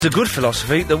It's a good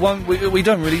philosophy, the one we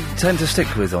don't really tend to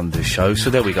stick with on this show, so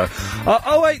there we go.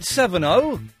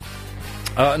 0870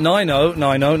 90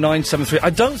 90 973.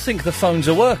 I don't think the phones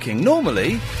are working.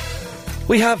 Normally,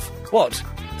 we have,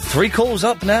 3 calls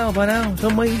up by now,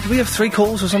 don't we? Do we have 3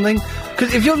 calls or something?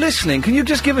 Because if you're listening, can you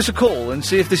just give us a call and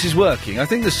see if this is working? I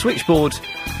think the switchboard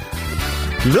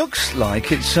looks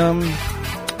like it's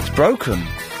broken,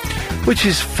 which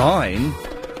is fine.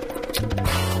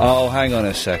 Oh, hang on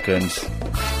a second.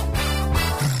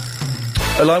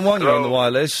 Line 1, you're on the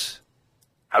wireless.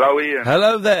 Hello, Ian.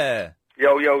 Hello there.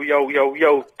 Yo,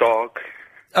 dog.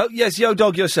 Oh, yes, yo,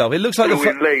 dog yourself. It looks like the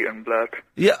Leighton, blood.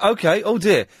 Yeah, okay. Oh,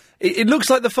 dear. It looks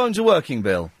like the phones are working,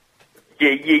 Bill.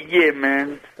 Yeah,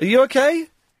 man. Are you okay?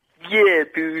 Yeah,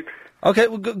 dude. Okay,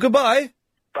 well, goodbye.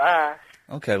 Bye.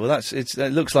 Okay, well, it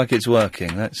looks like it's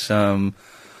working. That's, line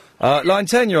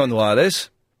 10, you're on the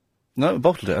wireless. No,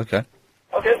 bottled it, okay.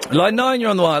 Okay. Line 9, you're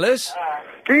on the wireless.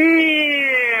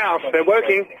 Yeah, they're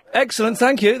working. Excellent,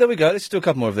 thank you. There we go. Let's do a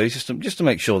couple more of these, just to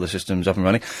make sure the system's up and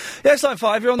running. Yes, line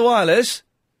 5, you're on the wireless.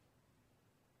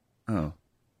 Oh.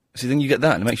 See, then you get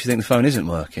that, and it makes you think the phone isn't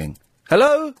working.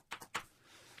 Hello?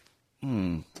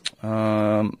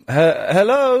 Hello?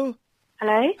 Hello?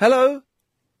 Hello?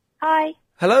 Hi.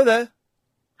 Hello there?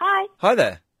 Hi. Hi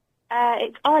there.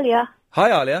 It's Alia.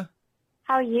 Hi, Alia.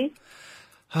 How are you?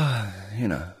 You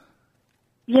know.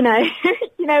 You know?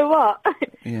 You know what?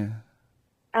 Yeah.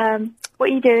 What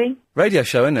are you doing? Radio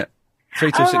show, isn't it?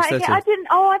 3 till 6:30. Right, okay. I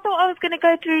thought I was going to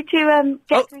go through to,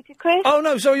 get through to Chris. Oh,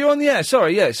 no, sorry, you're on the air.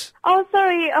 Sorry, yes. Oh,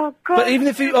 sorry. Oh, God. But even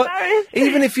if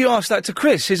you ask that to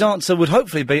Chris, his answer would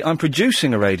hopefully be, I'm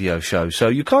producing a radio show, so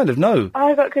you kind of know. Oh,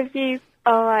 I got confused.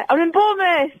 All right. I'm in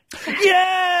Bournemouth.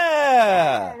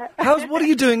 Yeah! What are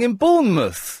you doing in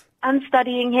Bournemouth? I'm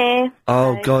studying here.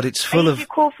 Oh, God, it's full of... I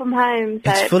call from home.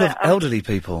 So it's full of elderly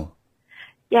people.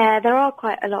 Yeah, there are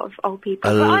quite a lot of old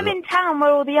people. But I'm in town where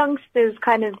all the youngsters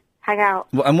kind of hang out.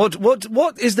 And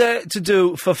what is there to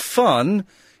do for fun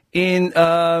in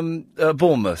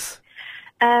Bournemouth?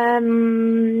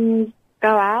 Go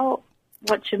out,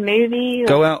 watch a movie.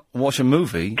 Go out, watch a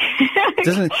movie?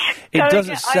 It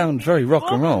doesn't sound very rock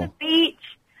and roll. The beach.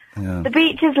 Yeah. The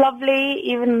beach is lovely,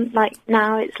 even like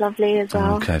now it's lovely as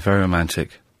well. Okay, very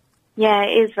romantic. Yeah,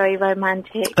 it is very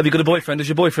romantic. Have you got a boyfriend? Does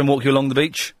your boyfriend walk you along the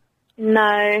beach?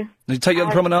 No. Does he take you on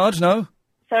the promenade? No?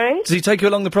 Sorry? Does he take you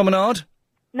along the promenade?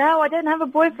 No, I don't have a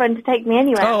boyfriend to take me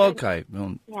anywhere. Oh, okay.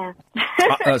 Well, yeah.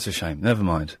 That's a shame. Never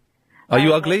mind. Are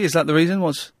you ugly? Is that the reason?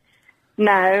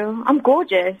 No, I'm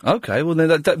gorgeous. Okay, well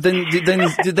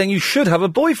then you should have a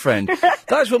boyfriend.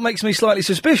 That's what makes me slightly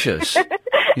suspicious.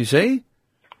 You see?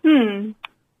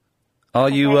 Are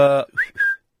you?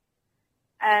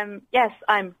 Yes,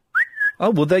 I'm. Oh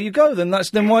well, there you go. Then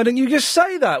why didn't you just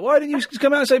say that? Why didn't you just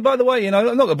come out and say, by the way,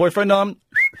 I'm not got a boyfriend. I'm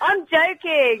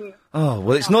joking. Oh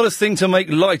well, it's not a thing to make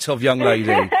light of, young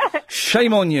lady.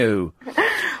 Shame on you.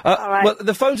 All right. Well,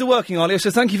 the phones are working, Alia,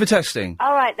 so thank you for testing.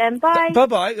 All right then. Bye.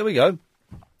 Bye. There we go.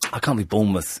 I can't believe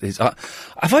Bournemouth is...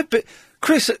 have I been...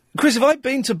 Chris, have I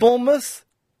been to Bournemouth?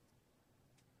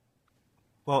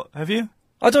 What, have you?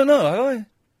 I don't know, have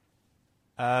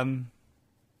I?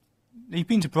 You've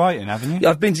been to Brighton, haven't you?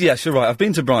 Yeah, yes, you're right. I've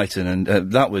been to Brighton, and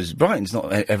Brighton's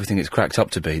not everything it's cracked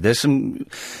up to be.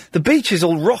 The beach is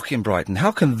all rock in Brighton.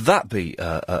 How can that be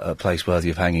a place worthy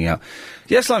of hanging out?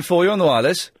 Yes, line 4, you're on the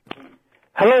wireless.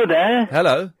 Hello there.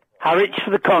 Hello. Harwich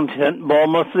for the continent,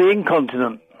 Bournemouth for the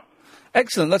incontinent.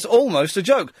 Excellent, that's almost a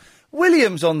joke.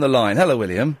 William's on the line. Hello,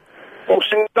 William. All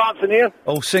singing, dancing here.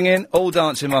 All singing, all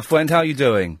dancing, my friend. How are you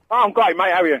doing? Oh, I'm great,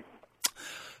 mate. How are you?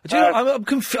 Do you know,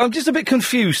 I'm just a bit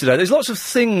confused today. There's lots of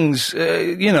things,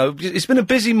 it's been a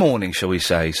busy morning, shall we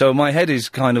say. So my head is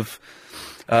kind of,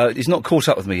 it's not caught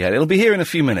up with me yet. It'll be here in a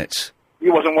few minutes.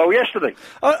 You wasn't well yesterday.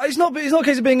 It's not a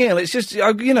case of being ill. It's just,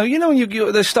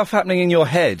 when there's stuff happening in your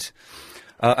head,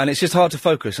 and it's just hard to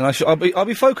focus. And I'll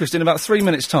be focused in about 3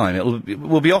 minutes' time.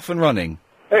 We'll be off and running.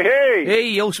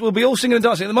 Hey! We'll be all singing and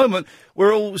dancing. At the moment,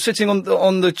 we're all sitting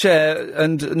on the chair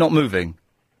and not moving.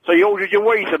 So you ordered your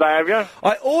Wii today, have you?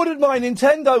 I ordered my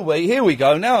Nintendo Wii. Here we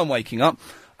go. Now I'm waking up.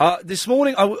 This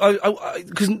morning,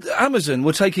 because Amazon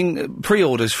were taking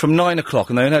pre-orders from 9 o'clock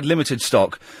and they only had limited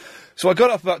stock. So I got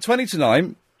up about 20 to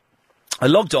 9. I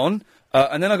logged on,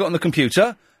 and then I got on the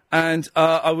computer, and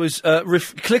I was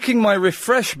clicking my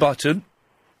refresh button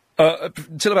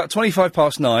till about 25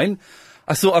 past 9.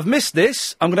 I thought, I've missed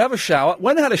this. I'm going to have a shower.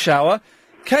 When I had a shower,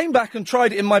 came back and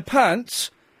tried it in my pants,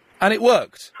 and it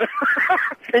worked.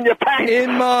 In your pants?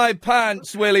 In my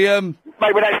pants, William.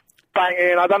 Maybe they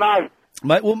banging, I don't know.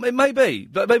 Well, it may be,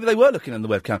 but maybe they were looking on the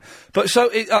webcam. But so,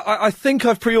 I think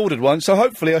I've pre-ordered one, so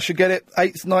hopefully I should get it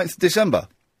 8th, 9th December.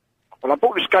 Well, I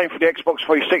bought this game for the Xbox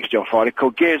 360 on Friday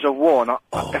called Gears of War, and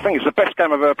I think it's the best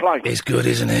game I've ever played. It's good,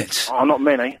 isn't it? Oh, not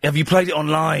many. Have you played it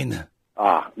online?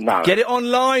 No. Get it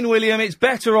online, William. It's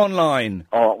better online.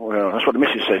 Oh, well, that's what the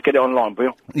missus says. Get it online,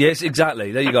 Bill. Yes,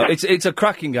 exactly. There you go. It's a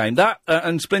cracking game. That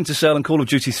and Splinter Cell and Call of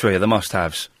Duty 3 are the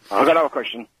must-haves. I've got another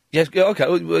question. Yes, okay.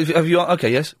 Have you...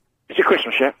 Okay, yes. Is it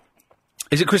Christmas yet?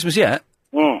 Is it Christmas yet?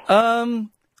 Not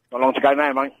long to go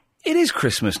now, mate. It is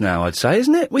Christmas now, I'd say,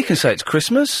 isn't it? We can say it's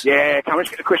Christmas. Yeah, come on,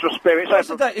 let's get the Christmas spirit. What's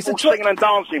the date? It's the singing and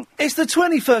dancing. It's the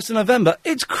 21st of November.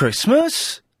 It's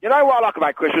Christmas. You know what I like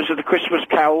about Christmas is the Christmas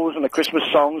carols and the Christmas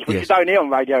songs, which you don't hear on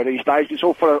radio these days. It's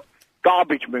all full of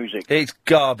garbage music. It's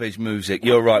garbage music.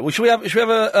 You're right. Well, should we have a?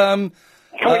 Can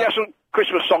we have some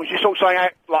Christmas songs? You sort something out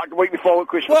like the week before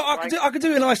Christmas. Well, I could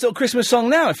do a nice little Christmas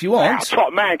song now if you want.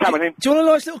 Top man, come on in. Do you want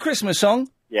a nice little Christmas song?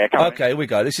 Yeah, come on. Okay, here we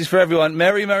go. This is for everyone.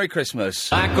 Merry, Merry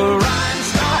Christmas. Like a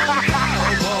rhinestone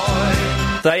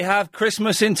cowboy. They have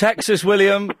Christmas in Texas,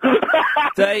 William.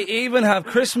 They even have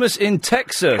Christmas in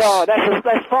Texas. God,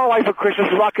 that's far away from Christmas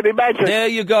as I can imagine. There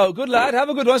you go. Good lad. Have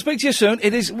a good one. Speak to you soon.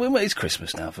 It's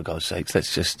Christmas now, for God's sakes.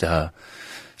 Let's just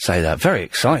say that. Very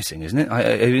exciting, isn't it?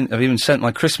 I've even sent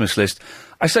my Christmas list.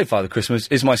 I say Father Christmas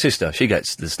is my sister. She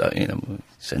gets the stuff, we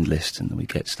send lists and we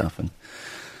get stuff. And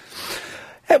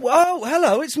oh,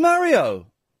 hello, it's Mario.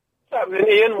 What's happening,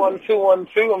 Ian?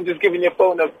 1212. I'm just giving your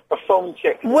phone a phone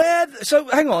check. So,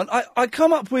 hang on. I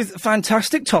come up with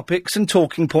fantastic topics and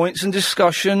talking points and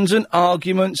discussions and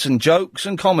arguments and jokes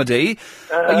and comedy.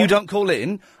 You don't call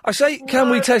in. I say, can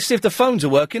we test if the phones are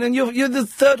working? And you're the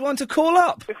third one to call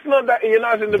up. It's not that, Ian.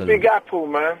 I was in the Big Apple,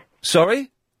 man. Sorry?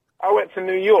 I went to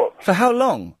New York. For how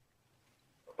long?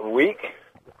 A week.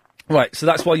 Right, so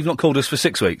that's why you've not called us for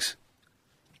 6 weeks?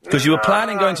 Because you were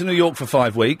planning going to New York for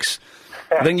 5 weeks.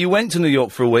 Then you went to New York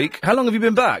for a week. How long have you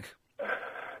been back?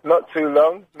 Not too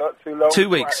long. 2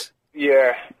 weeks?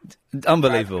 Yeah.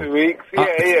 Unbelievable. 2 weeks.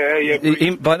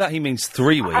 Yeah. By that he means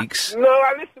 3 weeks. No,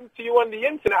 I listened to you on the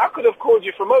internet. I could have called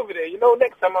you from over there.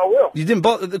 Next time I will. You didn't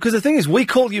bother, because the thing is, we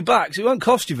call you back, so it won't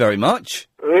cost you very much.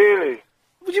 Really?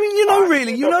 What do you mean,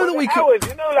 really? You know that we could... Hours,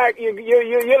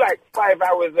 you're like 5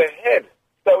 hours ahead.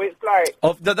 So it's like...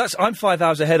 I'm 5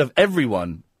 hours ahead of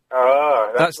everyone.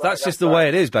 Oh, that's just the way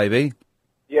it is, baby.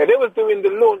 Yeah, they was doing the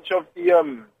launch of the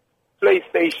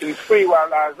PlayStation 3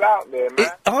 while I was out there, man.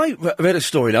 I read a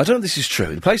story, now I don't know if this is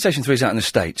true. The PlayStation 3 is out in the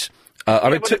States.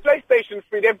 But the PlayStation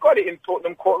 3, they've got it in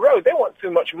Tottenham Court Road. They want too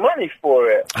much money for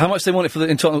it. How much they want it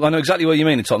in Tottenham? I know exactly what you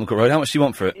mean in Tottenham Court Road. How much do you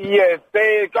want for it? Yeah,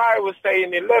 the guy was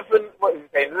saying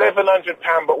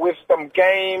 £1,100, but with some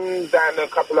games and a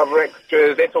couple of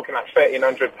extras, they're talking like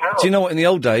 £1,300. Do you know what? In the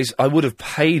old days, I would have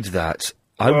paid that.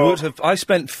 I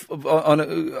spent on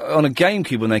a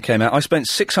GameCube when they came out. I spent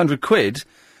 £600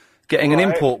 getting an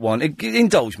import one.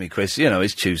 Indulge me, Chris.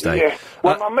 It's Tuesday. Yeah.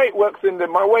 Well, my mate works in the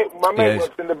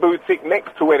works in the boutique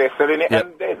next to where they're selling it,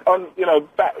 and they're on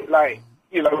back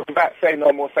say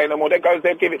no more.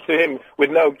 They'll give it to him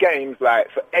with no games, like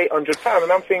for £800,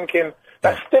 and I'm thinking.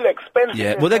 That's still expensive.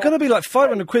 Yeah, well, they're going to be like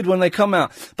 £500 when they come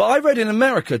out. But I read in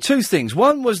America 2 things.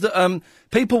 One was that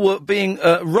people were being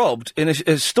robbed in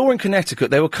a store in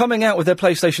Connecticut. They were coming out with their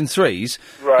PlayStation 3s,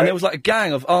 and there was like a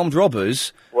gang of armed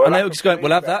robbers, and they were just going,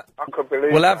 "We'll have that.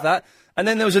 We'll have that." And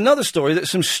then there was another story that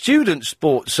some students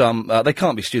bought some. They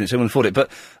can't be students; they wouldn't afford it. But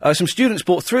some students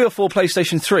bought 3 or 4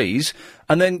 PlayStation 3s,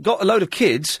 and then got a load of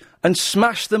kids and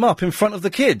smashed them up in front of the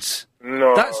kids.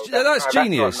 No, that's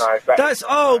genius. That's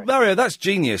not nice. Mario, that's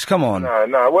genius. Come on.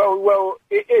 No. Well,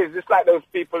 it is. It's like those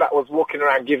people that was walking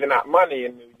around giving out money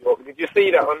in New York. Did you see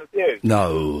that on the news?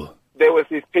 No. There was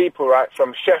these people, right,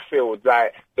 from Sheffield,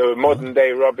 like the modern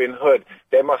day Robin Hood.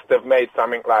 They must have made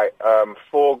something like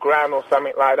 $4,000 or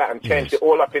something like that, and changed it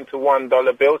all up into $1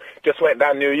 bills. Just went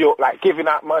down New York, like giving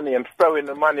out money and throwing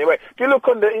the money away. If you look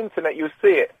on the internet, you see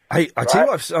it. Hey, I tell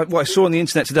you what I saw on the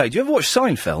internet today. Do you ever watch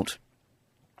Seinfeld?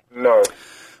 No.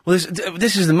 Well,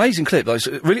 this is an amazing clip. It's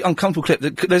a really uncomfortable clip.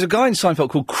 There's a guy in Seinfeld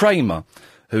called Kramer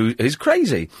who is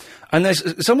crazy. And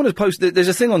someone has posted... There's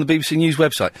a thing on the BBC News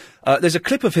website. There's a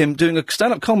clip of him doing a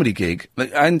stand-up comedy gig,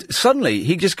 and suddenly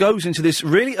he just goes into this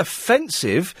really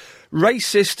offensive,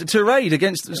 racist tirade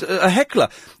against a heckler.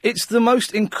 It's the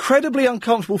most incredibly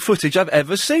uncomfortable footage I've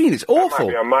ever seen. It's awful.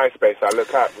 That might be on MySpace. I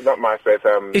look out... Not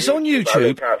MySpace, it's on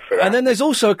YouTube. And then there's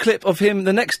also a clip of him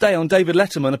the next day on David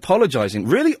Letterman apologising.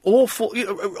 Really awful,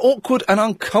 awkward and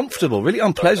uncomfortable. Really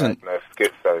unpleasant. No,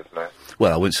 skip those, man.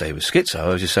 Well, I wouldn't say he was schizo. I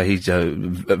would just say he's a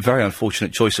very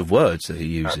unfortunate choice of words that he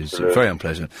uses. Absolutely. Very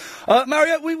unpleasant.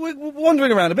 Mario, we're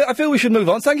wandering around a bit. I feel we should move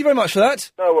on. Thank you very much for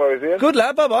that. No worries, Ian. Good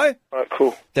lad. Bye-bye. All right,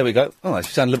 cool. There we go. Oh, I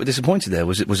sound a little bit disappointed there.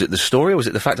 Was it the story or was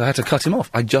it the fact I had to cut him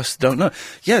off? I just don't know.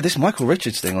 Yeah, this Michael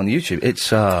Richards thing on YouTube,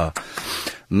 it's,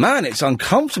 man, it's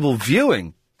uncomfortable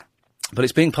viewing. But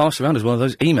it's being passed around as one of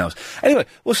those emails. Anyway,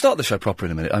 we'll start the show proper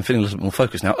in a minute. I'm feeling a little bit more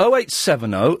focused now.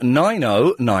 0870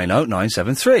 90 90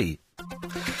 973.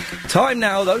 Time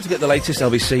now, though, to get the latest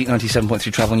LBC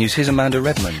 97.3 travel news. Here's Amanda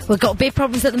Redmond. We've got big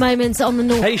problems at the moment on the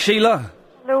north. Hey, Sheila.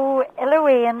 Hello,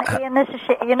 Ian. Ian, this is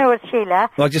you know it's Sheila.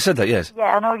 Well, I just said that, yes.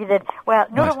 Yeah, I know you did. Well,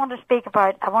 no, Right. I want to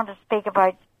speak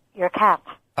about your cat.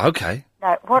 Okay.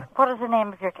 Now, what is the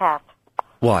name of your cat?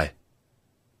 Why?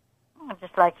 I'd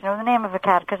just like to know the name of a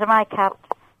cat, because my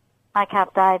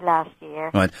cat died last year.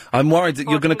 Right. I'm worried that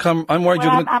you're going to come... I'm worried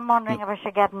you're going to... I'm wondering if I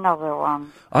should get another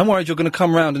one. I'm worried you're going to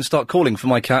come round and start calling for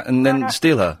my cat and then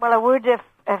steal her. Well, I would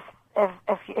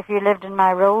if you lived in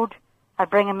my road. I'd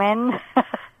bring him in.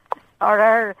 Or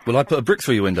her. Will I put a brick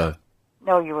through your window?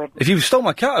 No, you wouldn't. If you stole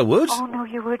my cat, I would. Oh, no,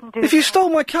 you wouldn't do If you stole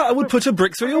my cat, I would put a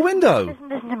brick through your window.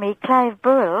 Listen to me. Clive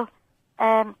Bull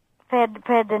fed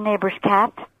the neighbour's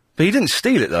cat. But he didn't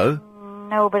steal it, though.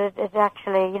 No, but it's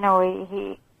actually, you know,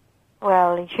 you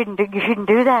shouldn't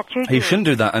do that, should you? He shouldn't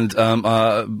do that, and, And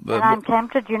I'm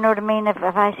tempted, you know what I mean? If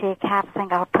I see a cat, I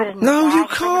think I'll put it in No, the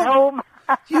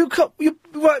bag you and bring it can't. home.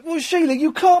 Right, well, Sheila,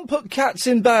 you can't put cats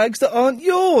in bags that aren't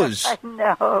yours.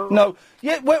 No. No.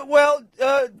 Yeah,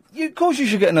 of course you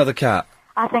should get another cat.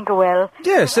 I think I will.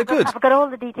 Yes, they're good. I've got all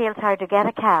the details how to get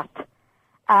a cat.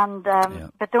 And,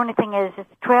 but the only thing is, it's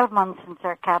 12 months since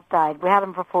our cat died. We had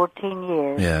him for 14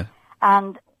 years. Yeah.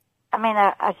 And, I mean,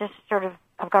 I just sort of,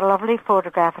 I've got a lovely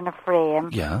photograph in a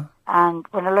frame. Yeah. And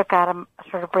when I look at him, I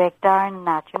sort of break down and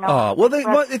that, you know. Oh, well,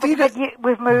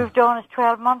 we've moved on, it's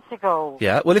 12 months ago.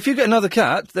 Yeah, well, if you get another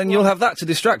cat, then you'll have that to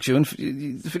distract you and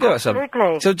forget about something.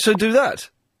 Absolutely. So do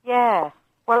that. Yeah.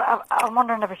 Well, I'm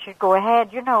wondering if I should go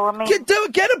ahead, you know, I mean...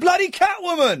 Get a bloody cat,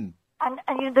 woman! And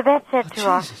you know, the vet said to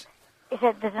us, he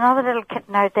said, there's another little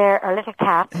kitten out there, a little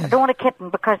cat. I don't want a kitten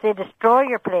because they destroy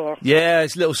your place. Yeah,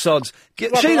 it's little sods.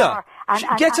 Sheila,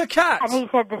 get a cat! And he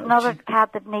said, there's another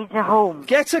cat that needs a home.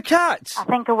 Get a cat! I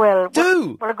think I will.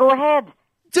 Do! Well, go ahead.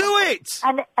 Do it!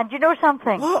 And you know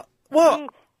something? What?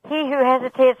 He who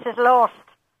hesitates is lost.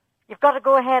 You've got to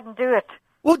go ahead and do it.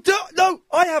 Well, no,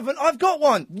 I haven't. I've got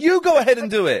one. You go ahead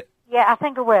and do it. Yeah, I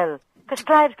think I will. Because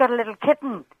Clive's got a little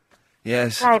kitten.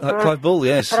 Yes, Clive Bull,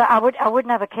 yes. But I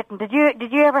wouldn't have a kitten. Did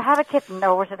you ever have a kitten,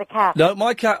 or was it a cat? No,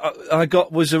 my cat I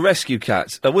got was a rescue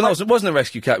cat. Well, no, it wasn't a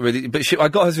rescue cat, really, but I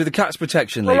got her through the Cats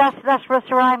Protection League. Well, that's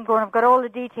where I'm going. I've got all the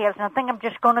details, and I think I'm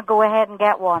just going to go ahead and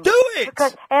get one. Do it!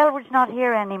 Because Elwood's not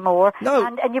here anymore. No.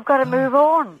 And you've got to move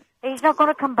on. He's not going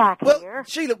to come back here.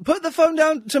 Sheila, put the phone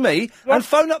down to me and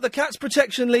phone up the Cats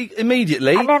Protection League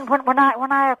immediately. And then when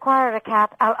I acquire a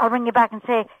cat, I'll ring you back and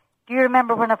say, do you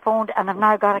remember when I phoned and I've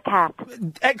now got a cat?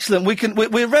 Excellent.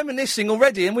 We're reminiscing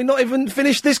already, and we're not even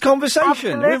finished this conversation.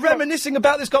 Absolutely. We're reminiscing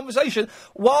about this conversation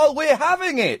while we're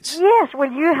having it. Yes,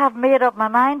 well, you have made up my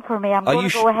mind for me. I'm going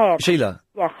to go ahead. Sheila?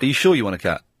 Yes. Are you sure you want a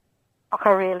cat? Oh, I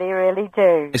really, really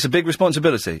do. It's a big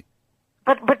responsibility.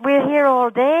 But we're here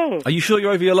all day. Are you sure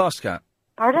you're over your last cat?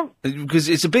 Pardon? Because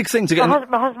it's a big thing to get...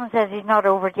 My husband says he's not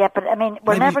over it yet, but, I mean,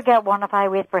 we'll never get one if I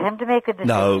wait for him to make a decision.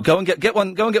 No, go and get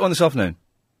one. Go and get one this afternoon.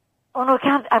 Oh, no, I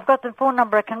can't. I've got the phone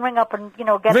number. I can ring up and,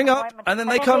 get Ring an up, appointment. and then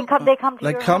They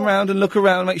come round and look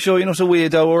around, make sure you're not a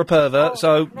weirdo or a pervert,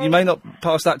 so you may not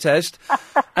pass that test.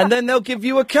 And then they'll give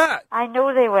you a cat. I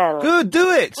know they will. Good, do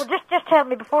it. Well, just tell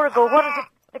me before I go, what is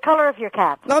the colour of your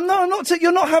cat? No, I'm not.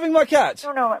 You're not having my cat.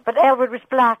 No, but Elwood was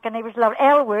black and he was lovely.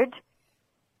 Elwood?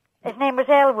 His name was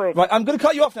Elwood. Right, I'm going to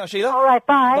cut you off now, Sheila. All right,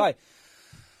 bye. Bye.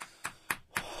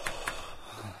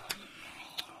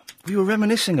 We were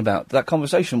reminiscing about that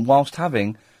conversation whilst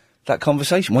having that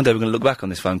conversation. One day we're going to look back on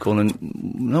this phone call and...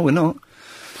 No, we're not.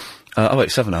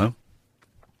 0870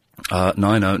 90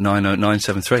 90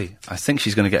 973. I think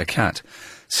she's going to get a cat.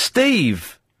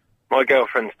 Steve! My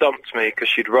girlfriend's dumped me because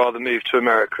she'd rather move to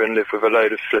America and live with a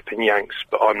load of flipping Yanks,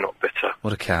 but I'm not bitter.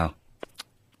 What a cow.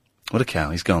 What a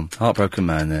cow. He's gone. Heartbroken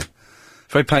man there.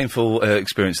 Very painful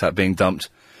experience, that, being dumped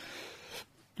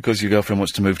because your girlfriend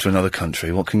wants to move to another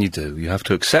country. What can you do? You have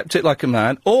to accept it like a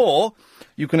man, or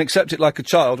you can accept it like a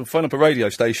child and phone up a radio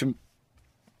station,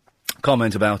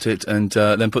 comment about it, and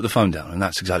then put the phone down. And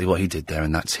that's exactly what he did there,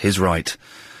 and that's his right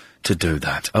to do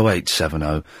that.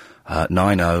 0870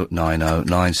 90 90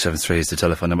 973 is the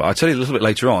telephone number. I'll tell you a little bit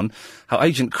later on how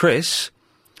Agent Chris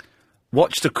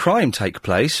watched a crime take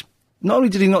place. Not only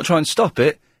did he not try and stop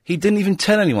it, he didn't even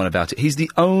tell anyone about it. He's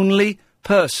the only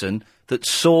person that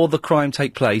saw the crime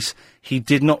take place. He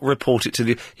did not report it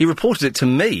to he reported it to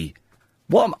me.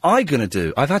 What am I going to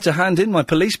do? I've had to hand in my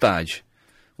police badge.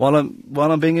 While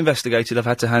I'm being investigated, I've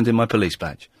had to hand in my police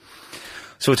badge.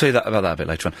 So we'll tell you about that a bit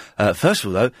later on. First of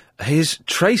all, though, here's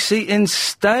Tracy in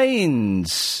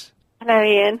Staines. Hello,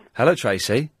 Ian. Hello,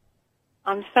 Tracy.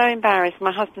 I'm so embarrassed.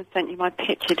 My husband sent you my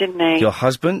picture, didn't he? Your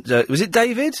husband? Was it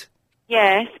David?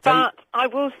 Yes, but I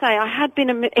will say I had been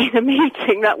in a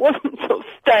meeting that wasn't sort of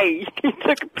staged. He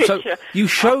took a picture. So you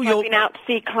show I've been out to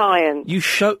see clients. You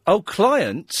show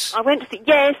clients. I went to see.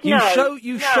 Yes,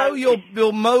 you show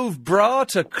your mauve bra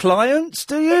to clients,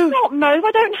 do you? It's not mauve.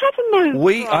 I don't have a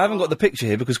mauve bra. I haven't got the picture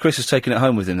here because Chris has taken it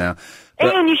home with him now.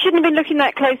 Ian, you shouldn't have been looking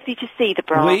that closely to see the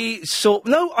bra.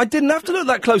 No, I didn't have to look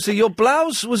that closely. Your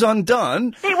blouse was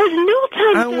undone. It was not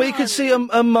undone. And we could see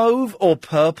a mauve or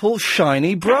purple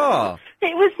shiny bra.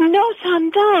 It was not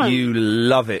undone. You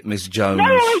love it, Miss Jones. No,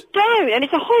 I don't. And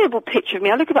it's a horrible picture of me.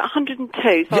 I look about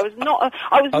 102, so I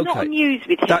was not amused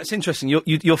with him. That's interesting.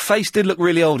 Your face did look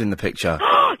really old in the picture.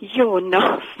 You're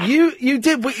not. You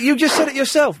did. You just said it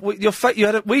yourself.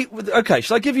 Okay,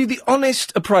 shall I give you the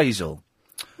honest appraisal?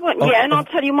 Well, and I'll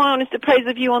tell you my honest appraisal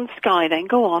of you on Sky then.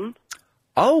 Go on.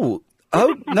 Oh,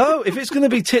 no. If it's going to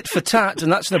be tit for tat,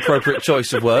 and that's an appropriate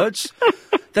choice of words,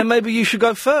 then maybe you should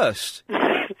go first.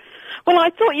 Well, I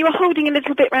thought you were holding a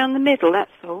little bit round the middle, that's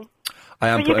all. I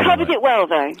am. But you covered it well,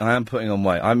 though. I am putting on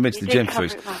weight. I'm the gym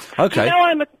food. Well. Okay. You know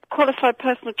I'm a qualified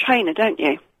personal trainer, don't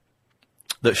you?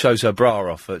 That shows her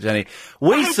bra off, Jenny. I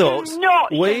was so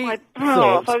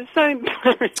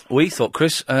embarrassed. We thought,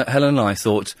 Chris, Helen and I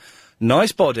thought,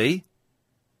 nice body,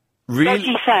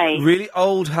 really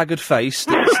old, haggard face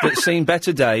that's seen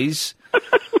better days,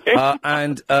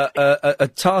 and a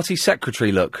tarty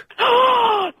secretary look.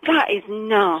 That is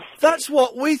nasty. That's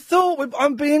what we thought.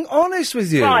 I'm being honest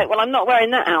with you. Right, well, I'm not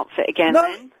wearing that outfit again,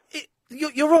 then.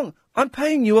 You're wrong. I'm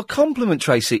paying you a compliment,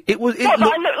 Tracy. I look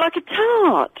like a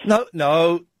tart?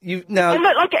 No, you now. I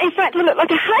look like a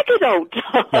haggard old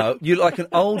tart. No, you look like an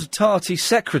old tarty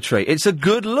secretary. It's a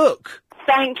good look.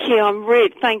 Thank you,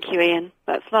 Thank you, Ian.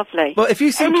 That's lovely. But if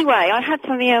you think... Anyway, I had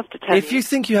something else to tell you. If you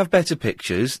think you have better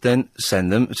pictures, then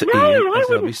send them to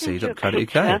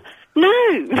ian@lbc.co.uk. No.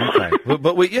 Okay.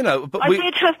 But we, I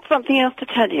did have something else to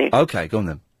tell you. Okay, go on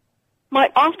then.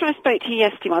 After I spoke to you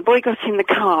yesterday, my boy got in the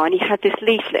car and he had this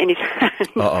leaflet in his hand.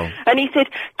 Uh-oh. And he said,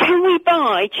 "Can we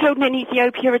buy children in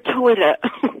Ethiopia a toilet?"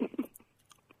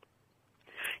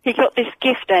 He got this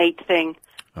gift aid thing.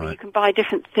 Right. Where you can buy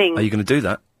different things. Are you going to do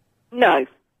that? No.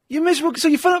 You miserable... So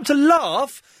you phoned up to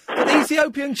laugh that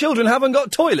Ethiopian children haven't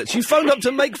got toilets? You phoned up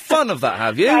to make fun of that,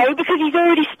 have you? No, because he's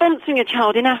already sponsoring a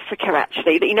child in Africa,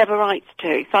 actually, that he never writes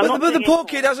to. So but the poor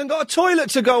kid hasn't got a toilet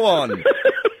to go on.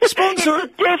 Sponsor a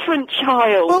different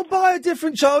child. Well, buy a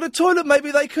different child a toilet.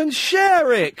 Maybe they can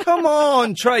share it. Come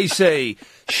on, Tracy.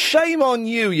 Shame on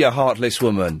you, you heartless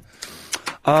woman.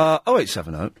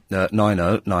 0870 90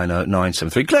 90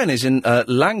 973. Glenn is in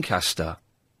Lancaster.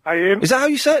 Hi, Ian. Is that how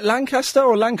you say it? Lancaster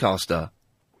or Lancaster?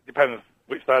 Depends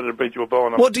which side of the bridge you were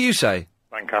born on. What do you say?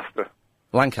 Lancaster.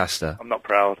 Lancaster. I'm not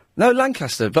proud. No,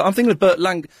 Lancaster. But I'm thinking of Burt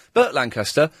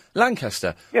Lancaster.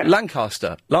 Lancaster. Yeah.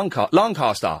 Lancaster.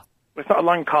 Lancaster. It's not a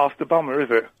Lancaster bomber, is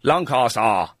it?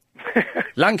 Lancaster.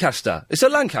 Lancaster. It's a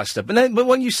Lancaster. But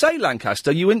when you say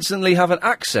Lancaster, you instantly have an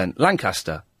accent.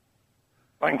 Lancaster.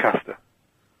 Lancaster.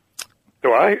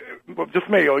 Do I?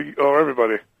 Just me or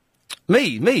everybody?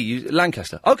 Me,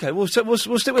 Lancaster. Okay, we'll stick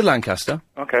with Lancaster.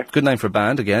 Okay. Good name for a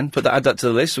band, again. Add that to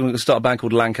the list. We're going to start a band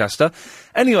called Lancaster.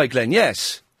 Anyway, Glenn,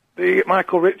 yes? The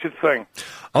Michael Richards thing.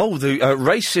 Oh, the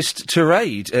racist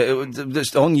tirade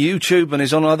that's on YouTube and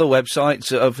is on other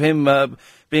websites of him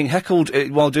being heckled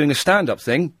while doing a stand-up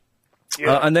thing.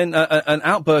 Yeah. And then an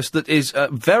outburst that is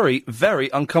very, very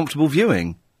uncomfortable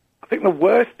viewing. I think the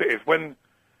worst bit is when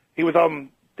he was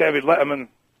on David Letterman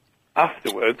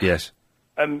afterwards. Yes.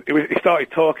 And he started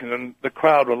talking, and the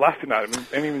crowd were laughing at him,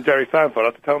 and even Jerry Seinfeld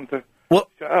had to tell him to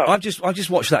shut up. I've just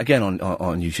watched that again on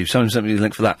YouTube. Someone sent me the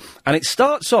link for that, and it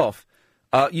starts off.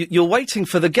 You're waiting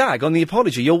for the gag on the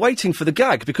apology. You're waiting for the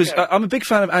gag because I'm a big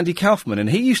fan of Andy Kaufman, and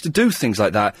he used to do things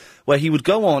like that where he would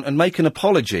go on and make an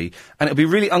apology, and it would be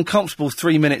really uncomfortable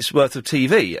 3 minutes worth of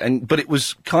TV, but it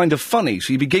was kind of funny.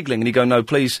 So you'd be giggling, and he'd go, "No,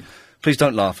 please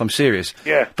don't laugh. I'm serious."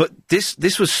 Yeah. But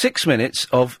this was 6 minutes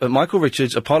of Michael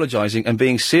Richards apologising and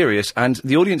being serious, and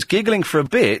the audience giggling for a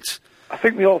bit. I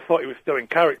think they all thought he was still in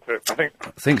character. I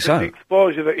think so. The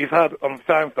exposure that he's had on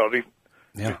Seinfeld,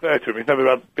 referred to him. He's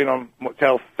never been on much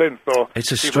else since. So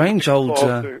it's a strange old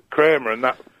Kramer and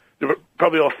that. They were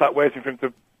probably all sat waiting for him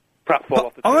to crap fall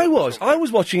off the I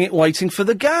was watching it waiting for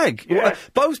the gag. Yeah.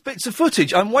 Both bits of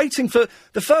footage. I'm waiting for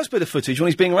the first bit of footage when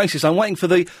he's being racist. I'm waiting for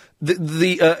the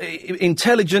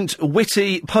intelligent,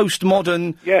 witty,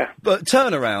 postmodern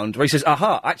turnaround where he says,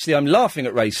 aha, actually I'm laughing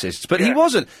at racists. But he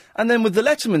wasn't. And then with the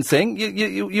Letterman thing,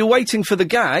 you're waiting for the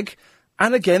gag,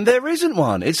 and again, there isn't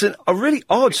one. It's a really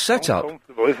odd setup.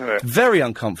 Uncomfortable, isn't it? Very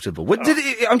uncomfortable.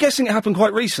 I'm guessing it happened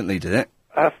quite recently, did it?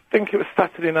 I think it was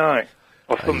Saturday night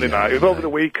or Sunday night. It was over the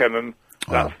weekend, and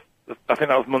I think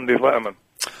that was Monday's Letterman.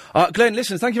 Glenn,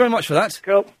 listen, thank you very much for that.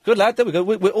 Cool. Good lad, there we go.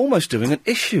 We're almost doing an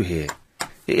issue here.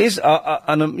 It is,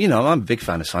 and I'm a big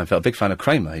fan of Seinfeld, a big fan of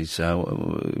Kramer. He's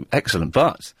excellent,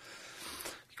 but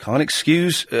you can't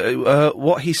excuse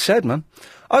what he said, man.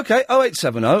 Okay,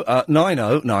 0870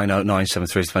 90 90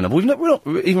 973 is the phone number. We're not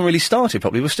even really started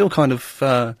properly. We're still kind of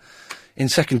in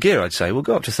second gear, I'd say. We'll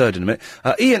go up to third in a minute.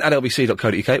 Ian at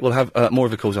lbc.co.uk. We'll have more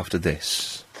of the calls after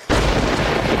this.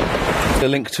 A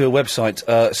link to a website,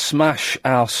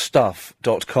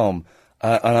 smashourstuff.com,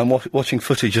 and I'm watching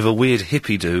footage of a weird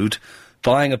hippie dude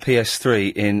buying a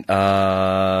PS3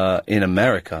 in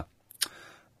America,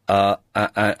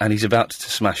 and he's about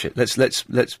to smash it. Let's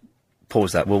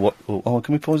pause that.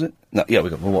 Can we pause it? No, yeah,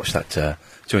 we'll watch that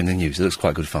during the news. It looks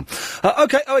quite good fun.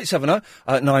 Okay, 0870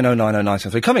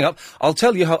 9090973. Coming up, I'll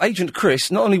tell you how Agent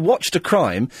Chris not only watched a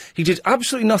crime, he did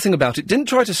absolutely nothing about it, didn't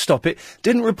try to stop it,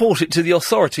 didn't report it to the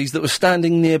authorities that were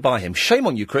standing nearby him. Shame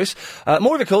on you, Chris.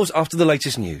 More of your calls after the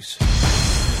latest news.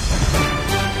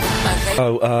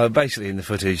 Basically in the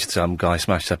footage, some guy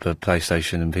smashed up a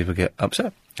PlayStation and people get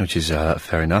upset, which is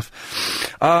fair enough.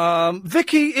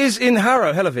 Vicky is in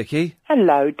Harrow. Hello, Vicky.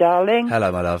 Hello, darling.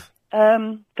 Hello, my love.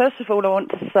 First of all, I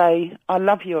want to say I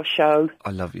love your show.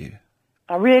 I love you.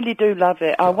 I really do love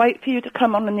it. I'll wait for you to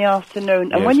come on in the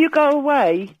afternoon. And when you go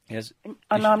away, and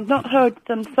I've not heard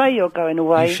them say you're going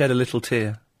away. You shed a little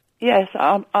tear. Yes,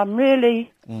 I'm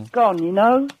really gone, you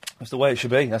know? That's the way it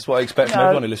should be. That's what I expect from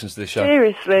everyone who listens to this show.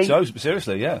 Seriously.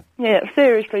 Seriously, yeah. Yeah,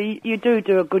 seriously, you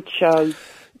do a good show.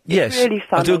 Yes, it's really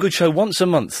funny. I do a good show once a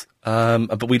month,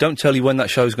 but we don't tell you when that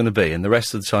show's going to be, and the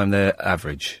rest of the time they're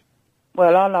average.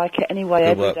 Well, I like it anyway,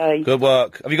 every day. Good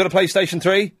work. Have you got a PlayStation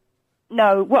 3?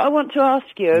 No, what I want to ask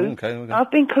you, Okay. I've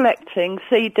been collecting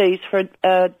CDs for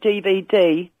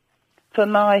DVD for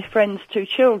my friend's two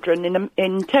children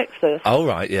in Texas. Oh,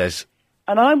 right, yes.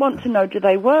 And I want to know, do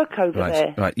they work over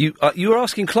there? Right, you were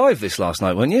asking Clive this last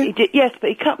night, weren't you? He did, yes, but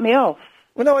he cut me off.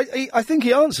 Well, no, I think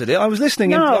he answered it. I was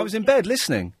listening. No. I was in bed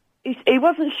listening. He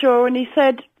wasn't sure, and he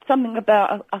said something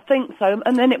about, I think so,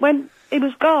 and then it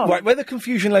was gone. Right, where the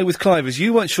confusion lay with Clive is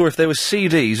you weren't sure if they were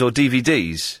CDs or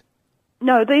DVDs.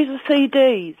 No, these are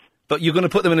CDs. But you're going to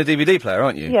put them in a DVD player,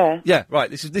 aren't you? Yeah. Yeah, right.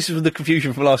 This is the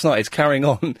confusion from last night. It's carrying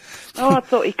on. Oh, I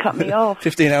thought he cut me off.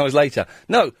 15 hours later.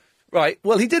 No, right.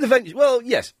 Well, he did eventually. Well,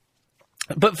 yes.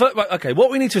 But, right, okay, what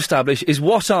we need to establish is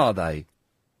what are they?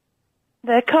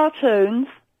 They're cartoons.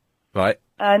 Right.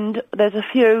 And there's a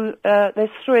few, there's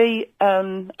three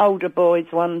older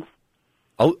boys ones.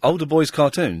 Older boys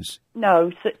cartoons?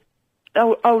 No,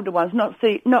 older ones, not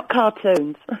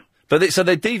cartoons. But so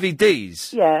they're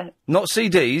DVDs? Yeah. Not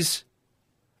CDs?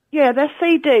 Yeah, they're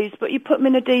CDs, but you put them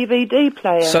in a DVD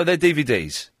player. So they're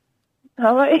DVDs?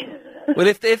 All right. Well,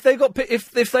 if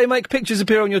they make pictures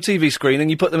appear on your TV screen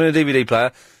and you put them in a DVD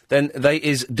player, then they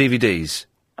is DVDs.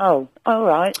 Oh, all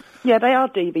right. Yeah, they are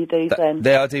DVDs then.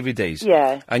 They are DVDs?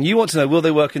 Yeah. And you want to know, will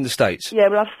they work in the States? Yeah,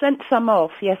 well, I've sent some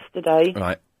off yesterday.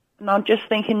 Right. And I'm just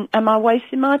thinking, am I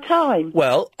wasting my time?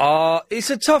 Well,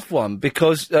 it's a tough one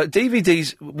because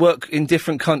DVDs work in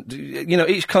different countries. You know,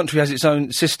 each country has its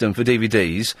own system for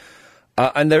DVDs,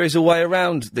 and there is a way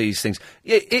around these things.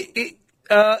 There's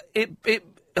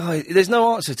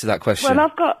no answer to that question. Well,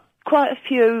 I've got quite a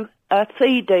few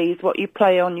CDs, what you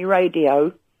play on your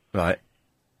radio. Right.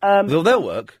 Well, they'll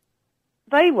work.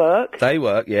 They work. They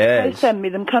work, yes. They send me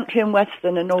them country and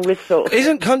western and all this sort of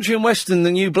Isn't country and western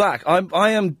the new black? I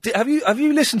am. Have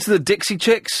you listened to the Dixie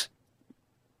Chicks?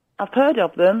 I've heard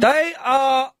of them. They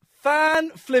are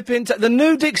fan-flipping... the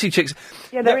new Dixie Chicks...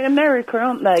 Yeah, they're in America,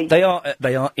 aren't they? They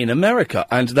are in America,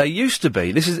 and they used to be...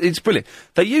 It's brilliant.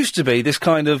 They used to be this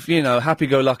kind of,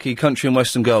 happy-go-lucky country and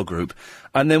western girl group,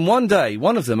 and then one day,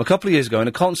 one of them, a couple of years ago, in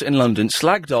a concert in London,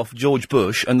 slagged off George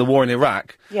Bush and the war in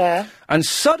Iraq. Yeah. And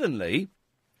suddenly...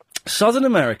 Southern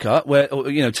America, where,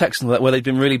 Texas, where they've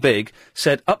been really big,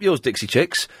 said, up yours, Dixie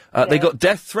Chicks. They got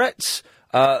death threats.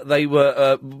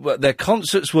 Their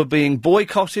concerts were being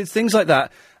boycotted, things like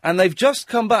that. And they've just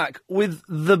come back with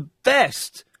the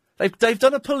best. They've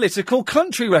done a political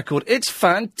country record. It's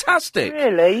fantastic.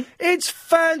 Really? It's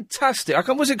fantastic.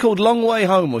 What's it called? Long Way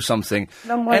Home or something?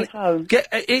 Long Way Home.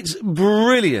 It's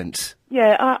brilliant.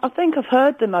 Yeah, I think I've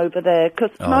heard them over there,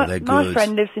 because they're my good.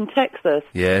 friend lives in Texas.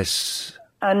 Yes.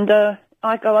 And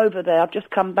I go over there. I've just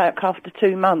come back after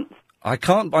 2 months. I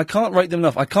can't rate them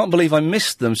enough. I can't believe I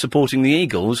missed them supporting the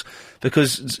Eagles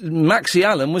because Maxie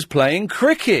Allen was playing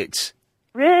cricket.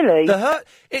 Really?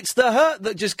 It's the hurt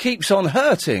that just keeps on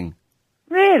hurting.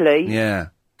 Really? Yeah.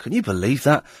 Can you believe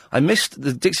that? I missed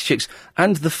the Dixie Chicks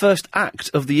and the first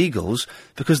act of the Eagles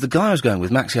because the guy I was going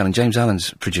with, Maxie Allen, James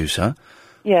Allen's producer,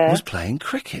 was playing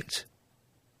cricket.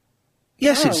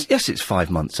 Yes, it's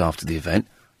 5 months after the event.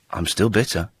 I'm still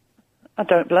bitter. I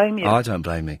don't blame you. I don't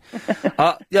blame me.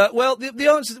 Yeah, well, the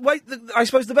answer... I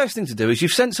suppose the best thing to do is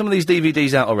you've sent some of these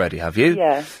DVDs out already, have you?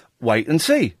 Yeah. Wait and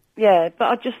see. Yeah, but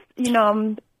I just,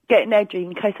 I'm getting edgy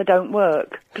in case I don't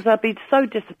work, because I'd be so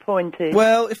disappointed.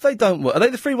 Well, if they don't work... Are they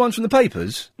the free ones from the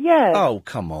papers? Yeah. Oh,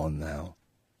 come on now.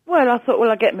 Well, I thought,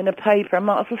 I get them in a paper, I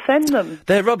might as well send them.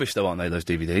 They're rubbish, though, aren't they, those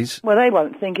DVDs? Well, they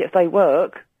won't think it if they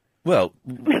work. Well,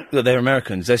 they're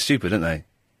Americans. They're stupid, aren't they?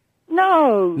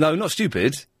 No. No, not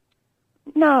stupid.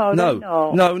 No, No,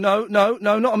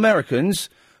 not Americans.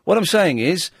 What I'm saying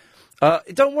is,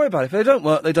 don't worry about it. If they don't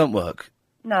work, they don't work.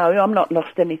 No, I'm not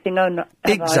lost anything.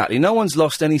 Exactly. No one's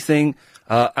lost anything,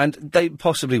 and they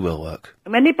possibly will work.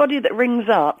 Anybody that rings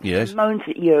up Yes. and moans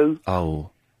at you, Oh,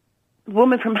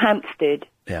 woman from Hampstead,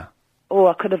 yeah. oh,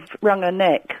 I could have wrung her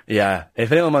neck. Yeah.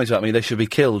 If anyone moans at me, they should be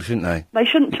killed, shouldn't they? They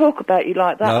shouldn't talk about you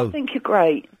like that. No. I think you're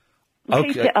great. Okay.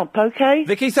 Keep it up, okay?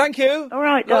 Vicky, thank you. All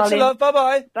right, Lots darling. of love.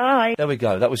 Bye-bye. Bye. There we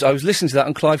go. I was listening to that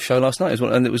on Clive's show last night,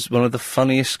 and it was one of the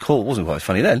funniest calls. It wasn't quite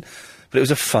funny then, but it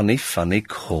was a funny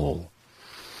call.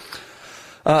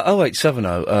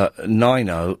 0870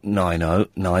 90 90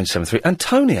 973.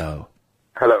 Antonio.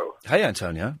 Hello. Hey,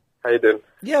 Antonio. How you doing?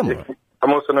 Yeah, I'm all right.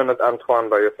 I'm also known as Antoine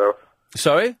by yourself.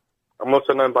 Sorry? I'm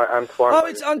also known by Antoine. Oh,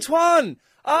 it's Antoine.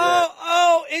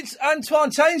 Oh, it's Antoine.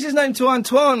 Change his name to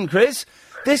Antoine, Chris.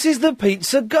 This is the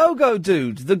Pizza Go-Go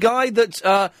dude. The guy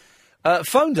that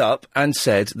phoned up and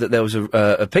said that there was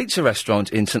a pizza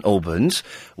restaurant in St Albans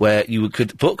where you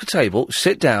could book a table,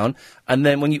 sit down, and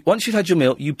then once you'd had your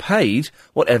meal, you paid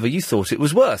whatever you thought it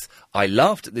was worth. I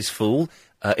laughed at this fool.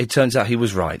 It turns out he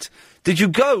was right. Did you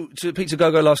go to Pizza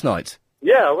Go-Go last night?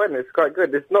 Yeah, I went. It's quite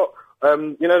good. It's not,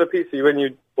 the pizza, when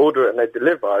you order it and they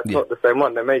deliver, it's not the same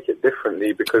one. They make it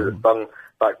differently because it's done,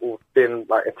 all thin,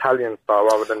 Italian style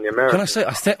rather than the American. Can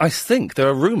I say, I think there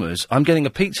are rumours I'm getting a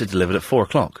pizza delivered at 4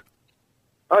 o'clock.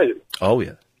 Are you? Oh,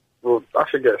 yeah. Well, I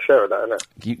should get a share of that,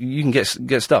 innit? You can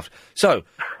get stuffed. So,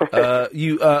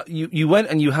 you went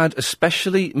and you had a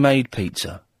specially made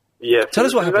pizza. Yeah. Tell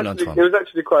us what happened, Antoine. It was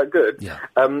actually quite good. Yeah.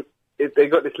 They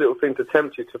got this little thing to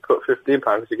tempt you to put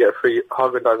 £15 to get a free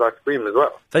Haagen-Dazs ice cream as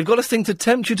well. They've got a thing to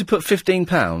tempt you to put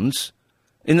 £15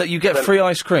 in that you get free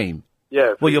ice cream.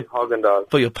 Yeah, free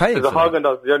Haagen-Dazs. But you're paying for the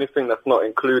Haagen-Dazs is the only thing that's not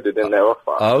included in their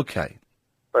offer. Okay.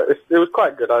 But it was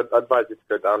quite good. I'd advise you to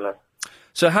go down there.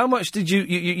 So how much did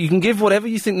you can give whatever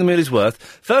you think the meal is worth.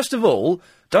 First of all,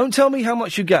 don't tell me how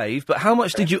much you gave, but how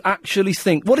much did you actually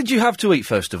think? What did you have to eat,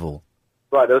 first of all?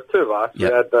 Right, there was two of us.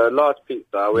 Yep. We had a large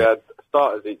pizza. We had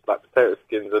starters each, like potato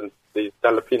skins and these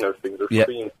jalapeno things with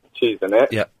cream and cheese in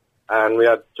it. Yeah. And we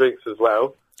had drinks as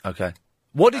well. Okay.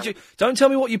 What did you... Don't tell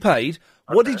me what you paid.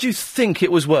 Okay. What did you think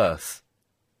it was worth?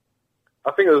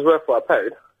 I think it was worth what I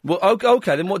paid. Well,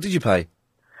 okay, then what did you pay?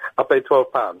 I paid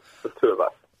 £12 for two of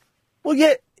us. Well,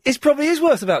 yeah, it probably is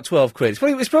worth about 12 quid.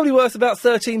 It's probably worth about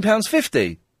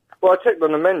 £13.50. Well, I checked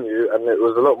on the menu, and it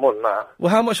was a lot more than that. Well,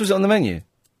 how much was it on the menu?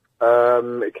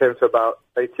 It came to about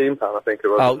 £18, I think it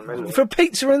was. On the menu. For a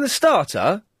pizza and the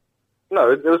starter?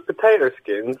 No, it was potato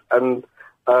skins and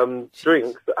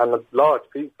drinks and a large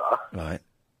pizza. Right.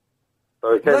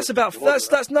 So it came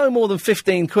that's no more than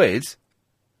 15 quid.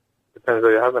 Depends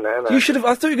where you're having it, innit? You should have.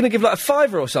 I thought you were going to give like a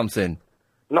fiver or something.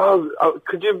 No,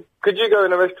 could you go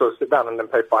in a restaurant, sit down, and then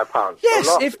pay £5?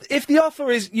 Yes, if the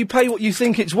offer is you pay what you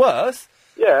think it's worth.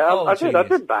 Yeah, I did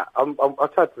that. I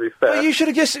tried to be fair. But you should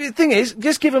have the thing is,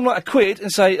 just give them like a quid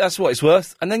and say that's what it's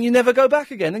worth, and then you never go back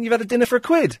again, then you've had a dinner for a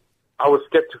quid. I was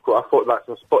sceptical. I thought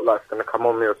some spotlight's going to come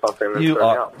on me or something. And you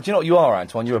are. Do you know what you are,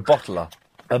 Antoine? You're a bottler.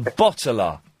 A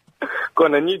bottler. Go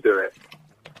on, then you do it.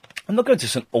 I'm not going to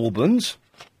St Albans.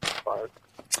 Fine.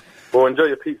 Well, enjoy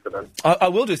your pizza then. I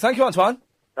will do. Thank you, Antoine.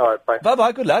 All right, bye.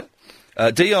 Bye-bye, good lad.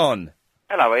 Dion.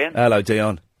 Hello, Ian. Hello,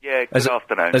 Dion. Yeah, good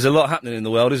afternoon. There's a lot happening in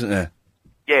the world, isn't there?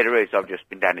 Yeah, there is. I've just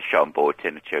been down the shop and bought a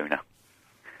tin of tuna.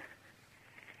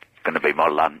 It's going to be my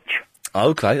lunch.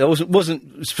 Okay, that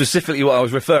wasn't specifically what I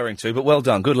was referring to, but well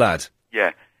done, good lad.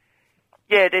 Yeah.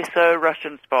 Yeah, this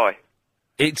Russian spy.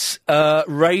 It's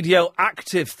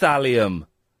radioactive thallium.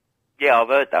 Yeah, I've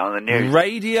heard that on the news.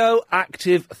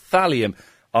 Radioactive thallium.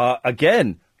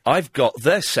 Again, I've got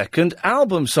their second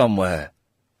album somewhere.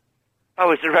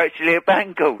 Oh, is there actually a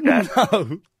band called that?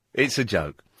 No, it's a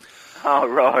joke. Oh,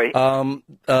 right.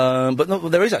 But no,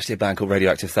 there is actually a band called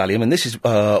Radioactive Thallium, and this is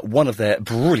one of their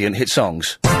brilliant hit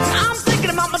songs. I'm thinking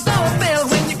about my doorbell.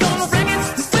 When you gonna ring it?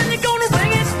 When you gonna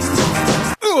ring it?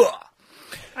 Ugh.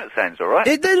 That sounds all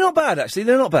right. They're not bad, actually.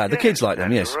 They're not bad. The kids like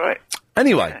them, yes. All right.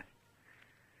 Anyway.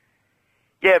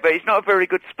 Yeah, but he's not a very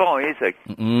good spy, is he?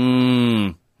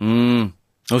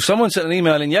 Well, someone sent an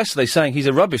email in yesterday saying he's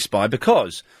a rubbish spy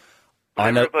because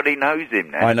Everybody knows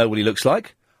him now. I know what he looks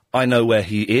like. I know where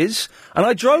he is. And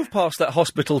I drove past that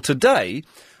hospital today,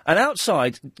 and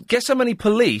outside, guess how many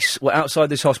police were outside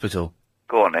this hospital?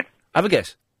 Go on, then. Have a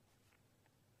guess.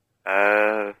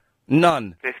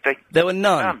 None. 50? There were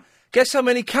none. Guess how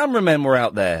many cameramen were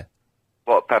out there?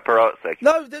 What, paparazzi?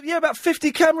 No, about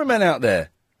 50 cameramen out there.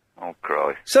 Oh,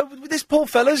 Christ. So, this poor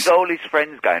fella's... There's all his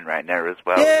friends going round there as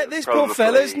well. Yeah, this poor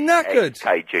fella's knackered.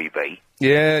 KGB.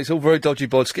 Yeah, it's all very dodgy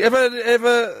bodski.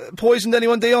 Ever poisoned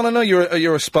anyone, Dion? I know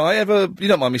you're a spy. You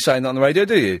don't mind me saying that on the radio,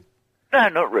 do you? No,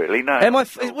 not really, no. I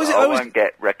won't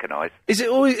get recognised. Is it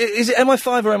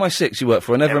MI5 or MI6 you work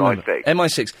for? I never remember.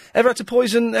 MI6. Ever had to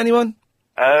poison anyone?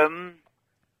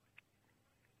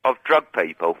 Of drug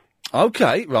people.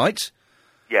 Okay, right.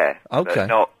 Yeah. Okay.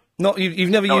 Not you've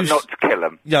never used... Not to kill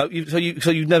them. No, so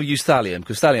you've never used thallium,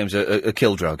 because thallium's a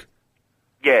kill drug.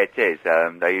 Yeah, it is.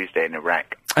 They used it in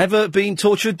Iraq. Ever been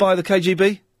tortured by the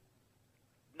KGB?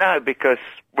 No, because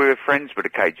we're friends with the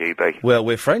KGB. Well,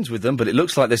 we're friends with them, but it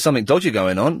looks like there's something dodgy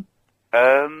going on.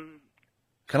 Can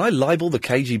I libel the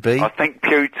KGB? I think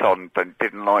Putin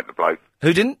didn't like the bloke.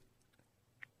 Who didn't?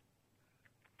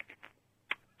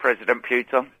 President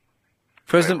Putin.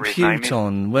 President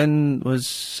Putin. When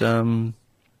was...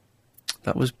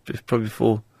 That was probably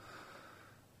before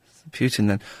Putin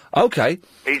then. Okay.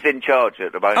 He's in charge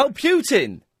at the moment. Oh,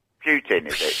 Putin! Putin,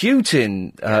 is it?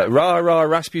 Putin. Rah,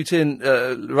 Rasputin,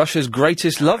 Russia's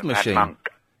greatest love machine. Mad monk.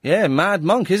 Yeah, mad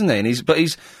monk, isn't he? And he's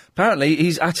apparently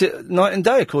he's at it night and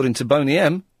day, according to Boney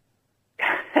M.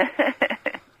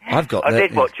 I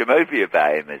did watch a movie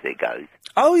about him as it goes.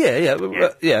 Oh,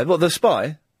 yeah. What, The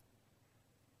Spy?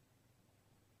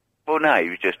 Well, no,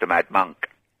 he was just a mad monk.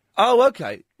 Oh,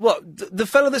 okay. What, the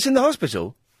fellow that's in the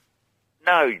hospital?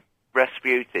 No,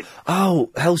 Rasputin.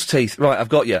 Oh, Hell's Teeth. Right, I've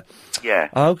got you. Yeah.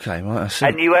 Okay, right, I see.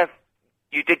 And you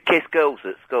did kiss girls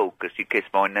at school, because you kissed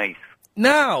my niece.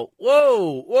 Now,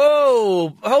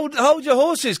 whoa, hold your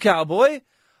horses, cowboy.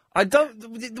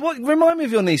 Remind me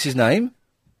of your niece's name?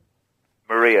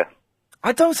 Maria.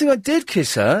 I don't think I did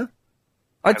kiss her.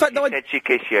 She said she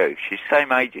kissed you. She's the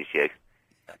same age as you.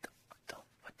 I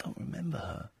don't remember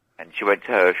her. And she went to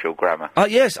Herschel Grammar.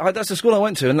 Yes, that's the school I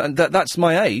went to, and that's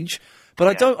my age. But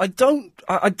I don't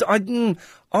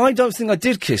think I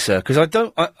did kiss her, because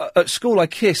at school I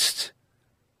kissed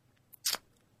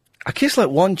like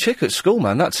one chick at school,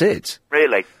 man, that's it.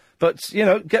 Really? But,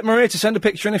 get Maria to send a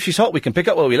picture, and if she's hot, we can pick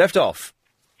up where we left off.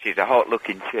 She's a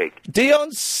hot-looking chick.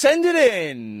 Dion, send it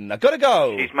in! I've got to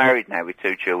go! She's married now with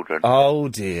 2 children. Oh,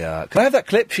 dear. Can I have that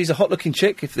clip? She's a hot-looking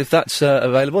chick, if that's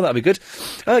available, that'd be good.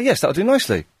 Yes, that'll do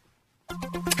nicely.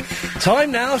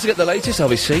 Time now to get the latest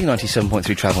LBC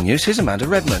 97.3 travel news. Here's Amanda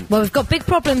Redmond. Well, we've got big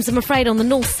problems, I'm afraid, on the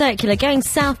North Circular. Going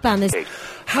southbound, there's...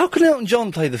 How can Elton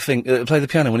John play the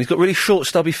piano when he's got really short,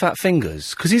 stubby, fat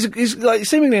fingers? Because he's like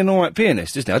seemingly an all right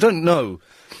pianist, isn't he? I don't know.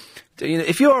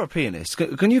 If you are a pianist,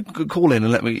 can you call in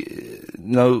and let me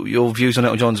know your views on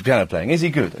Elton John's piano playing? Is he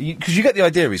good? Because you get the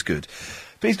idea he's good.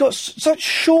 But he's got such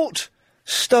short,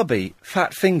 stubby,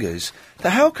 fat fingers that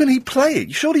how can he play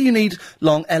it? Surely you need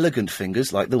long, elegant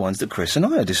fingers like the ones that Chris and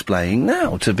I are displaying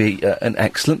now to be an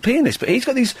excellent pianist. But he's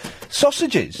got these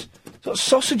sausages. He's got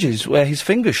sausages where his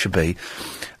fingers should be.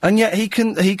 And yet he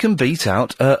can beat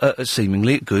out a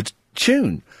seemingly good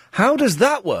tune. How does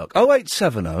that work?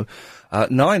 0870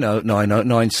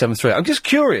 9090973. I'm just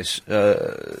curious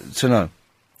to know.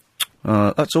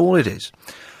 That's all it is.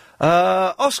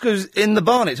 Oscar's in the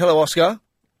Barnet. Hello, Oscar.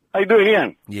 How you doing,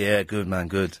 Ian? Yeah, good, man,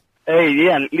 good. Hey,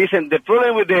 Ian, listen, the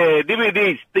problem with the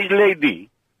DVDs, this lady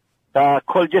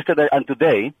called yesterday and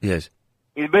today... Yes.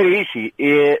 Is very easy.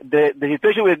 The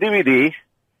situation with DVDs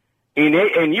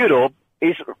in Europe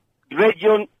is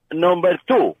region number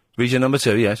 2. Region number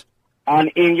 2, yes. And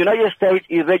in United States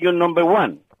is region number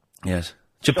 1. Yes.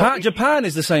 Japan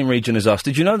is the same region as us.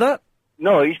 Did you know that?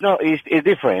 No, it's not. It's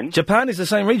different. Japan is the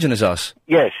same region as us.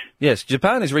 Yes. Yes.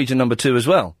 Japan is region number 2 as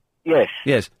well. Yes.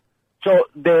 Yes. So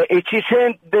if she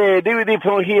sent the DVD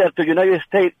from here to United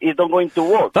States, it's not going to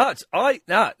work. But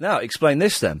now explain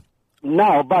this then.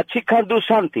 No, but she can do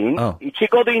something. Oh. If she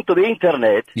goes into the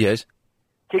internet, yes,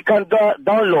 she can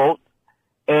download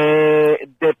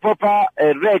the proper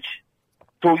reg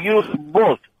to use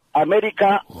both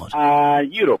America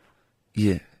and Europe.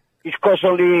 Yeah. It costs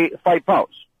only £5.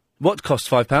 What costs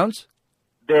 £5?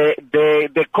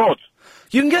 The codes.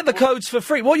 You can get the codes for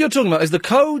free. What you're talking about is the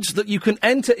codes that you can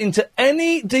enter into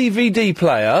any DVD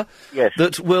player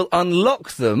that will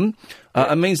unlock them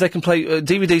and means they can play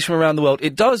DVDs from around the world.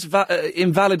 It does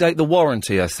invalidate the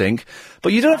warranty, I think,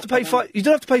 but you don't have to pay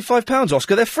 £5,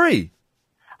 Oscar. They're free.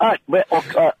 I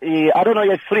don't know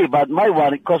if it's free, but my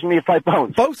one, it cost me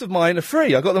 £5. Both of mine are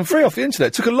free. I got them free off the internet.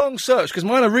 It took a long search, because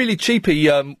mine are really cheapy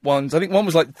ones. I think one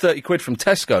was like 30 quid from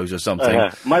Tesco's or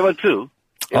something. My one too.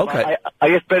 Okay.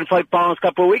 I spent £5 a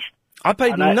couple of weeks. I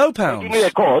paid no pounds. Give me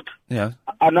the code. Yeah.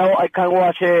 And now I can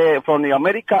watch from the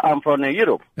America and from the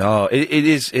Europe. Oh, it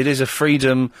is a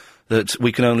freedom that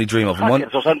we can only dream of. And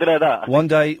So something like that. One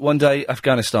day,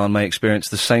 Afghanistan may experience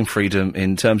the same freedom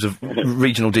in terms of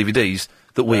regional DVDs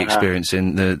that we experience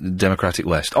in the democratic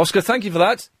West. Oscar, thank you for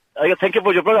that. Thank you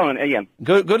for your program, Ian.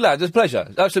 Good lad. It's a pleasure.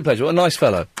 Absolute pleasure. What a nice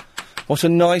fellow. What a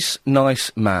nice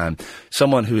man.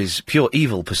 Someone who is pure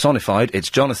evil personified. It's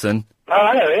Jonathan. Oh,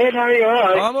 hello, Ian. How are you? All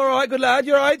right? I'm all right. Good lad.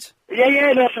 You all right?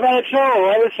 Yeah, not so bad at all.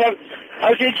 I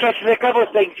was interested in a couple of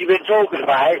things you've been talking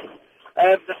about.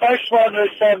 The first one was,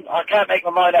 I can't make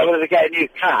my mind up whether to get a new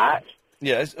cat.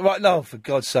 Yes. Right, no, for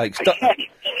God's sake. Stop.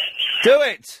 Do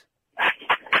it!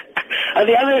 And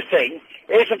the other thing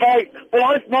is about,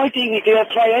 my DVD will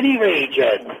play any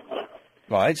region.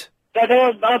 Right.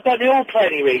 They all play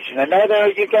any region, and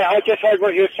I just heard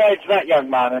what you were saying to that young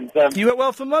man, and...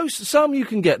 Well, for some you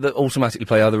can get that automatically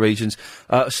play other regions.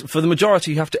 For the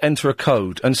majority, you have to enter a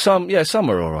code, and some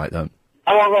are all right, though.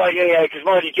 Oh, right, yeah, because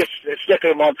mine is just sticking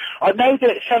them on. I know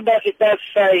that sometimes it does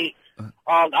say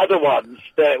on other ones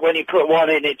that when you put one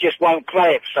in, it just won't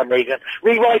play it for some reason.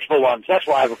 Rewritable ones, that's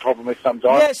what I have a problem with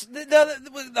sometimes. Yes,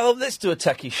 let's do a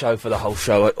techie show for the whole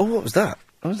show. Oh, what was that?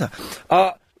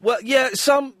 Well, yeah,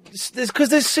 because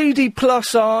there's CD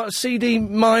plus R, CD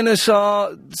minus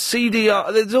R,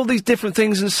 CDR, there's all these different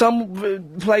things, and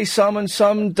some play some and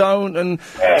some don't, and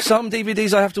some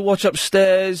DVDs I have to watch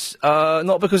upstairs,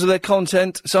 not because of their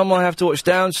content, some I have to watch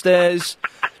downstairs.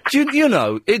 You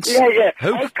know, it's... Yeah.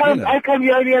 How come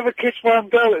you only ever kissed one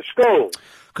girl at school?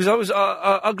 Because I was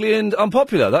ugly and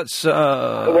unpopular. That's.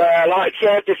 Well, I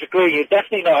disagree. You're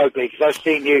definitely not ugly because I've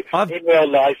seen you in real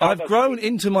life. I've grown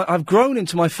into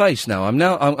my face now.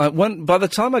 By the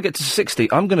time I get to 60,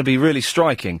 I'm going to be really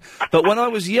striking. But when I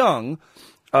was young,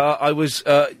 I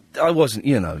wasn't.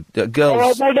 You know,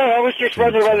 girls. Oh, no. I was just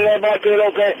wondering whether there might be a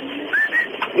little bit.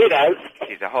 You know.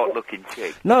 She's a hot-looking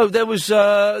chick. No, there was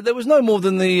no more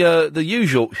than the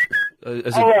usual.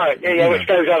 Right, which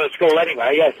goes on at school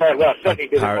anyway. Yes, well, certainly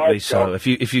did. Apparently so. If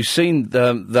you've seen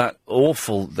that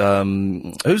awful,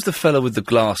 who's the fellow with the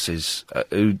glasses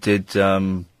who did?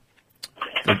 Who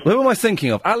am I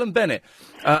thinking of? Alan Bennett.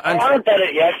 Alan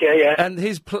Bennett, yes. And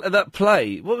his that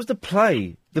play. What was the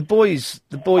play? The boys.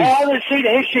 I haven't seen the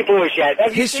History Boys yet.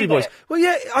 Have you History seen Boys. it? Well,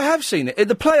 yeah, I have seen it.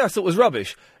 The play I thought was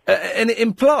rubbish. And it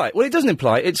it doesn't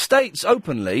imply, it states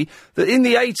openly that in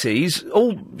the 80s,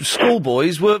 all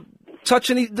schoolboys were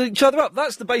touching each other up.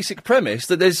 That's the basic premise,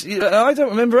 that there's... I don't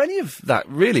remember any of that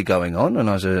really going on when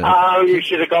I was a... Oh, you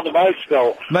should have gone to most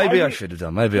school. Maybe I should have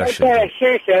done,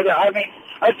 Seriously, I mean,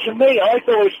 to me, I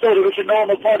always thought it was a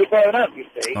normal part of growing up, you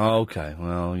see. Oh, OK,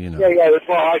 well, you know. Yeah, that's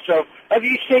what I saw. Have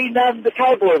you seen the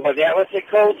cowboy one yet? What's it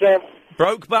called?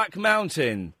 Brokeback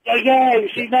Mountain. Yeah, have you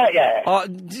seen that yet?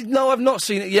 No, I've not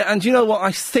seen it yet, and do you know what?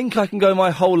 I think I can go my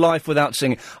whole life without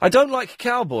seeing it. I don't like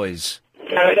cowboys.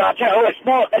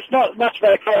 It's not much of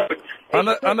a cowboy.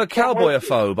 I'm a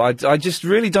cowboyophobe. I just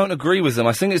really don't agree with them.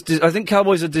 I think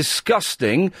cowboys are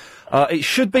disgusting. It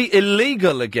should be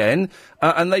illegal again,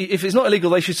 and if it's not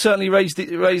illegal, they should certainly raise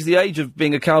the age of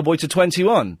being a cowboy to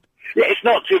 21. Yeah, it's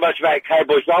not too much about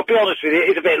cowboys, but I'll be honest with you,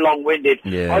 it's a bit long-winded.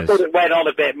 Yes. I thought it went on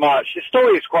a bit much. The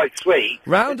story is quite sweet.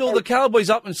 Round all the cowboys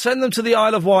up and send them to the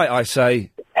Isle of Wight, I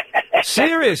say.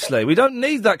 Seriously, we don't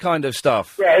need that kind of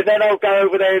stuff. Yeah, and then I'll go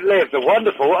over there and live. They're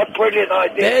wonderful. What a brilliant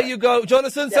idea. There you go.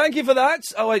 Jonathan, thank you for that.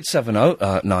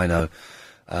 0870 90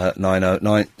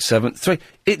 973.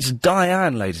 It's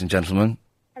Diane, ladies and gentlemen.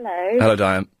 Hello. Hello,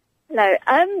 Diane. Hello.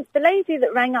 The lady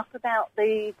that rang up about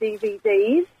the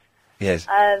DVDs. Yes.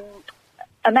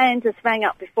 Amanda's rang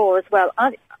up before as well.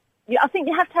 I think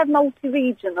you have to have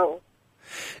multi-regional.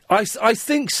 I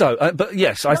think so, but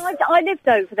yes. I lived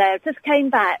over there, just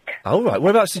came back. Oh, right.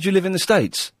 Whereabouts did you live in the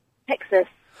States? Texas.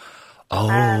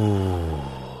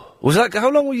 Oh. Was that... How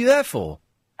long were you there for?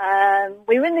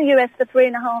 We were in the US for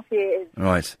 3.5 years.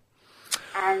 Right.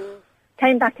 And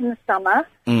came back in the summer.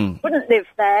 Mm. Wouldn't live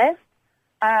there.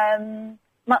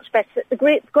 Much better.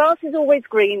 The grass is always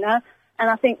greener, and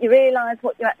I think you realise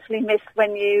what you actually miss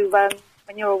when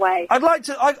you're away. I'd like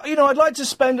to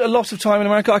spend a lot of time in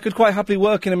America. I could quite happily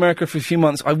work in America for a few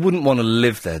months. I wouldn't want to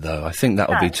live there, though. I think that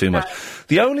would be too much.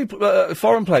 The only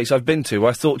foreign place I've been to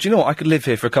where I thought, do you know what, I could live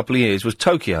here for a couple of years was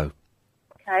Tokyo.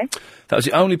 Okay. That was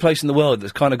the only place in the world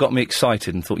that's kind of got me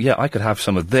excited and thought, yeah, I could have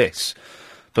some of this.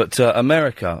 But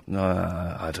America, I don't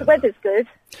know. The weather's good.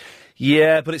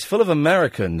 Yeah, but it's full of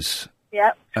Americans.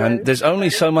 Yeah, true. And there's only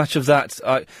so much of that.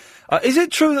 Is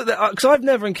it true that... Because I've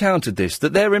never encountered this,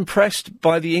 that they're impressed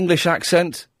by the English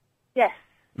accent? Yes.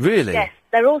 Really? Yes.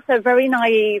 They're also very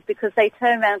naive because they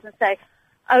turn around and say,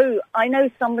 oh, I know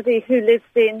somebody who lives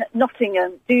in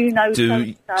Nottingham. Do you know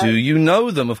so-and-so? Do you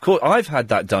know them? Of course. I've had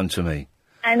that done to me.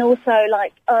 And also,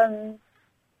 like,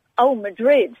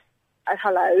 Madrid.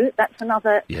 Hello, that's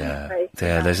another... Yeah,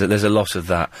 there's a lot of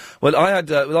that. Well, I had...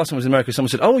 last time I was in America, someone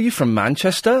said, oh, are you from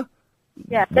Manchester?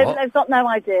 Yeah, they've got no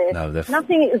idea. No,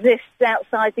 nothing exists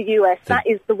outside the US. That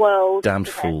is the world. Damned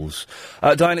fools.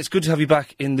 Diane, it's good to have you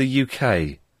back in the UK.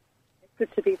 It's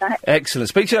good to be back. Excellent.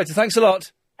 Speak to you later. Thanks a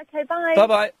lot. Okay, bye.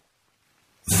 Bye-bye.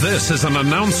 This is an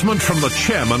announcement from the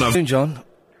chairman of... John.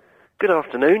 Good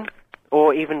afternoon,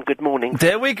 or even good morning.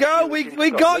 There we go.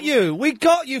 We got you. We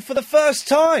got you for the first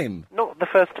time. Not the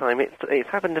first time. It's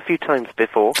happened a few times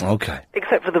before. Okay.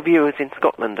 Except for the viewers in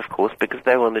Scotland, of course, because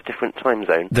they're on a different time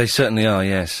zone. They certainly are,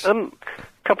 yes.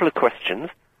 Couple of questions.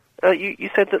 You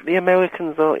said that the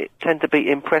Americans tend to be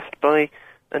impressed by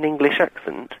an English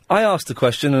accent. I asked the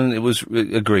question and it was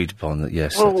agreed upon that,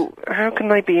 yes. Well, how can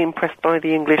they be impressed by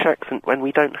the English accent when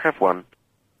we don't have one?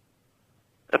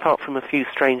 Apart from a few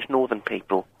strange northern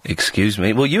people. Excuse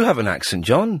me. Well, you have an accent,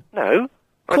 John. No,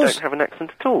 I don't have an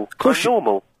accent at all. I'm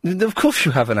normal. Of course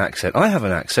you have an accent. I have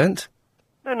an accent.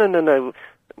 No.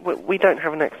 We don't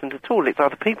have an accent at all. It's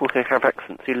other people who have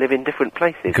accents who live in different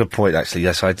places. Good point, actually.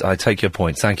 Yes, I take your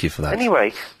point. Thank you for that.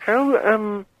 Anyway,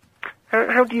 how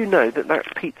do you know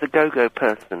that Pizza Go-Go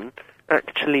person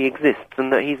actually exists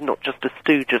and that he's not just a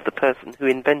stooge of the person who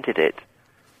invented it,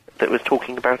 that was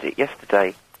talking about it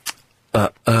yesterday?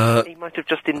 He might have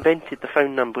just invented the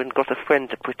phone number and got a friend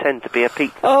to pretend to be a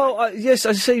pizza. Oh, yes,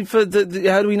 I see. For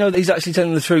how do we know that he's actually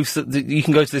telling the truth, that you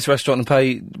can go to this restaurant and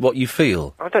pay what you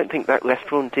feel? I don't think that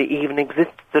restaurant even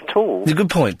exists at all. It's a good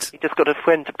point. He just got a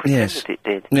friend to pretend that it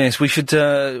did. Yes, we should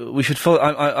follow...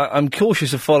 I'm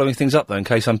cautious of following things up, though, in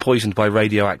case I'm poisoned by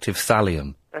radioactive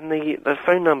thallium. And the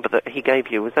phone number that he gave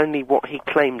you was only what he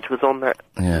claimed was on that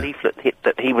leaflet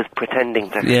that he was pretending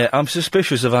to have. Yeah, I'm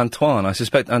suspicious of Antoine. I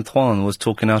suspect Antoine was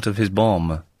talking out of his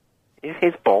bomb.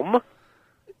 His bomb?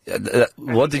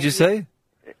 What did you say?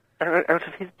 Out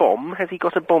of his bomb? Has he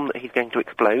got a bomb that he's going to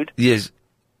explode? Yes.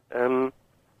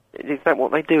 Is that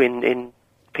what they do in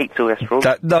pizza restaurants?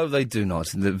 No, they do not.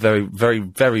 Very, very,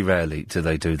 very rarely do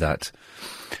they do that.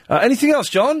 Anything else,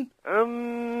 John?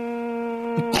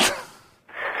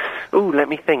 Ooh, let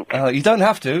me think. You don't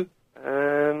have to.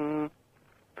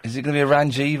 Is it going to be a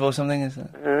Ranjiv or something?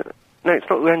 No, it's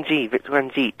not Ranjiv, it's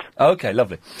Ranjit. Okay,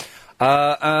 lovely.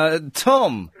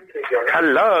 Tom.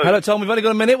 Hello. Hello, Tom. We've only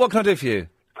got a minute. What can I do for you?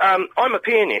 I'm a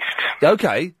pianist.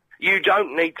 Okay. You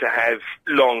don't need to have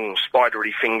long,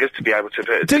 spidery fingers to be able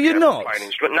to... Do you not? Play an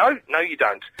instrument. No, you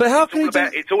don't. But how can you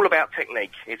It's all about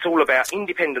technique. It's all about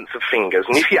independence of fingers.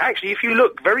 And if you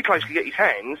look very closely at his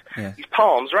hands, his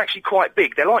palms are actually quite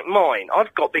big. They're like mine.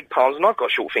 I've got big palms and I've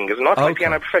got short fingers, and I play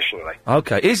piano professionally.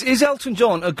 Okay. Is Elton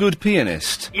John a good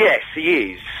pianist? Yes,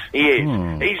 he is. He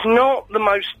is. He's not the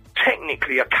most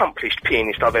technically accomplished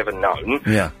pianist I've ever known.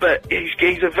 Yeah. But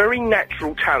he's a very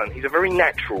natural talent. He's a very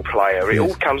natural player. It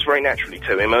all comes very naturally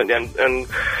to him.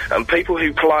 And people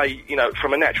who play,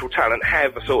 from a natural talent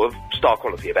have a sort of star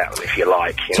quality about them, if you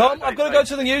like. Tom, I've got to go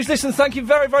to the news. Listen, thank you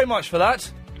very, very much for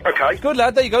that. Okay. Good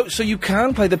lad, there you go. So you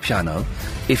can play the piano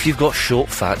if you've got short,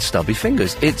 fat, stubby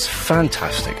fingers. It's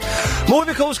fantastic. More of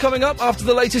your calls coming up after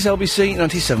the latest LBC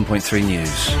 97.3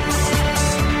 News.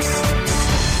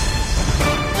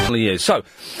 Years. So,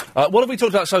 what have we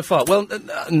talked about so far? Well,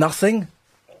 nothing.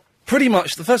 Pretty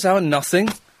much. The first hour, nothing.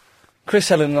 Chris,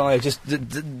 Helen and I are just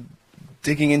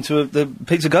digging into the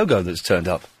Pizza Go-Go that's turned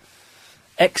up.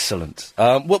 Excellent.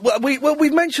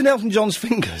 We've mentioned Elton John's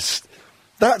fingers.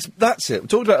 That's it. We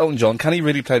talked about Elton John. Can he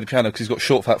really play the piano because he's got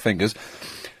short, fat fingers?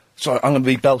 Sorry, I'm going to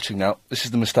be belching now. This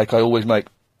is the mistake I always make.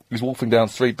 He's wolfing down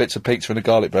 3 bits of pizza and a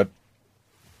garlic bread.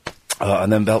 And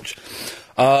then belch.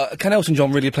 Can Elton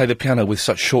John really play the piano with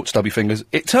such short, stubby fingers?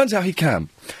 It turns out he can.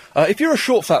 If you're a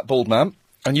short, fat, bald man,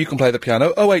 and you can play the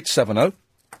piano, 0870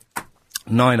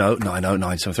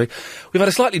 9090973. We've had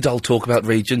a slightly dull talk about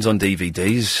regions on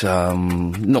DVDs.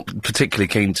 Not particularly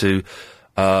keen to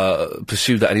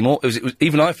pursue that anymore.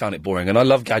 Even I found it boring, and I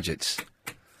love gadgets.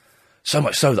 So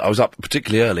much so that I was up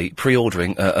particularly early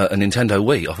pre-ordering a Nintendo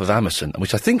Wii off of Amazon,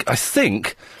 which I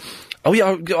think. Oh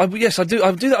yeah, yes, I do.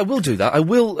 I do that. I will do that. I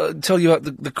will tell you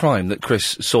about the crime that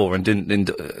Chris saw and didn't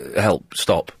help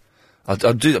stop. I'll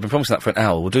do that. I've been promising that for an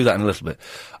hour. We'll do that in a little bit.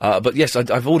 But yes,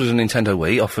 I've ordered a Nintendo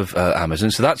Wii off of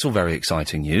Amazon, so that's all very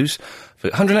exciting news. For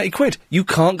 180 quid, you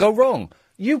can't go wrong.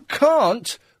 You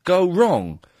can't go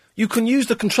wrong. You can use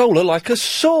the controller like a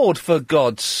sword, for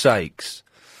God's sakes.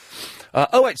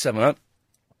 0870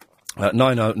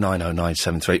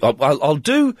 9090973. I'll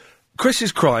do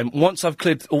Chris's crime once I've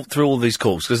cleared through all these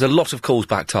calls. There's a lot of calls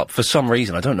backed up for some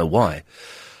reason. I don't know why.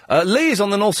 Lee is on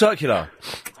the North Circular.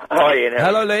 Hi, Ian.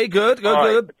 Hello, Lee. Good.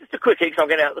 Just a quickie, because I'm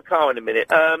getting out of the car in a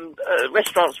minute.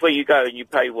 Restaurants where you go and you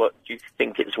pay what you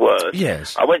think it's worth.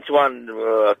 Yes. I went to one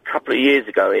a couple of years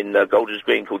ago in Golders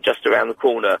Green called Just Around the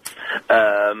Corner.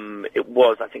 It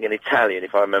was, I think, an Italian,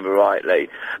 if I remember rightly.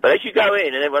 But as you go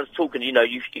in and everyone's talking, you know,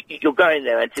 you're going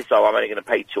there and I'm only going to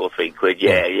pay 2 or 3 quid.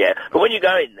 Yeah. But when you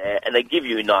go in there and they give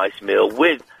you a nice meal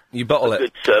with you bottle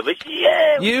good service,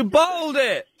 you bottled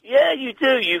it. Yeah, you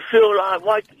do. You feel like,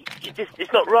 why?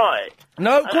 It's not right.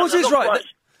 No, of course it's right.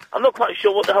 I'm not quite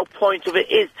sure what the whole point of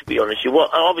it is, to be honest with you.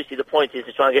 Obviously, the point is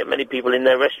to try and get many people in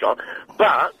their restaurant,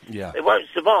 but they won't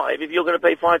survive if you're going to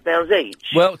pay £5 each.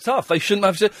 Well, tough. They shouldn't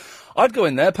have to. I'd go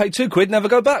in there, pay 2 quid, never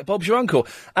go back. Bob's your uncle.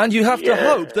 And you have to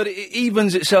hope that it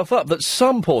evens itself up, that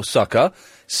some poor sucker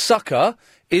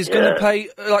is going to pay,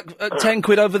 10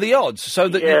 quid over the odds, so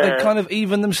that they kind of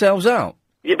even themselves out.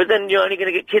 Yeah, but then you're only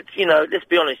going to get kids, you know, let's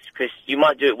be honest, Chris, you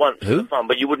might do it once for fun,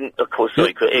 but you wouldn't, of course,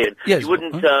 sorry, Ian, yes. You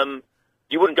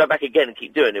wouldn't go back again and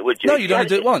keep doing it, would you? No, you'd only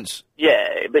do it once.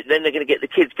 Yeah, but then they're going to get the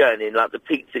kids going in, like the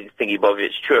pizza thingy bob,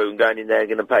 it's true, and going in there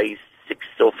going to pay £6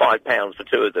 or £5 for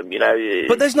 2 of them, you know.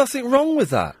 But there's nothing wrong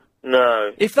with that.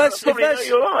 No. If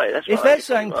you're right. If they're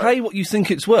saying pay what you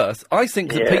think it's worth, I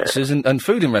think that pizzas and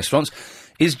food in restaurants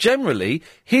is generally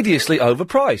hideously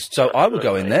overpriced. So I would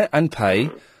go in there and pay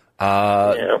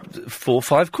 4 or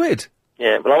 5 quid.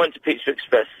 Yeah, well, I went to Pizza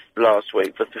Express last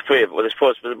week for 3 of them. Well, there's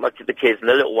 4 of the kids, and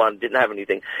the little one didn't have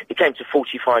anything. It came to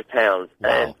 £45,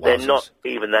 and they're not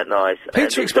even that nice.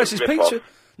 Pizza Express is pizza.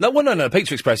 No,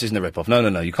 Pizza Express isn't a rip-off.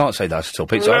 No, you can't say that at all.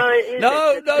 Pizza.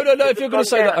 No, if you're going to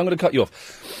say that, I'm going to cut you off.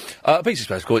 Pizza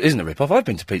Express, of course, isn't a rip-off. I've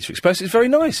been to Pizza Express. It's very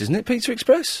nice, isn't it, Pizza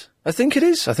Express? I think it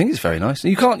is. I think it's very nice.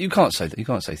 You can't say that. You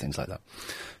can't say things like that.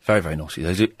 Very, very naughty.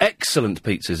 They do excellent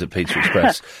pizzas at Pizza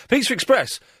Express. Pizza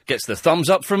Express gets the thumbs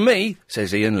up from me,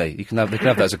 says Ian Lee. They can have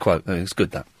that as a quote. It's good,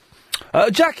 that.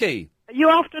 Jackie. Are you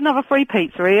after another free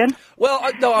pizza, Ian? Well,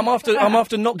 no, I'm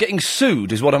after not getting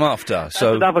sued, is what I'm after.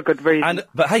 So that's another good reason.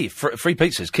 But hey, free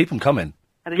pizzas, keep them coming.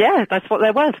 Yeah, that's what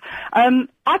they're worth.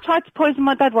 I tried to poison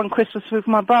my dad one Christmas with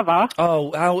my brother.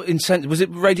 Oh, how insensitive. Was it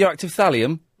radioactive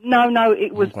thallium? No,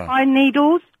 it was pine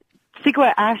needles,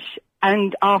 cigarette ash,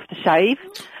 and aftershave.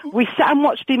 We sat and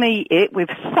watched him eat it with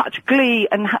such glee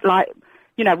and,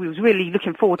 we was really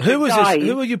looking forward to Who was dying. this?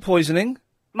 Who were you poisoning?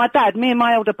 My dad, me and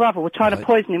my older brother were trying to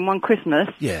poison him one Christmas.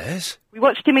 Yes. We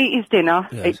watched him eat his dinner.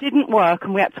 Yes. It didn't work,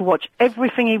 and we had to watch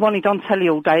everything he wanted on telly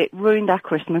all day. It ruined our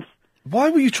Christmas.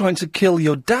 Why were you trying to kill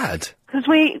your dad? Because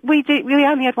we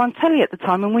only had one telly at the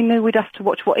time, and we knew we'd have to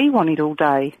watch what he wanted all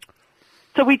day.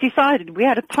 So we decided, we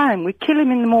had a plan. We'd kill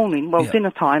him in the morning,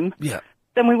 dinner time. Yeah.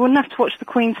 Then we wouldn't have to watch the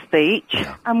Queen's speech,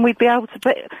 and we'd be able to...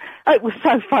 It was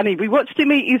so funny. We watched him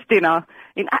eat his dinner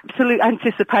in absolute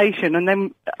anticipation, and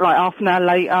then, half an hour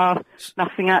later,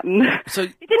 nothing happened. So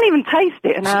he didn't even taste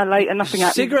it. An hour later, nothing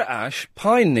happened. Cigarette ash,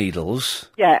 pine needles...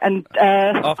 Yeah, and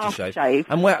aftershave.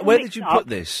 And where did you put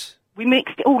this? We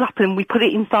mixed it all up, and we put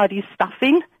it inside his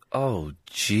stuffing. Oh,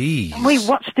 jeez. And we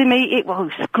watched him eat it while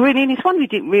he was grinning. It's one we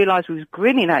didn't realise we was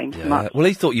grinning at him so much. Well,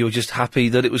 he thought you were just happy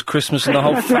that it was Christmas and the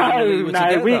whole family were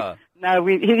together.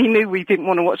 He knew we didn't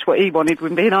want to watch what he wanted.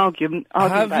 We'd been arguing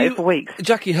about it for weeks.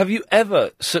 Jackie, have you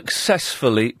ever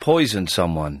successfully poisoned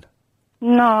someone?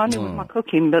 No, I knew it was my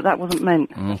cooking, but that wasn't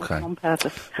meant. Okay. On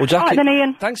purpose. Well, Jackie, all right, then,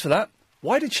 Ian. Thanks for that.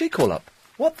 Why did she call up?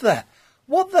 What the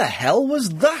hell was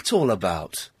that all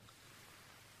about?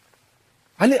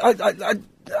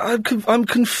 I'm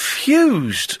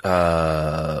confused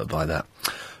by that.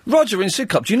 Roger in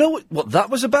Sidcup, do you know what that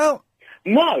was about?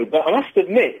 No, but I must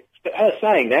admit, her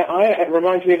saying that, it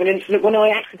reminds me of an incident when I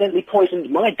accidentally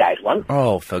poisoned my dad once.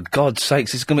 Oh, for God's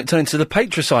sakes, it's going to turn into the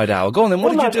patricide hour. Go on then,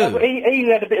 what did you do? He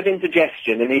had a bit of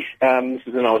indigestion, and this was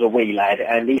when I was a wee lad,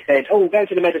 and he said, go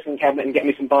to the medicine cabinet and get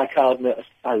me some bicarbonate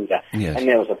soda. Yes. And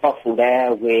there was a bottle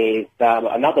there with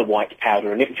another white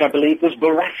powder in it, which I believe was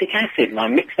boracic acid, and I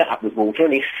mixed that up with water,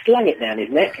 and he slung it down his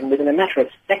neck, and within a matter of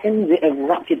seconds, it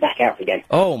erupted back out again.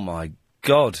 Oh, my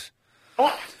God.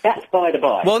 That's by the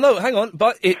by. Well, no, hang on.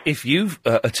 But if you've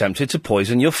attempted to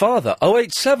poison your father,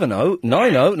 0870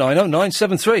 90 90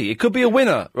 973. It could be a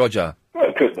winner, Roger. Well,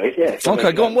 it could be, yeah.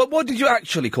 Okay, go on. What did you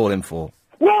actually call him for?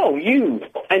 Well, you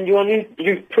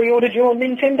pre-ordered your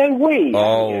Nintendo Wii.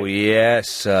 Oh,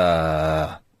 yes,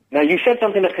 Now, you said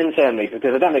something that concerned me,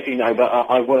 because I don't know if you know, but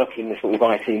I work in the sort of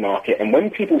IT market, and when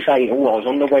people say, I was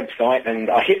on the website and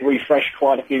I hit refresh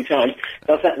quite a few times,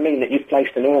 does that mean that you've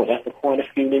placed an order for quite a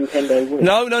few Nintendo Wii?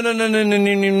 No.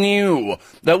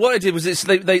 No, what I did was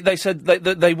they said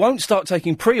they won't start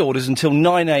taking pre-orders until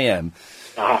 9 a.m.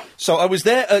 So I was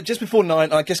there just before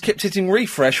 9, I just kept hitting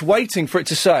refresh, waiting for it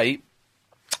to say,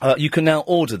 you can now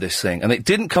order this thing. And it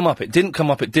didn't come up,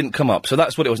 So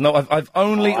that's what it was. No, I've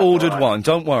only ordered one.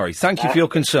 Don't worry. Thank you for your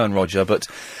concern, Roger. But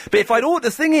if I'd ordered...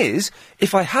 The thing is,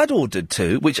 if I had ordered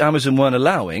two, which Amazon weren't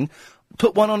allowing,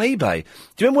 put one on eBay.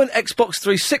 Do you remember when Xbox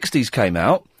 360s came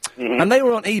out? Mm-hmm. And they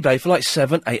were on eBay for like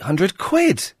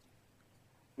 £700-800.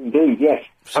 Indeed, yes.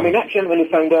 I mean, that gentleman who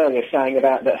phoned earlier saying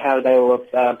about how there were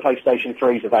PlayStation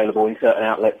 3s available in certain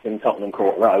outlets in Tottenham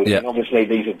Court Road. Yeah. And obviously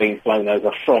these have been flown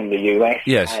over from the US.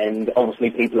 Yes. And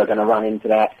obviously people are going to run into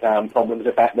that problem with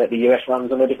the fact that the US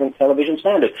runs on a different television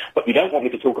standard. But you don't want me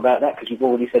to talk about that because you've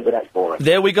already said that that's boring.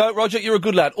 There we go, Roger, you're a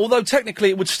good lad. Although technically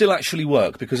it would still actually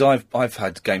work because I've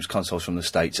had games consoles from the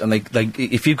States and they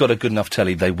if you've got a good enough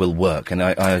telly, they will work. And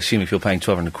I assume if you're paying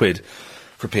 £1,200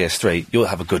 for PS3, you'll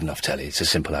have a good enough telly. It's as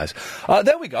simple as.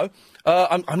 There we go.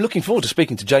 I'm looking forward to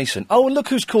speaking to Jason. Oh, and look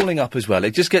who's calling up as well.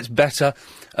 It just gets better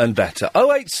and better.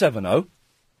 0870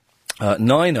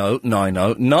 9090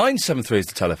 973 is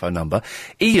the telephone number.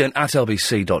 Ian at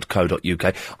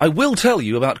lbc.co.uk. I will tell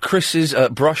you about Chris's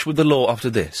brush with the law after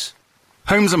this.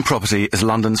 Homes and property is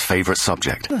London's favourite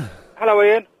subject. Hello,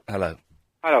 Ian. Hello.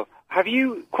 Hello. Have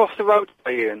you crossed the road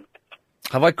today, Ian?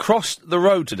 Have I crossed the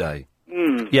road today?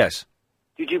 Yes.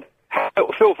 Did you have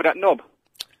a feel for that knob?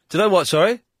 Did I what,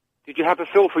 sorry? Did you have a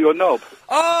feel for your knob?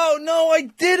 Oh, no, I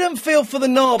didn't feel for the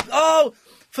knob. Oh,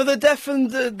 for the deaf and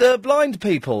the blind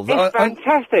people. It's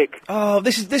fantastic.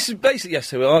 This is basically, yes,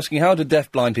 so we're asking how do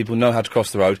deaf blind people know how to cross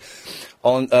the road?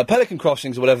 On Pelican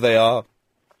crossings or whatever they are,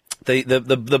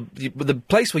 the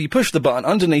place where you push the button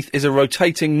underneath is a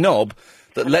rotating knob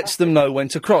that lets them know when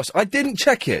to cross. I didn't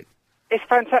check it. It's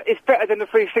fantastic. It's better than the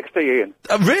 360, Ian.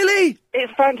 Really?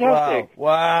 It's fantastic.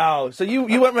 Wow. So you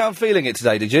went round feeling it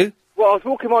today, did you? Well, I was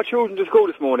walking my children to school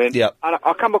this morning. Yeah. And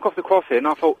I come back off the crossing and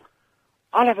I thought,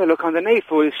 I'll have a look underneath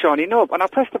for this shiny knob. And I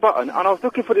pressed the button and I was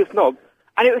looking for this knob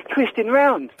and it was twisting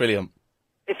round. Brilliant.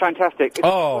 It's fantastic.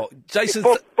 Jason...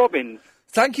 bobbins.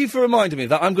 Thank you for reminding me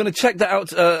of that. I'm going to check that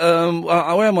out.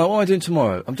 Where am I? What am I doing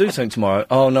tomorrow? I'm doing something tomorrow.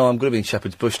 Oh, no, I'm going to be in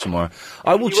Shepherd's Bush tomorrow.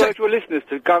 I will check... You urge your listeners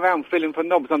to go around feeling for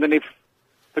knobs underneath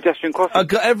pedestrian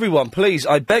crossings. Everyone, please,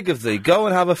 I beg of thee, go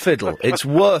and have a fiddle. It's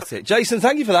worth it. Jason,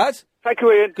 thank you for that. Thank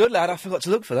you, Ian. Good lad, I forgot to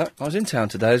look for that. I was in town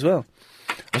today as well.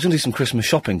 I was going to do some Christmas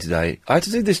shopping today. I had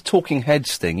to do this talking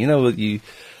heads thing. You know, you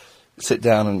sit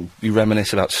down and you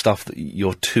reminisce about stuff that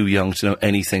you're too young to know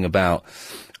anything about.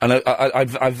 And I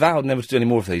vowed never to do any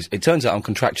more of these. It turns out I'm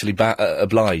contractually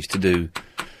obliged to do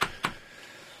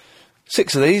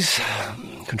 6 of these.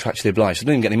 Contractually obliged. I didn't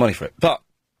even get any money for it. But,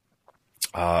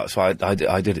 so I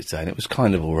did it today, and it was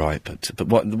kind of all right. But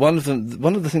one of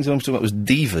the things I wanted to talk about was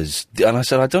divas. And I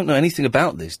said, I don't know anything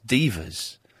about this.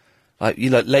 Divas. Like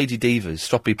lady divas,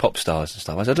 stroppy pop stars and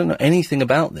stuff. I said, I don't know anything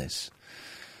about this.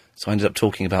 So I ended up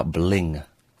talking about bling.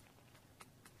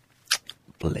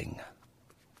 Bling.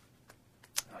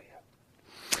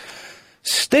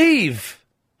 Steve!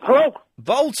 Hello?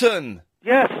 Bolton!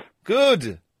 Yes.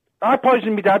 Good. I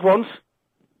poisoned my dad once.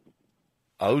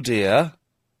 Oh, dear.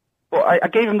 Well, I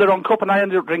gave him the wrong cup and I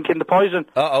ended up drinking the poison.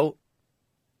 Uh-oh.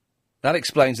 That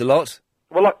explains a lot.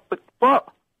 Well, but what?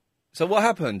 So what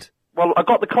happened? Well, I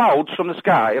got the clouds from the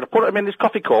sky and I put them in this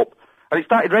coffee cup and it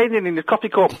started raining in this coffee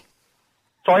cup.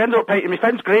 So I ended up painting my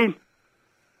fence green.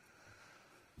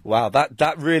 Wow,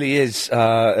 that really is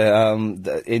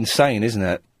insane, isn't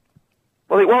it?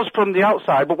 Well, it was from the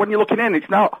outside, but when you're looking in, it's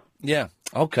not. Yeah.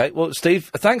 Okay. Well,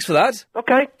 Steve, thanks for that.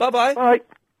 Okay. Bye-bye. Bye.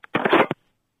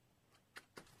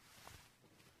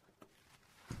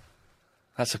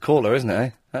 That's a caller, isn't it, eh?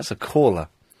 That's a caller.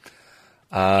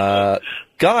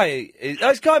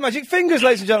 It's Guy Magic Fingers,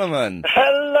 ladies and gentlemen.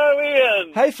 Hello,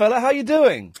 Ian. Hey, fella, how you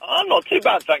doing? I'm not too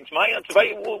bad, thanks, mate. Not too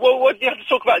bad. What do you have to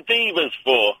talk about divas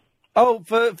for? Oh,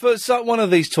 for one of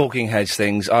these talking heads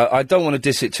things, I don't want to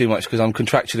diss it too much because I'm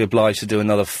contractually obliged to do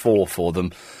another 4 for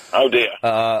them. Oh, dear.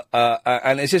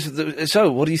 And it's just,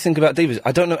 so, what do you think about divas?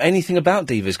 I don't know anything about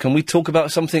divas. Can we talk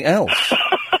about something else?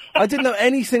 I didn't know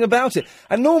anything about it.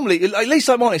 And normally, at least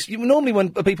I'm honest, normally when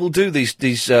people do these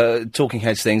talking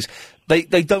heads things,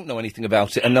 they don't know anything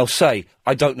about it, and they'll say,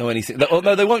 I don't know anything. No,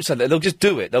 they won't say that. They'll just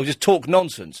do it. They'll just talk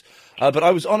nonsense. But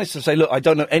I was honest to say, look, I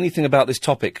don't know anything about this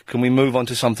topic. Can we move on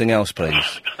to something else,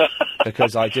 please?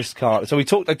 Because I just can't. So they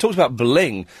talked about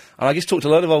bling, and I just talked a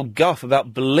load of old guff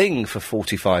about bling for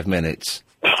 45 minutes.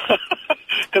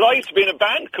 Because I used to be in a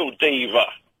band called Diva.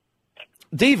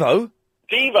 Devo?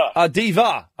 Diva.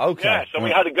 Diva. Okay. Yes, and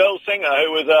we had a girl singer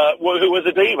who was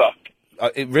a diva.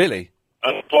 Really?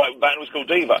 And the band was called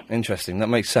Diva. Interesting. That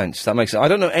makes sense. I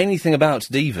don't know anything about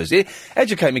divas.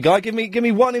 Educate me, Guy. Give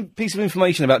me one piece of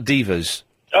information about divas.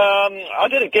 I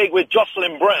did a gig with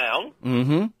Jocelyn Brown.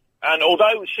 Mm-hmm. And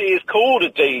although she is called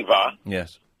a diva,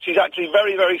 yes, she's actually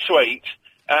very, very sweet.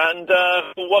 And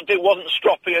it wasn't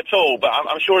stroppy at all. But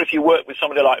I'm sure if you work with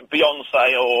somebody like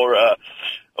Beyonce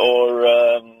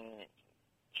or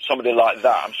somebody like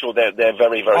that, I'm sure they're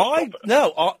very, very.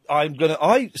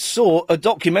 I saw a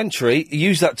documentary.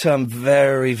 Use that term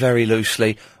very, very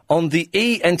loosely on the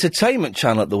E Entertainment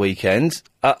Channel at the weekend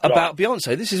about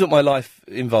Beyonce. This is what my life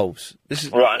involves. This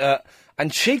is right,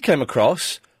 and she came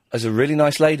across as a really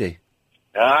nice lady.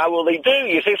 Well, they do.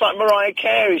 You see, it's like Mariah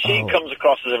Carey. She comes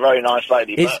across as a very nice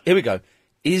lady. Here we go.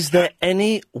 Is there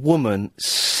any woman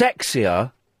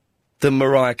sexier than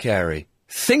Mariah Carey?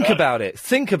 Think about it.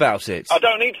 Think about it. I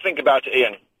don't need to think about it,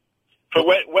 Ian. For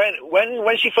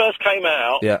when she first came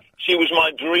out, she was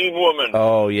my dream woman.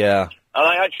 Oh, yeah. And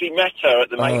I actually met her at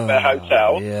the Mayfair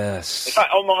Hotel. Yes. In fact,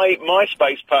 on my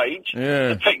MySpace page,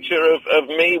 a picture of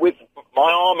me with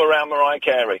my arm around Mariah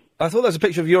Carey. I thought there was a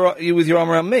picture of you with your arm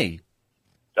around me.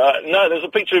 No, there's a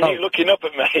picture of you looking up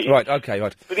at me. Right, okay,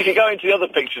 right. But if you go into the other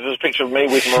pictures, there's a picture of me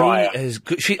with Mariah. She is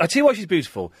good. I tell you why she's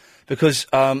beautiful. Because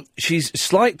she's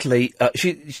slightly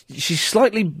she's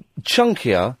slightly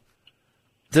chunkier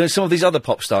than some of these other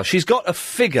pop stars. She's got a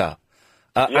figure,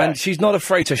 and she's not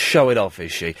afraid to show it off,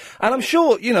 is she? And I'm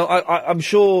sure, I'm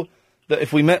sure that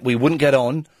if we met, we wouldn't get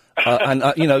on. And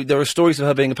there are stories of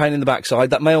her being a pain in the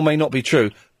backside. That may or may not be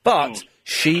true, but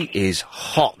she is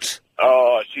hot.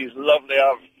 Oh, she's lovely.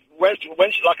 When she,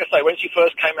 like I say, when she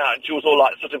first came out, and she was all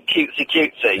like sort of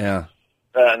cutesy. Yeah.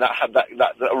 And that had that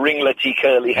ringlety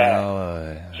curly hair. Oh,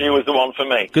 yeah. She was the one for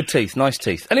me. Good teeth, nice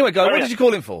teeth. Anyway, Guy, what did you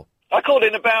call in for? I called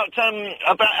in about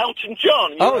Elton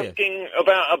John. You were asking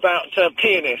about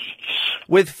pianists.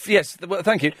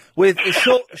 Thank you. With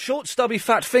short, stubby,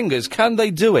 fat fingers, can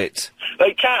they do it?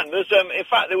 They can. There's in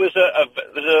fact there was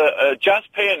a jazz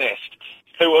pianist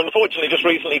who unfortunately just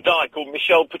recently died called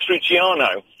Michel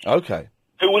Petrucciano. Okay.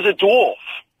 Who was a dwarf.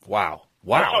 Wow. Oh,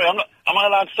 sorry, am I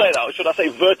allowed to say that, or should I say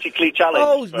vertically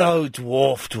challenged? Oh, no,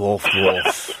 dwarf. Or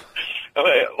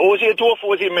was he a dwarf, or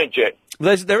was he a midget?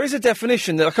 There is a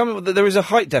definition. I can't remember. There is a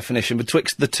height definition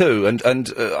betwixt the two, and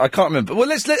I can't remember.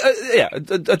 Well, I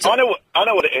know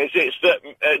what it is. It's that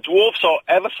dwarfs are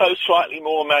ever so slightly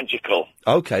more magical.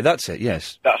 Okay, that's it.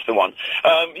 Yes, that's the one.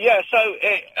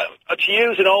 So to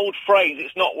use an old phrase,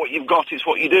 it's not what you've got; it's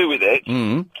what you do with it.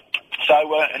 Mm. So,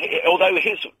 although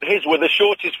his were the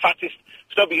shortest, fattest,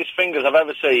 stubbiest fingers I've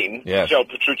ever seen, Michel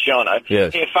Petrucciano,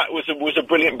 he in fact was a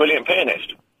brilliant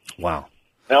pianist. Wow.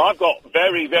 Now, I've got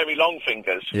very, very long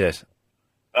fingers. Yes.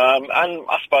 And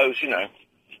I suppose,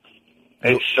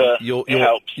 it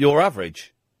helps. You're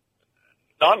average.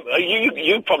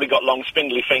 You've probably got long,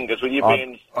 spindly fingers with you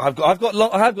being... I have got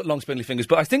long, spindly fingers,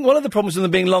 but I think one of the problems with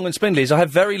them being long and spindly is I have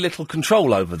very little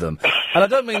control over them. And I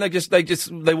don't mean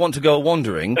they want to go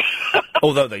wandering,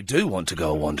 although they do want to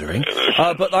go wandering.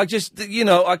 But I just,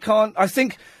 I can't... I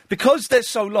think because they're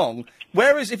so long...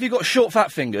 Whereas if you've got short,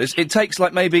 fat fingers, it takes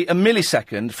like maybe a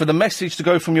millisecond for the message to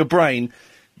go from your brain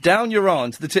down your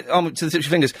arm to the tips of your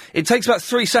fingers. It takes about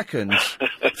 3 seconds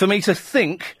for me to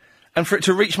think and for it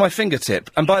to reach my fingertip.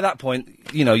 And by that point,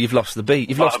 you've lost the beat.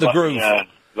 You've lost the groove. Yeah,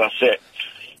 that's it.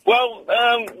 Well,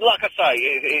 like I say,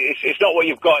 it's not what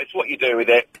you've got, it's what you do with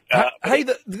it.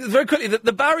 Very quickly,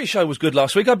 the Barry show was good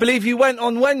last week. I believe you went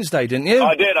on Wednesday, didn't you?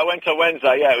 I did. I went on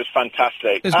Wednesday, yeah. It was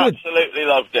fantastic. It was good. Absolutely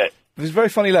loved it. He's a very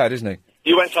funny lad, isn't he?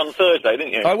 You went on Thursday,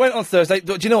 didn't you? I went on Thursday.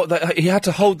 Do you know what? He had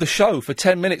to hold the show for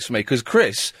 10 minutes for me, because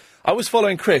I was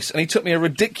following Chris, and he took me a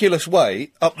ridiculous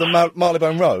way up the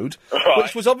Marylebone Road,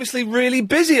 which was obviously really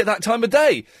busy at that time of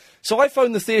day. So I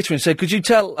phoned the theatre and said, could you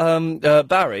tell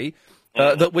Barry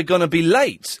that we're going to be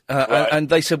late? And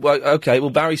they said, well, OK, well,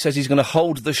 Barry says he's going to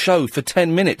hold the show for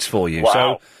 10 minutes for you. Wow.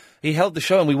 So he held the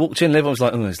show and we walked in and everyone was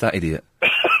like, oh, it's that idiot.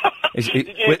 Did you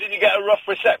get a rough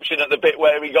reception at the bit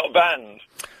where he got banned?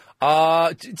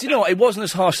 Do you know what? It wasn't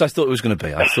as harsh as I thought it was going to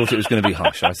be. I thought it was going to be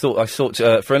harsh. I thought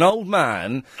for an old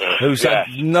man who's had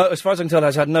as far as I can tell,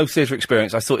 has had no theatre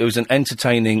experience, I thought it was an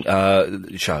entertaining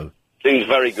show. He's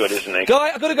very good, isn't he? Guy,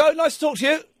 I've got to go. Nice to talk to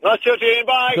you. Nice to talk to you.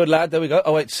 Bye. Good lad. There we go.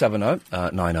 0870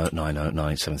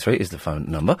 9090973 is the phone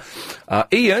number.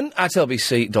 Ian at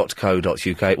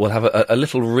lbc.co.uk. We'll have a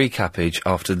little recappage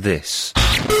after this.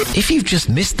 If you've just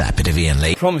missed that bit of Ian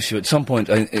Lee... I promise you, at some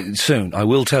point soon, I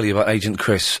will tell you about Agent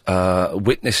Chris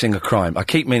witnessing a crime. I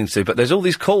keep meaning to, but there's all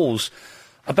these calls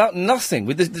about nothing.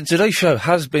 Today's show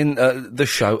has been the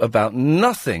show about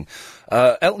nothing.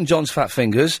 Elton John's Fat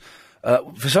Fingers...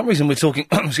 for some reason, we're talking,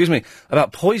 excuse me,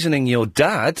 about poisoning your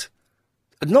dad,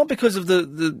 not because of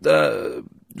the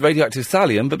radioactive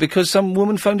thallium, but because some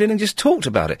woman phoned in and just talked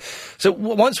about it. So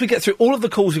once we get through all of the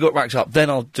calls we got racked up,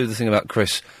 then I'll do the thing about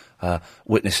Chris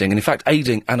witnessing and, in fact,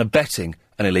 aiding and abetting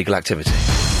an illegal activity.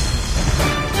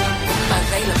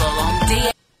 Available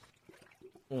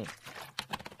on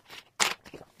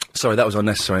Sorry, that was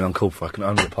unnecessary and uncalled for. I can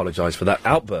only apologise for that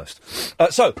outburst.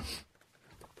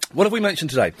 What have we mentioned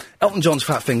today? Elton John's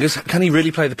Fat Fingers. Can he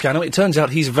really play the piano? It turns out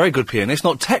he's a very good pianist,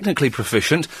 not technically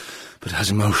proficient, but has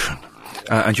emotion.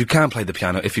 And you can play the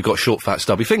piano if you've got short, fat,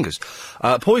 stubby fingers.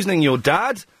 Poisoning your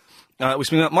dad. We're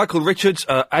speaking about Michael Richards,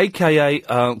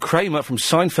 a.k.a. Kramer from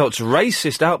Seinfeld's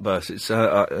racist outburst. It's,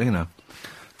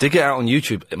 dig it out on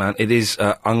YouTube, man. It is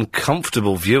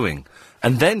uncomfortable viewing.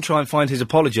 And then try and find his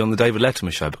apology on the David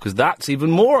Letterman show, because that's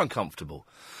even more uncomfortable,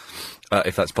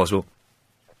 if that's possible.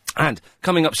 And,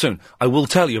 coming up soon, I will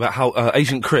tell you about how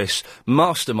Agent Chris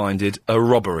masterminded a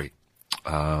robbery.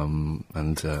 Yeah.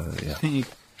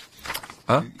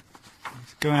 Huh?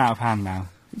 It's going out of hand now.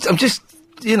 I'm just,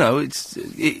 you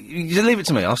leave it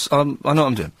to me. I know what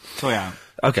I'm doing. Toy out.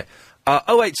 OK.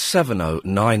 0870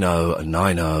 90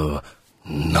 90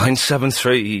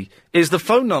 973 is the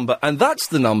phone number, and that's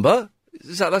the number,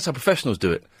 that's how professionals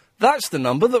do it. That's the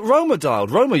number that Roma dialed.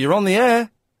 Roma, you're on the air.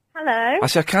 Hello. I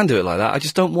can't do it like that. I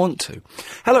just don't want to.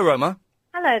 Hello, Roma.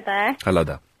 Hello there. Hello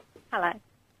there. Hello.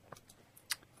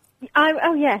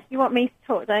 Oh, yes, you want me to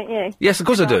talk, don't you? Yes, of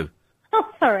course I do. Oh,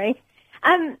 sorry.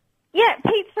 Yeah,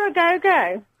 Pizza A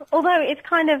Go-Go. Although it's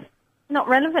kind of not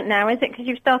relevant now, is it? Because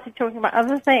you've started talking about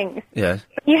other things. Yes.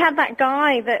 You had that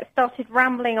guy that started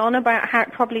rambling on about how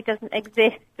it probably doesn't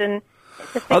exist and...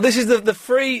 Oh, this is the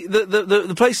free...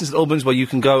 the place in St Albans where you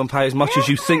can go and pay as much as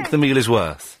you think the meal is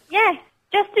worth. Yes.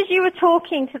 Just as you were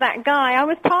talking to that guy, I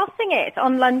was passing it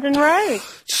on London Road.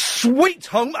 Sweet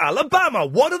home Alabama!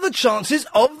 What are the chances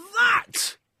of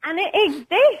that? And it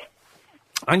exists.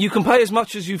 And you can pay as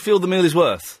much as you feel the meal is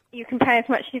worth? You can pay as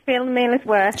much as you feel the meal is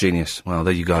worth. Genius. Well,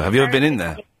 there you go. Have you ever been in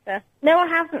there? No, I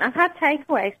haven't. I've had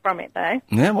takeaways from it, though.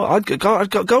 Yeah, well, I'd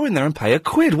go in there and pay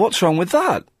 £1. What's wrong with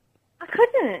that? I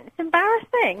couldn't. It's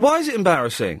embarrassing. Why is it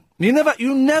embarrassing? You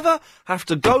never have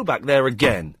to go back there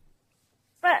again.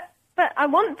 But I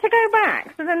want to go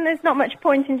back, so then there's not much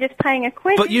point in just paying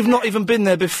 £1. But you've not even been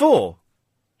there before.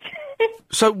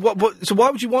 So So why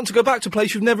would you want to go back to a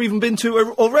place you've never even been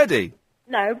to already?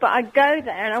 No, but I'd go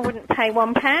there and I wouldn't pay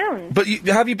 £1. But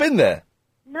have you been there?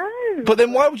 No. But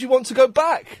then why would you want to go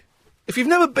back? If you've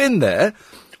never been there,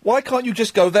 why can't you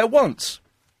just go there once?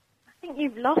 I think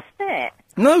you've lost it.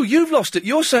 No, you've lost it.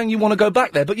 You're saying you want to go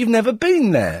back there, but you've never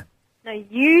been there. No,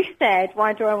 you said,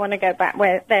 why do I want to go back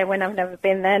there when I've never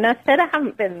been there? And I said I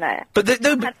haven't been there. But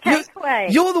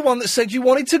you're the one that said you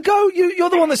wanted to go. You're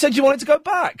the one that said you wanted to go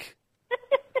back.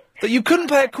 That you couldn't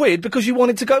pay £1 because you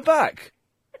wanted to go back.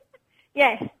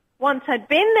 Yes. Once I'd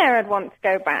been there, I'd want to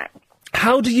go back.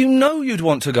 How do you know you'd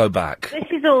want to go back? This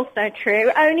is also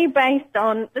true, only based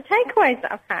on the takeaways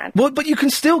that I've had. Well, but you can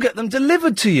still get them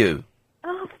delivered to you.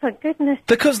 Oh, for goodness.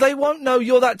 Because they won't know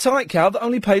you're that tight cow that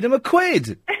only paid them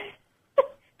 £1.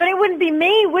 But it wouldn't be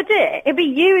me, would it? It'd be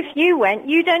you if you went.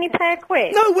 You'd only pay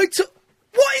 £1. No, wait.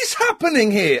 What is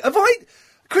happening here?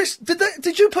 Chris,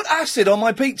 did you put acid on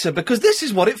my pizza? Because this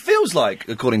is what it feels like,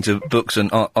 according to books and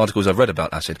articles I've read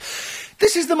about acid.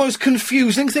 This is the most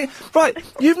confusing thing. Right,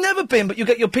 you've never been, but you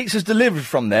get your pizzas delivered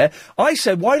from there. I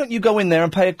said, why don't you go in there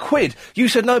and pay £1? You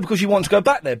said no, because you want to go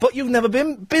back there. But you've never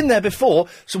been there before,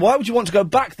 so why would you want to go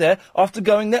back there after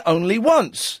going there only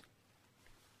once?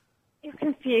 You're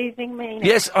confusing me now.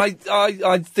 Yes,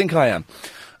 I think I am.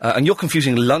 And you're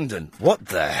confusing London. What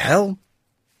the hell?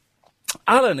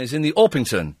 Alan is in the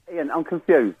Orpington. Yeah, Ian, I'm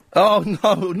confused. Oh,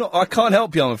 no, I can't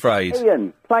help you, I'm afraid.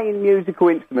 Ian, playing musical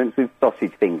instruments with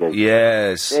sausage fingers.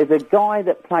 Yes. There's a guy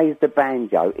that plays the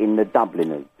banjo in the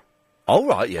Dubliners. Oh,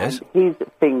 right, yes. And his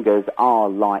fingers are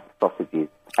like sausages.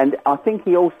 And I think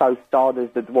he also starred as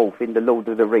the dwarf in the Lord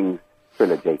of the Rings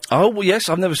trilogy. Oh, well, yes,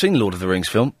 I've never seen Lord of the Rings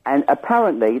film. And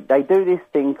apparently they do this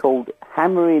thing called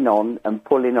hammering on and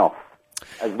pulling off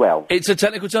as well. It's a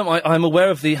technical term. I'm aware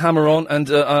of the hammer on and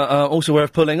also aware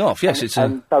of pulling off. Yes, it's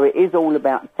and so it is all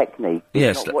about technique. It's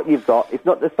yes. not what you've got. It's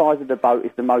not the size of the boat,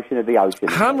 it's the motion of the ocean.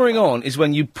 Hammering on is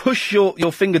when you push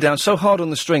your finger down so hard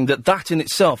on the string that in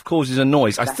itself causes a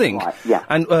noise, I think. Right, yeah.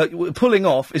 And pulling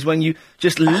off is when you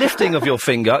just lifting of your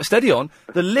finger, steady on,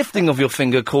 the lifting of your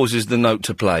finger causes the note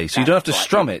to play, so you don't have to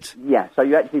strum it. Yeah, so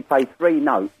you actually play 3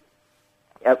 notes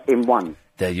in one.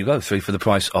 There you go, 3 for the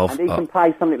price of... And he can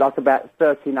play something like about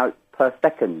 30 notes per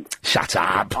second. Shut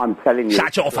up! I'm telling you.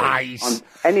 Shut your face!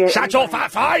 Shut your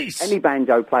fat face! Any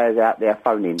banjo players out there,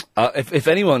 phone in. If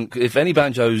any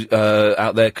banjos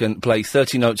out there can play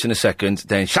 30 notes in a second,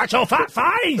 then shut your fat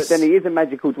face! But then he is a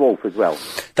magical dwarf as well.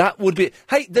 That would be...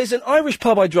 Hey, there's an Irish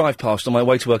pub I drive past on my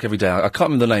way to work every day. I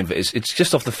can't remember the name of it. It's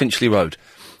just off the Finchley Road.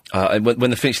 When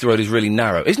the Finchley Road is really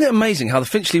narrow. Isn't it amazing how the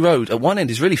Finchley Road at one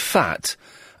end is really fat,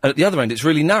 and at the other end it's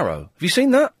really narrow? Have you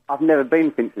seen that? I've never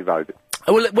been Finchley Road.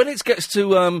 Oh, well, when it gets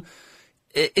to,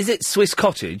 is it Swiss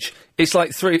Cottage? It's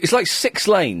like 6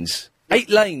 lanes, 8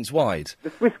 lanes wide.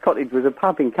 The Swiss Cottage was a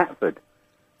pub in Catford.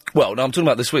 Well, no, I'm talking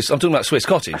about Swiss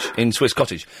Cottage, in Swiss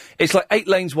Cottage. It's like 8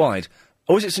 lanes wide.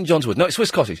 Or is it St John's Wood? No, it's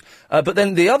Swiss Cottage. But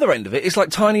then the other end of it is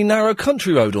like tiny, narrow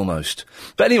country road almost.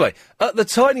 But anyway, at the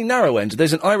tiny, narrow end,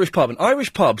 there's an Irish pub. And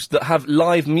Irish pubs that have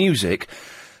live music,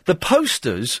 the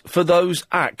posters for those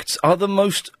acts are the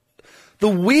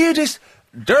weirdest...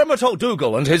 Dermot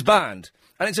O'Dougall and his band.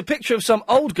 And it's a picture of some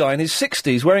old guy in his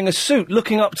 60s wearing a suit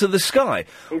looking up to the sky.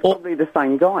 He's probably the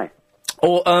same guy.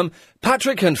 Or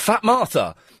Patrick and Fat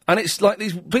Martha. And it's like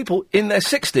these people in their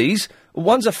 60s.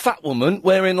 One's a fat woman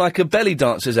wearing like a belly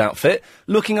dancer's outfit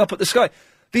looking up at the sky.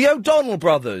 The O'Donnell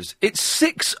brothers. It's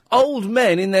 6 old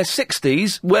men in their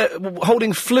 60s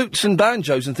holding flutes and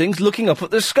banjos and things looking up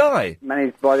at the sky.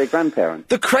 Managed by their grandparents.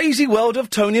 The Crazy World of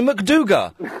Tony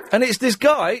McDouga. And it's this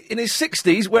guy in his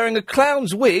 60s wearing a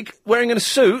clown's wig, wearing a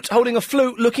suit, holding a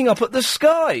flute, looking up at the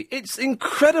sky. It's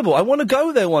incredible. I want to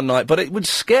go there one night, but it would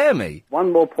scare me.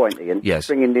 One more point, Ian. Yes.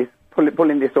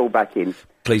 Pulling this all back in.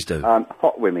 Please do.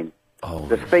 Hot Women. Oh,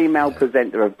 the female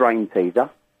presenter of Brain Teaser.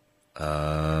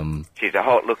 She's a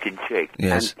hot-looking chick.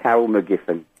 Yes. And Carol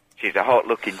McGiffin. She's a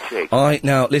hot-looking chick.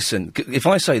 Now, listen, if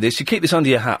I say this, you keep this under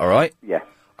your hat, all right? Yeah.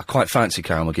 I quite fancy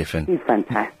Carol McGiffin. She's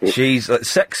fantastic. She's a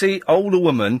sexy, older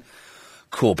woman.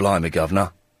 Cool, blimey,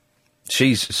 Governor.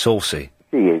 She's saucy.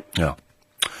 She is. Yeah.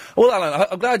 Well, Alan,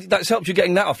 I'm glad that's helped you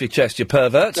getting that off your chest, you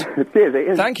pervert. Cheers,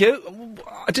 Ian. Thank you.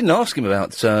 I didn't ask him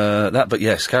about that, but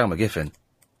yes, Carol McGiffin.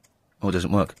 Oh, it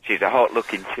doesn't work. She's a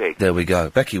hot-looking chick. There we go.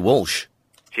 Becky Walsh.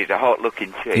 She's a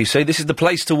hot-looking chick. You see, this is the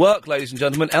place to work, ladies and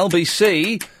gentlemen.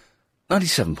 LBC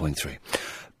 97.3.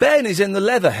 Ben is in the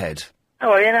Leatherhead.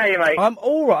 Oh, you know you, mate. I'm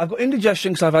all right. I've got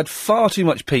indigestion because I've had far too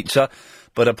much pizza,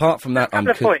 but apart from that, I'm...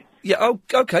 points. Yeah, oh,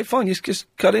 OK, fine. You just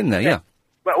cut in there, yeah.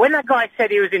 Well, when that guy said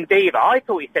he was in Devo, I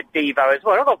thought he said Devo as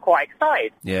well. I got quite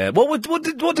excited. Yeah. What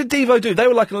did Devo do? They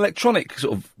were like an electronic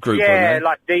sort of group, yeah, weren't they?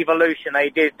 like Devolution. They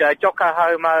did Jocko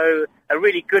Homo, a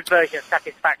really good version of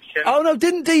Satisfaction. Oh, no,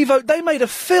 didn't Devo... They made a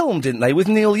film, didn't they, with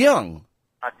Neil Young?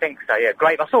 I think so, yeah.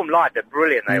 Great. I saw them live. They're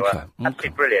brilliant, they were. Absolutely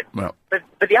brilliant. Well. But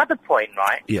the other point,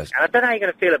 right? Yes. And I don't know how you're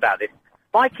going to feel about this.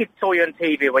 My kids saw you on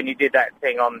TV when you did that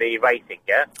thing on the racing,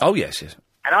 yeah? Oh, yes, yes.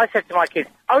 And I said to my kids,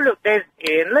 oh, look, there's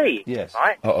Ian Lee. Yes.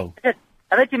 Right? Uh-oh. And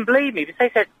they didn't believe me, because they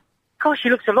said, gosh,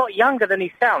 he looks a lot younger than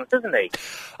he sounds, doesn't he?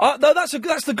 No, that's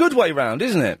the good way round,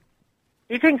 isn't it?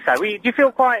 Do you think so? Do you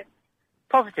feel quite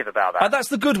positive about that? That's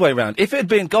the good way round. If it had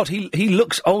been, God, he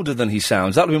looks older than he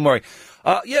sounds, that would have been worrying.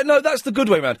 Yeah, no, that's the good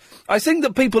way round. I think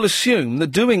that people assume that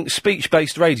doing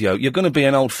speech-based radio, you're going to be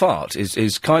an old fart,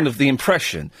 is kind of the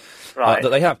impression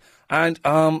that they have. And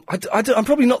I'm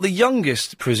probably not the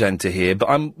youngest presenter here, but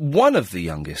I'm one of the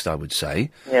youngest, I would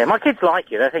say. Yeah, my kids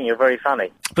like you. They think you're very funny.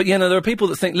 But, you know, there are people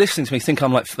that listening to me, think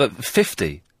I'm like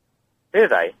 50. Do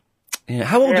they? Yeah.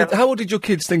 How old did your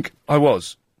kids think I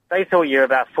was? They thought you were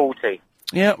about 40.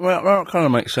 Yeah, well, that kind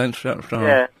of makes sense.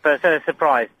 Yeah, but so they're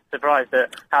surprised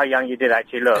at how young you did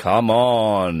actually look. Come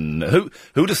on.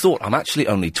 Who'd have thought I'm actually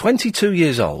only 22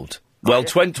 years old? Well,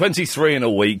 23 in a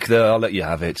week. There, I'll let you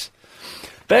have it.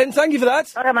 Ben, thank you for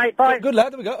that. Okay, mate, bye. Good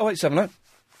lad, there we go. 0870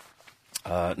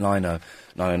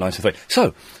 90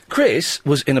 So, Chris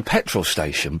was in a petrol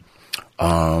station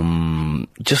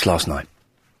just last night.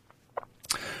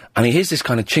 And he hears this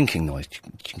kind of chinking noise.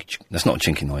 That's not a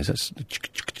chinking noise, that's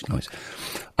a noise.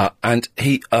 And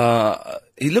he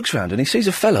looks around and he sees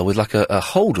a fella with like a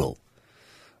holdall.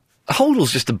 A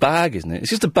holdall's just a bag, isn't it?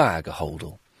 It's just a bag, a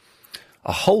holdall.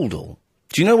 A holdall.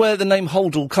 Do you know where the name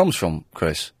holdall comes from,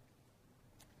 Chris?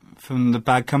 From the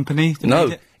bag company?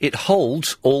 No, it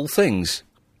holds all things.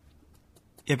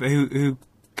 Yeah, but who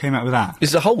came up with that?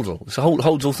 It's a holdall. It's a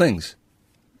holds all things.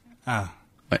 Oh.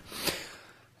 Right.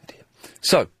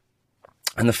 So,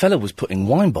 and the fella was putting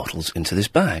wine bottles into this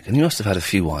bag, and he must have had a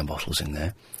few wine bottles in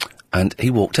there, and he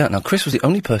walked out. Now, Chris was the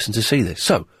only person to see this.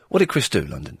 So, what did Chris do,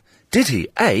 London? Did he,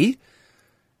 A,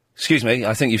 excuse me,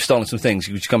 I think you've stolen some things,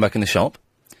 would you come back in the shop?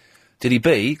 Did he,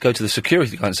 B, go to the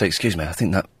security guy and say, excuse me, I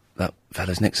think that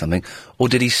fella's nicked something? Or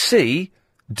did he, C,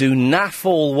 do naff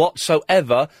all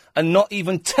whatsoever and not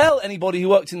even tell anybody who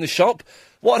worked in the shop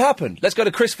what happened? Let's go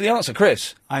to Chris for the answer.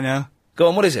 Chris. I know. Go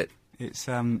on, what is it? It's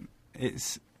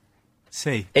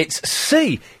C. It's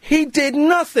C. He did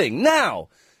nothing. Now,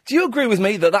 do you agree with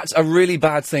me that that's a really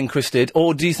bad thing Chris did,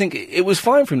 or do you think it was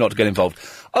fine for him not to get involved?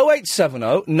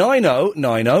 0870 90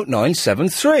 90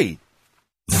 973.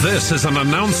 This is an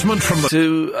announcement from the...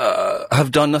 To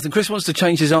have done nothing. Chris wants to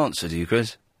change his answer, do you,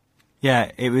 Chris?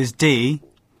 Yeah, it was D.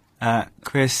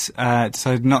 Chris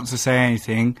decided not to say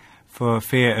anything for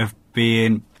fear of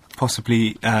being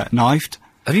possibly knifed.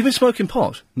 Have you been smoking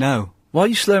pot? No. Why are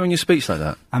you slurring your speech like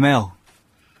that? I'm ill.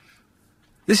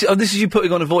 This is you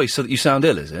putting on a voice so that you sound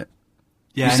ill, is it?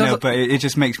 Yeah, I know, but it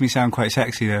just makes me sound quite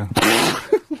sexy, though.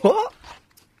 What?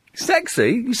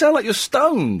 Sexy? You sound like you're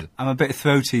stoned. I'm a bit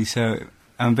throaty, so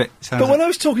I'm a bit... But when I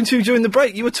was talking to you during the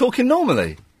break, you were talking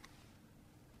normally.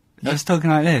 I was talking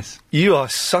like this. You are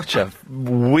such a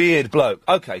weird bloke.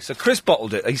 OK, so Chris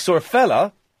bottled it. He saw a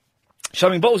fella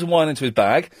shoving bottles of wine into his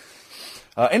bag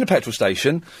in a petrol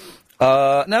station.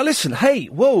 Now, listen, hey,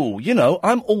 whoa, you know,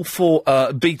 I'm all for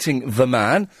beating the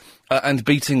man and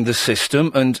beating the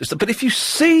system. But if you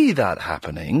see that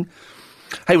happening...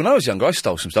 Hey, when I was younger, I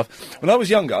stole some stuff. When I was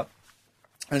younger,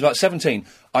 I was about 17,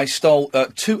 I stole 2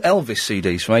 Elvis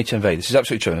CDs from HMV. This is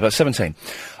absolutely true. I was about 17.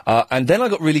 And then I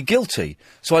got really guilty.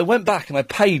 So I went back and I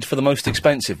paid for the most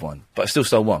expensive one. But I still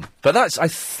stole one. But I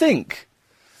think...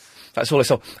 That's all I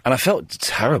saw. And I felt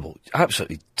terrible.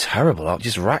 Absolutely terrible. I was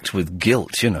just racked with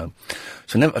guilt, you know.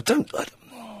 So I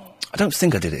don't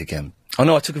think I did it again. Oh,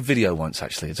 no, I took a video once,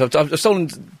 actually. So I've stolen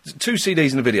 2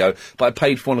 CDs in a video, but I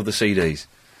paid for one of the CDs.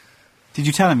 Did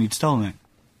you tell him you'd stolen it?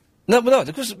 No,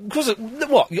 because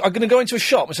what? I'm going to go into a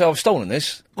shop and say, I've stolen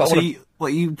this.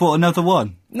 You bought another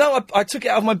one? No, I took it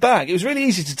out of my bag. It was really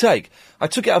easy to take. I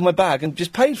took it out of my bag and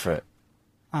just paid for it.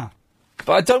 Ah.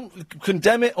 But I don't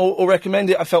condemn it or recommend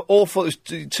it. I felt awful.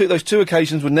 Those 2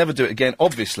 occasions, would never do it again,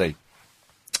 obviously.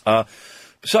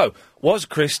 So, was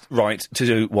Chris right to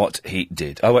do what he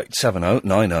did? 0870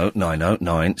 90 90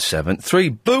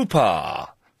 973. Booper!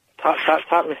 Tap, tap,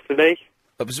 tap, Mr. Lee.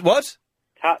 What?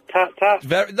 Tap, tap, tap.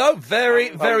 Very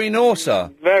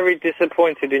naughty. Very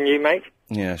disappointed in you, mate.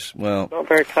 Yes, well... Not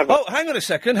very clever. Oh, hang on a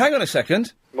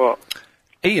second. What?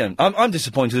 Ian, I'm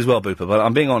disappointed as well, Booper, but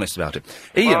I'm being honest about it.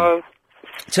 Ian,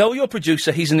 tell your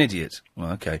producer he's an idiot.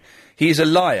 Well, OK. He is a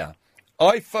liar.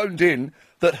 I phoned in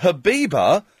that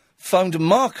Habiba phoned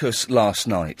Marcus last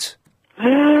night.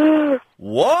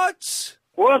 What?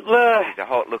 What the... She's a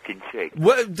hot-looking chick.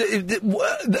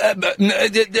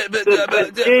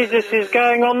 Jesus is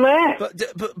going on there?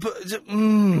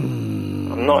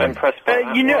 I'm not impressed by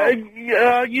that.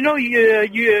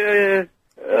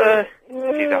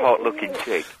 She's a hot-looking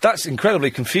chick. That's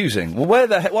incredibly confusing. Well,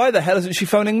 why the hell isn't she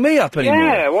phoning me up anymore?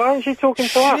 Yeah, why aren't she talking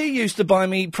to us? She used to buy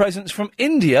me presents from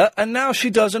India, and now she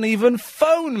doesn't even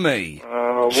phone me.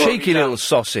 Cheeky little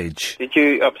sausage. Did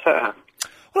you upset her?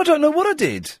 Well, I don't know what I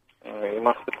did. You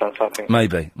must have done something.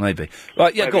 Maybe.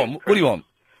 Right, yeah, go on. What do you want?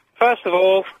 First of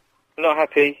all, I'm not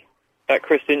happy that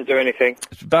Chris didn't do anything.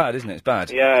 It's bad, isn't it? It's bad.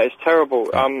 Yeah, it's terrible.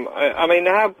 I mean,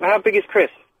 how big is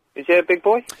Chris? Is he a big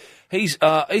boy? He's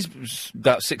about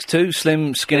 6'2",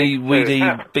 slim, skinny, weedy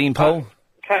beanpole.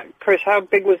 Chris, how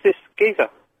big was this geezer?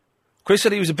 Chris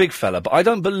said he was a big fella, but I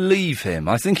don't believe him.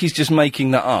 I think he's just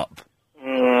making that up.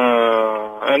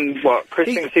 And what?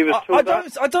 Chris thinks he was told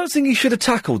that? I don't think he should have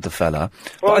tackled the fella.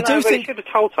 Well, but I do think he should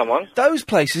have told someone. Those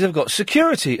places have got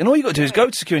security, and all you got to do is go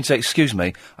to security and say, "Excuse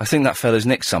me, I think that fella's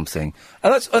nicked something,"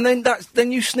 and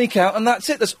then you sneak out, and that's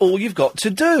it. That's all you've got to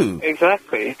do.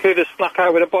 Exactly. He could have snuck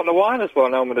out with a bottle of wine as well.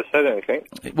 No one would have said anything.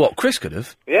 What? Chris could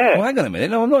have? Yeah. Well, hang on a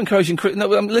minute. No, I'm not encouraging Chris. No,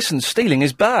 listen, stealing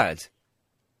is bad.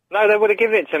 No, they would have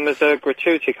given it to him as a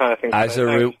gratuity kind of thing. As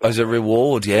a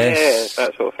reward, yes. Yeah,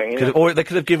 that sort of thing. Or they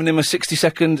could have given him a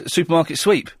 60-second supermarket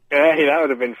sweep. Yeah, Hey, that would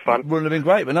have been fun. Wouldn't have been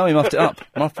great, but no, he muffed it up.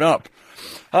 Muffed it up.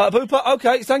 Booper,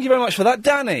 okay, thank you very much for that.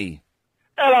 Danny.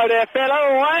 Hello there, fella,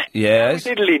 all right? Yes.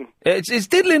 How we diddling? It's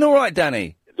diddling all right,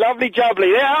 Danny. Lovely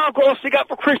jubbly. Yeah, I've got to stick up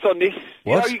for Chris on this.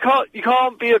 What? You know, you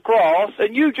can't be a grass,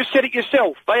 and you just said it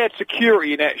yourself. They had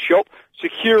security in that shop.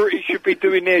 Security should be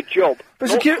doing their job. But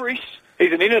not Chris.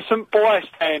 He's an innocent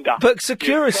bystander. But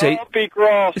security... You can't be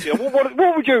grassy.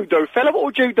 what would you do, fella? What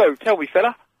would you do? Tell me,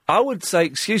 fella. I would say,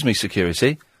 excuse me,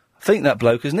 security, I think that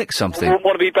bloke has nicked something. I wouldn't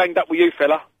want to be banged up with you,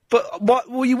 fella. But what?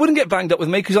 Well, you wouldn't get banged up with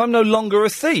me because I'm no longer a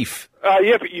thief.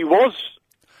 Yeah, but you was,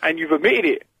 and you've admitted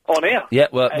it on air. Yeah,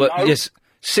 well, Hello? yes.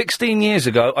 16 years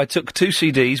ago, I took 2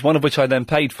 CDs, one of which I then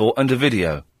paid for, and a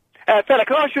video. Fella,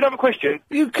 can I ask you another question?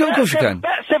 Of course you can.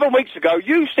 About 7 weeks ago,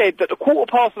 you said that the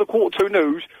quarter past of the quarter 2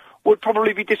 news would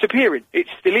probably be disappearing.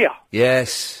 It's still here.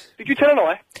 Yes. Did you tell a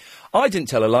lie? I didn't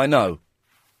tell a lie, no.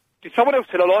 Did someone else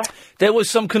tell a lie? There was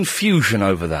some confusion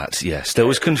over that, yes. There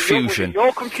was confusion.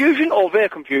 Your confusion or their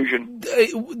confusion?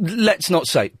 Let's not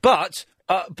say. But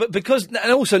because...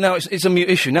 And also now it's a mute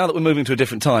issue. Now that we're moving to a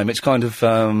different time, it's kind of...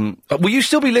 will you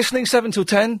still be listening 7 till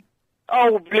 10?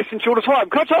 Oh, listen to you all the time.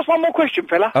 Can I just ask one more question,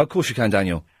 fella? Of course you can,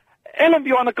 Daniel. Ellen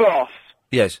behind the glass.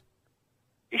 Yes.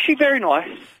 Is she very nice?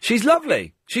 She's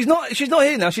lovely. She's not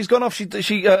here now. She's gone off. She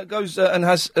goes and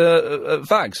has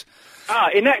fags.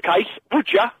 In that case, would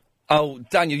ya? Oh,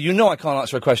 Daniel, you know I can't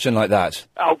answer a question like that.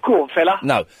 Oh, go on, fella.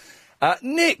 No.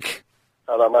 Nick.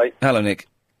 Hello, mate. Hello, Nick.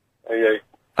 How are you?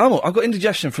 Oh, I've got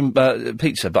indigestion from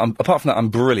pizza, but apart from that, I'm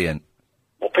brilliant.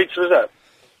 What pizza is that?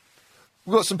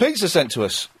 We've got some pizza sent to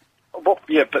us. What?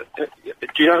 Yeah, but do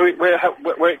you know where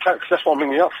it comes? Because that's what I'm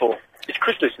ringing you up for. Is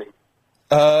Chris listening?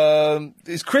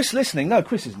 Is Chris listening? No,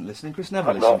 Chris isn't listening. Chris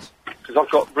never I'm listens. Because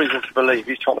I've got reason to believe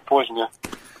he's trying to poison you.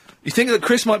 You think that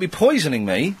Chris might be poisoning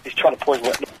me? He's trying to poison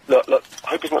you. Look, I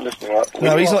hope he's not listening, right?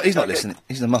 No, he's not listening.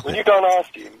 He's the muppet. When you go and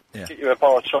ask him to get you a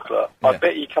bar of chocolate, I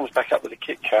bet he comes back up with a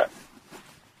Kit Kat.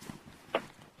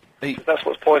 That's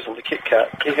what's poisoned, the Kit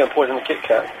Kat. He's going to poison the Kit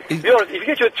Kat. If you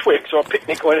get you a Twix or a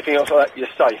picnic or anything else like that, you're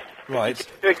safe. Right.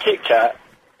 If you do a Kit Kat...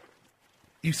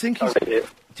 You think he's...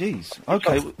 Jeez.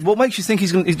 Okay, what makes you think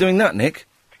he's doing that, Nick?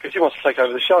 Because he wants to take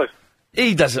over the show.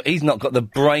 He doesn't. He's not got the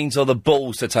brains or the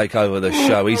balls to take over the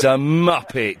show. He's a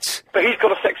muppet. But he's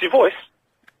got a sexy voice.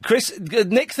 Chris,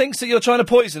 Nick thinks that you're trying to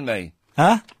poison me.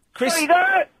 Huh? Chris... Say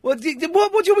that! What do you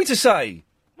want me to say?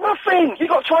 Nothing! You've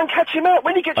got to try and catch him out.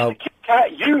 When he gets to the Kit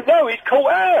Kat, you know he's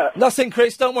caught out. Nothing,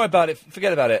 Chris. Don't worry about it.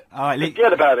 Forget about it. All right,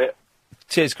 Forget about it.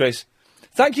 Cheers, Chris.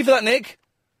 Thank you for that, Nick.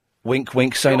 Wink,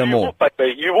 wink, say no more.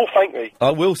 You will thank me. I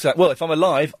will say... Well, if I'm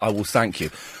alive, I will thank you.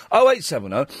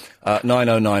 0870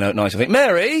 9090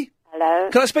 Mary? Hello?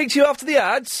 Can I speak to you after the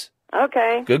ads?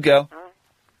 Okay. Good girl.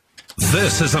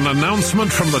 This is an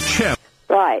announcement from the chair.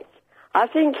 Right. I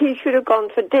think he should have gone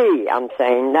for D, I'm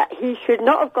saying. That he should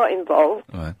not have got involved.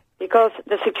 Right. Because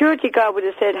the security guard would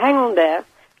have said, hang on there,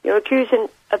 you're accusing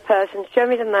a person, show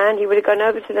me the man. He would have gone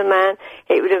over to the man.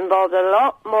 It would have involved a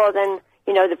lot more than...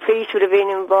 You know, the police would have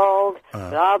been involved,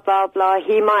 blah, blah, blah.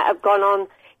 He might have gone on,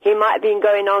 he might have been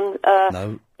going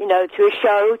on, you know, to a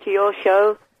show, to your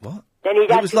show. What? Then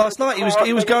he'd It was last night.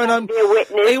 He was going home.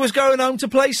 He was going home to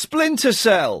play Splinter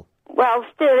Cell. Well,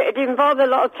 still, it involved a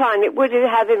lot of time. It would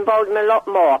have involved him a lot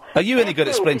more. Are you any good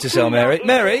at Splinter Cell, Mary?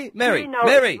 Mary!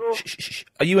 Shh.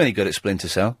 Are you any good at Splinter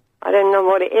Cell? I don't know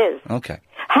what it is. Okay.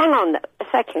 Hang on a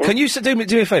second. Can you do me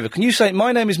a favour? Can you say,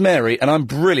 my name is Mary and I'm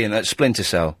brilliant at Splinter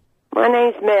Cell? My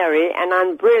name's Mary, and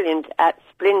I'm brilliant at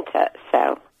Splinter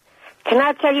Cell. Can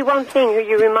I tell you one thing who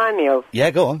you remind me of?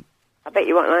 Yeah, go on. I bet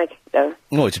you won't like it, though.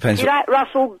 Oh, it depends. Do you like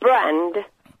Russell Brand?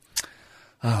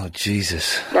 Oh,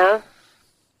 Jesus. No?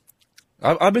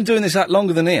 I've been doing this that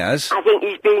longer than he has. I think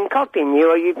he's been copying you,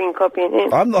 or you've been copying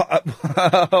him. I'm not...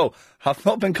 I've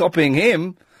not been copying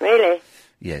him. Really?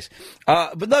 Yes.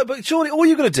 But surely all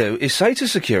you've got to do is say to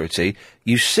security,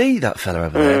 you see that fella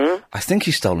over there, I think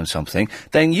he's stolen something,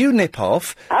 then you nip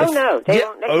off. Oh, no, they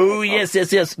won't let you nip off.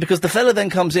 Yes, because the fella then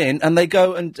comes in and they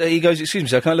go and he goes, excuse me,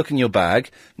 sir, can I look in your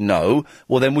bag? No.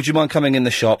 Well, then would you mind coming in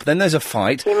the shop? Then there's a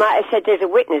fight. He might have said there's a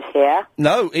witness here.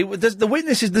 No, the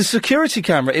witness is the security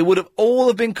camera. It would have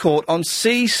all been caught on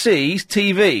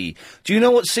CCTV. Do you know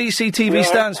what CCTV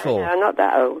stands for? No, not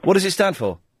that old. What does it stand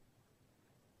for?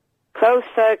 Closed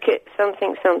circuit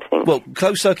something. Well,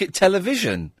 closed circuit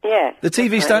television. Yeah. The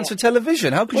TV stands for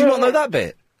television. How could you not know that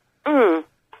bit?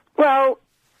 Well,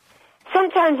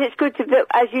 sometimes it's good to,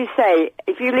 as you say,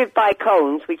 if you live by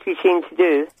cones, which we seem to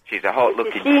do. She's a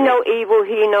hot-looking... See no evil,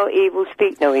 hear no evil,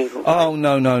 speak no evil. Oh,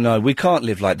 no. We can't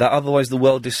live like that. Otherwise the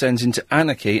world descends into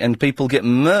anarchy and people get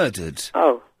murdered.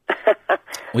 Oh.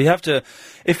 We have to,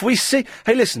 if we see,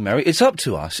 hey listen Mary, it's up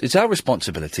to us, it's our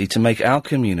responsibility to make our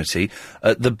community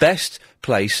the best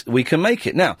place we can make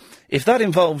it. Now, if that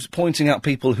involves pointing out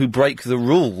people who break the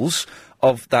rules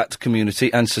of that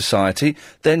community and society,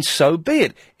 then so be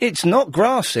it. It's not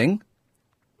grassing.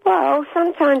 Well,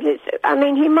 sometimes it's, I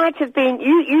mean, he might have been,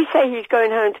 you say he's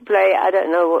going home to play, I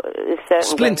don't know what, a certain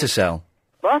Splinter game. Cell.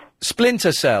 What?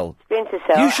 Splinter Cell. Splinter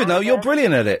Cell. You should know, you're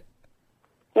brilliant at it.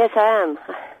 Yes, I am.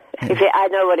 I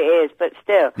know what it is, but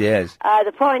still. Yes.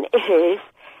 The point is,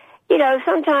 you know,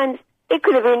 sometimes it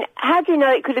could have been, how do you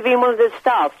know it could have been one of the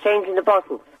staff changing the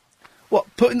bottles? What,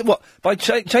 by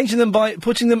changing them, by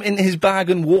putting them in his bag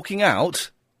and walking out?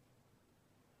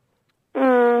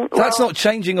 That's not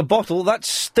changing a bottle, that's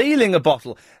stealing a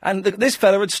bottle. And this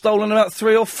fella had stolen about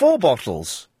 3 or 4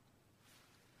 bottles.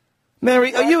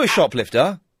 Mary, are you a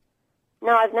shoplifter?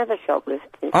 No, I've never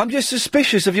shoplifted. I'm just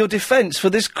suspicious of your defence for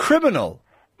this criminal.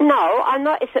 No, I'm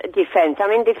not in defence.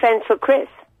 I'm in defence for Chris.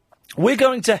 We're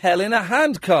going to hell in a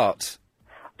handcart.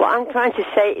 Well, I'm trying to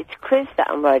say it's Chris that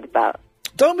I'm worried about.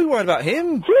 Don't be worried about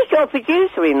him. He's your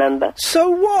producer, remember? So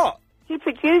what? He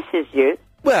produces you.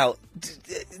 Well,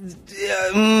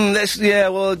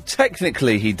 well,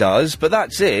 technically he does, but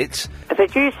that's it. A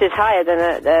producer's higher than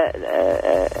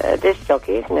a disc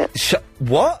jockey, isn't it?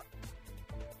 What?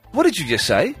 What did you just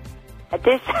say? A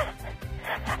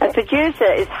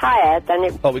producer is higher than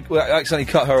it... Oh, we accidentally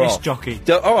cut her off. Disc jockey.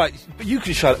 All right, but you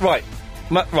can shut it. Right,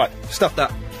 right, stuff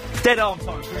that. Dead arm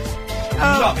time, Chris.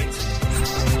 Love it.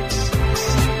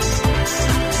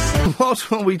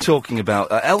 What were we talking about?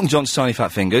 Elton John's Tiny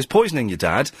Fat Fingers, poisoning your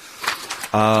dad.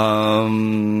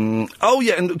 Oh,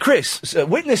 yeah, and Chris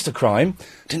witnessed a crime,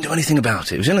 didn't do anything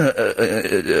about it. It was in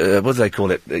a what do they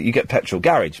call it? You get petrol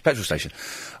station.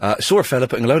 Saw a fella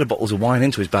putting a load of bottles of wine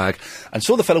into his bag, and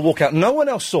saw the fella walk out. No one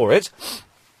else saw it,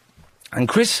 and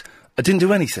Chris didn't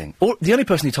do anything. The only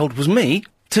person he told was me,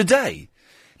 today.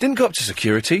 Didn't go up to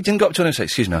security, didn't go up to anyone and say,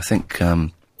 excuse me, I think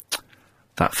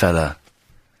that fella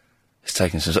is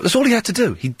taking some... That's all he had to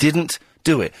do. He didn't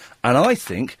do it. And I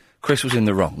think Chris was in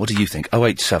the wrong. What do you think?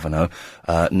 0870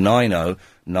 90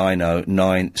 90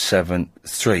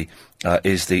 973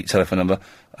 is the telephone number.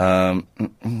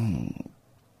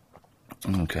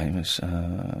 Okay,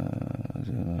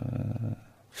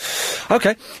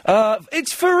 okay,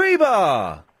 it's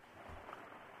Fariba!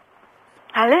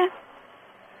 Hello?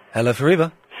 Hello,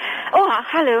 Fariba. Oh,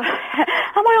 hello.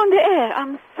 Am I on the air?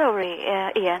 I'm sorry,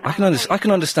 Ian. I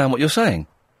can understand what you're saying.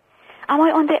 Am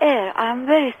I on the air? I'm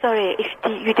very sorry if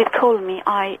you did call me.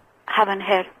 I haven't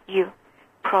heard you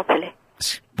properly.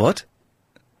 What?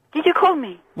 Did you call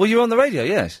me? Well, you're on the radio,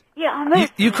 yes. Yeah, I'm very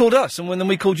You called us, and then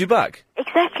we called you back.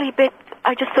 Exactly, but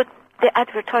I just thought the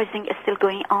advertising is still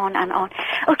going on and on.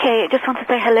 Okay, just want to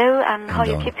say hello and how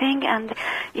you're keeping, and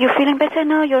you're feeling better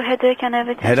now, your headache and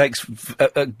everything? Headache's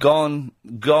gone.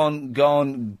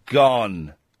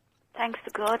 Thanks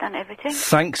to God and everything.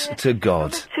 Thanks to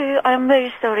God. I'm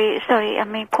very sorry, I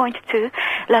mean, point 2,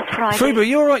 last Friday. Freeba,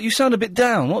 you alright? You sound a bit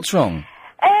down. What's wrong?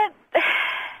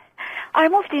 I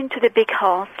moved into the big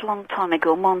house long time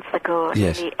ago, months ago,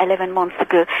 yes. maybe 11 months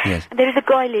ago. Yes. There is a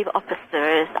guy live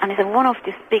upstairs, and it's one of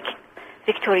this big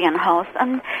Victorian house,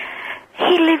 and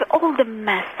he leave all the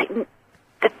mess,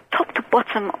 the top to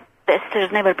bottom. The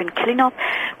stairs never been cleaned up.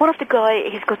 One of the guy,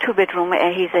 he's got 2 bedroom.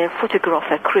 He's a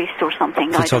photographer, Chris or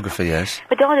something. Photographer, yes.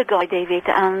 But the other guy, David,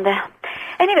 and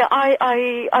anyway,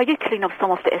 I did clean up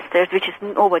some of the stairs, which is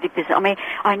nobody business. I mean,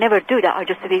 I never do that. I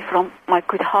just do it from my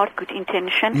good heart, good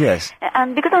intention. Yes.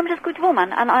 And because I'm just a good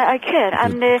woman, and I care.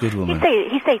 Good woman.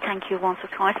 He say thank you once or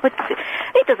twice, but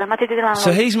it doesn't matter.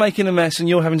 So he's making a mess, and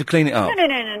you're having to clean it up.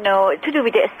 No. To do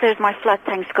with the stairs, my flat,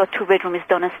 thanks God, 2 bedroom is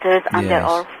downstairs, and there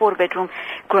are 4 bedroom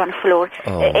ground floor.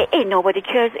 Ain't nobody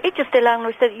cares. It's just the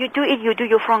landlord said, you do it, you do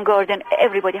your front garden,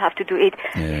 everybody have to do it.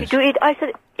 Yes. You do it. I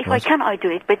said, if I can, I do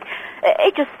it, but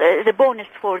it's just the bonus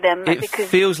for them. It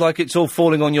feels like it's all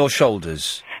falling on your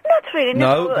shoulders. Not really,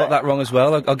 no. No, got that wrong as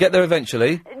well. I'll get there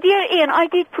eventually. Dear Ian, I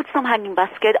did put some hanging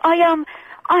basket.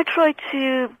 I try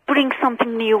to bring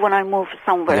something new when I move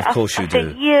somewhere. Yeah, of course you do.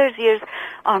 After years,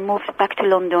 I moved back to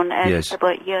London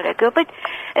about a year ago. But,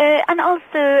 and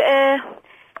also,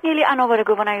 nearly an hour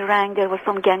ago when I rang, there was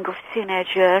some gang of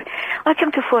teenagers. I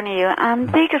came to phone you, and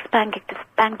they just banged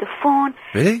the phone.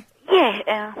 Really?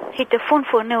 Yeah, hit the phone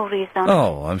for no reason.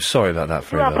 Oh, I'm sorry about that,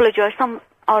 Frida. I apologize.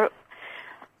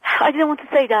 I didn't want to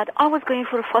say that. I was going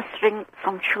for fostering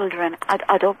some children,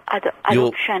 adoption.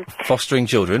 You're fostering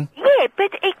children? Yeah,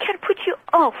 but it can put you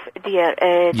off, dear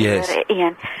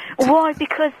Ian. Why?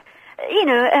 Because,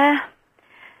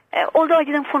 although I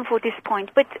didn't phone for this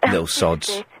point, but... Little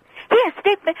sods. Yes,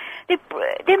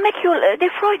 they make you, they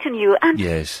frighten you, and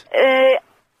Yes.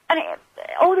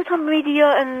 All the time, media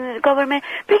and government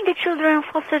bring the children,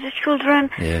 foster the children.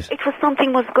 Yes. It was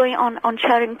something was going on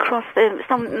Charing Cross,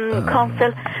 some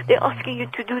council. They're asking you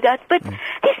to do that, but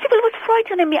these people was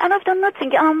frightening me, and I've done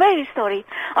nothing. I'm very sorry.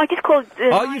 I did call.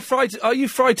 Are you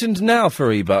frightened now,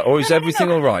 Fariba, or is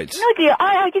everything all right? No, dear.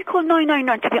 I did call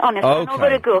 999 to be honest. Okay. An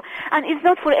hour ago, and it's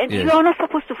not for. Yes. You are not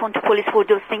supposed to phone to police for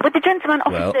those things. But the gentleman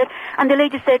officer and the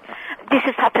lady said this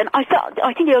has happened. I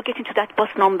think they are getting to that bus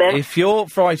number. If you're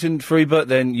frightened, Fariba,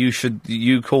 then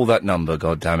you call that number.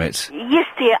 God damn it. Yes,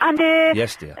 dear. And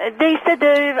yes, dear. They said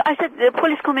I said the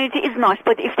police community is nice,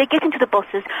 but if they get into the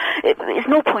buses, it's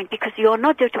no point because you are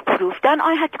not there to prove. Then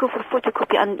I had to go for a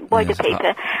photocopy and buy the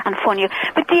paper and phone you.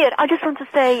 But dear, I just want to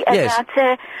say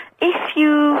that if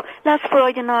you last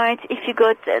Friday night, if you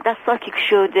got that psychic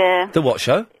show there. The what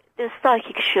show? The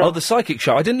psychic show. Oh, the psychic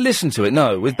show. I didn't listen to it.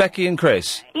 No, with Becky and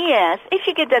Chris. Yes, if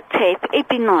you get that tape, it'd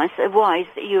be nice. Wise,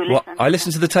 you listen. What? I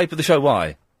listened to the tape of the show.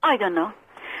 Why? I don't know.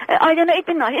 I don't know. It'd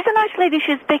be nice. It's a nice lady.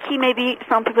 She's Becky. Maybe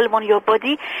some people want your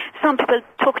body. Some people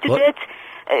talk to What?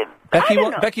 that.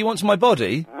 Becky wants my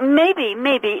body. Maybe.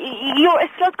 Your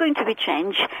slot going to be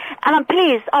changed. And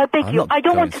please, I beg I'm you, not I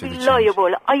don't going want to to be be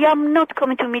liable. I am not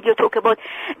coming to media talk about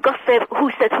gossip,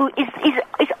 who said who.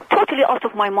 Is totally out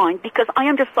of my mind because I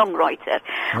am just songwriter.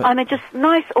 What? I'm a just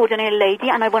nice, ordinary lady,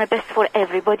 and I want the best for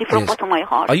everybody from Yes. bottom of my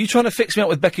heart. Are you trying to fix me up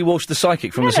with Becky Walsh, the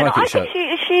psychic from the psychic I show?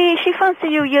 think she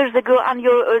fancied you years ago, and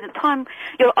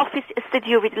your office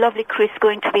studio with lovely Chris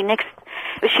going to be next.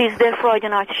 She's there Friday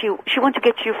night. She want to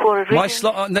get you for a reading. My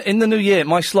slot in the new year.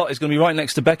 My slot is going to be right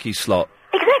next to Becky's slot.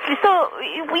 Exactly. So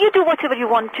you do whatever you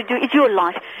want to do. It's your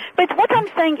life. But what I'm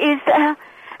saying is,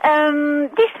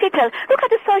 these people, look at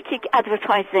the psychic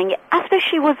advertising. After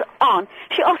she was on,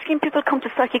 she asking people come to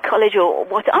psychic college or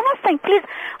what. I'm not saying, please,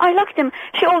 I like them.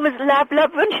 She always lab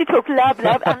when she talk lab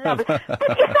and lab. But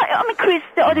it's not, I mean, Chris,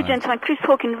 the other gentleman, Chris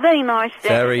talking very nice.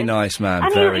 Very nice, man.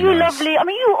 And very you nice. lovely. I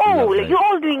mean, you're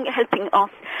all doing helping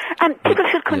us. And people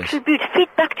should contribute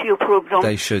feedback to your program.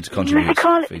 They should contribute.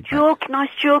 Musical feedback. joke, nice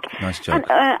joke. Nice joke.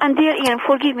 And dear Ian,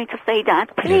 forgive me to say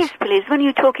that. Please, when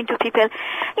you're talking to people,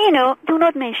 do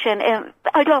not mention.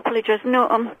 I do apologize. No,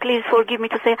 please forgive me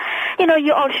to say.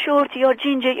 You are short, you're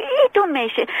ginger. You don't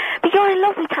mention. But you're a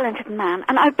lovely, talented man,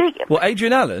 and I beg you. Well,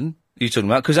 Adrian Allen, you talking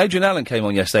about? Because Adrian Allen came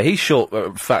on yesterday. He's short,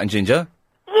 fat, and ginger.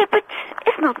 Yeah, but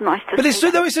it's not nice to. But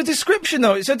it's a description,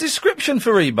 though. It's a description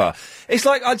for Reba. It's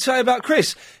like I'd say about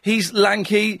Chris. He's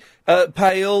lanky,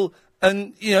 pale,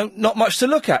 and not much to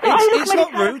look at. It's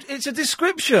not rude. It's a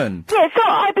description. Yeah, so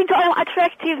I've been told I'm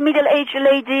attractive, middle-aged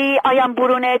lady. I am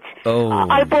brunette. Oh.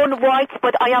 I'm born white,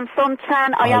 but I am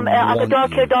suntan. I am a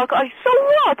darker. So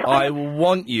what? I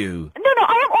want you. No,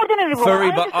 I am ordinary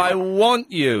woman. Fariba, I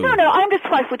want you. No, I'm just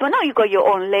 5'1". Now you got your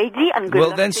own lady and good.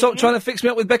 Well, then stop trying to fix me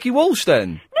up with Becky Walsh,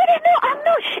 then. No, I'm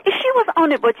not. She was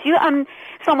on about you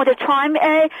some other time,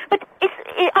 but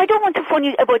I don't want to phone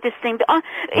you about this thing.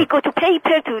 It go to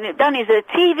paper, then is a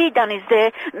TV, then is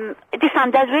this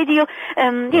and that radio,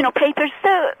 papers,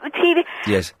 TV.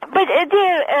 Yes. But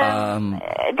dear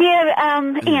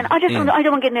Ian, I don't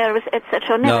want to get nervous,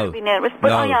 etc. Never be nervous,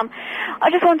 but I am. I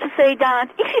just want to say that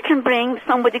if you can bring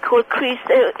somebody called Chris,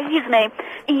 his name,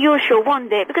 in your show one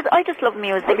day, because I just love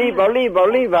music.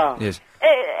 Oliva. Yes.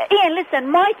 Ian, listen,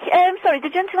 Mike, the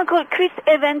gentleman called Chris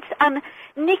Evans and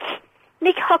Nick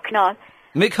Hucknall.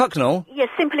 Mick Hucknall? Yes,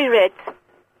 Simply Red.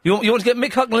 You want to get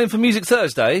Mick Hucknall in for Music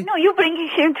Thursday? No, you're bringing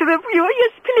him to the viewer.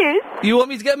 Yes, please. You want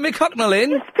me to get Mick Hucknall in?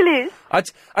 Yes, please.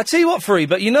 I tell you what, Free,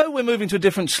 but we're moving to a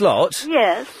different slot.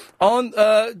 Yes.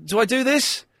 Do I do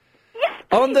this? Yes,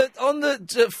 please. On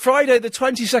the Friday, the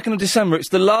 22nd of December, it's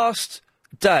the last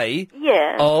day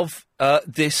of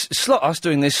this slot, us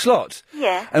doing this slot.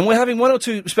 Yeah. And we're having one or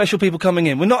two special people coming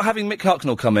in. We're not having Mick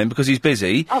Hucknall come in because he's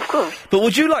busy. Of course. But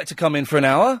would you like to come in for an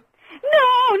hour?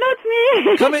 No, not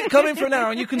me. Come in for an hour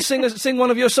and you can sing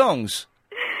one of your songs.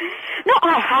 No,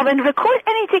 I haven't recorded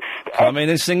anything. Come in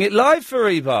and sing it live,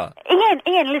 Fariba.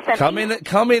 Ian, listen.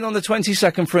 Come in on the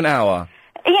 22nd for an hour.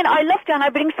 Ian, I love you and I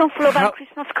bring some flower and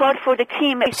Christmas card for the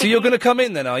team. So you're going to come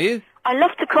in then, are you? I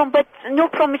love to come, but no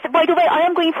promise. By the way, I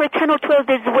am going for 10 or 12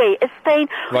 days away, Spain.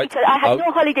 Right. Because I had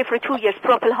no holiday for 2 years,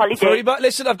 proper holiday. Fariba,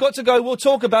 listen, I've got to go. We'll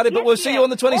talk about it, but we'll see you on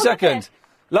the 22nd.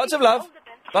 Lots of love.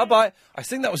 Bye-bye. I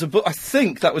think that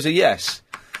was a yes.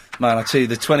 Man, I tell you,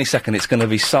 the 22nd, it's going to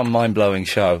be some mind-blowing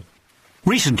show.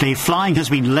 Recently, flying has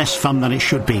been less fun than it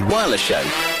should be. Wireless show.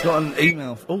 Got an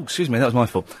email. Oh, excuse me, that was my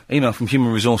fault. Email from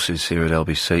Human Resources here at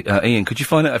LBC. Ian, could you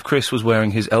find out if Chris was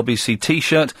wearing his LBC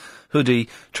T-shirt, hoodie,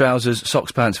 trousers,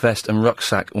 socks, pants, vest and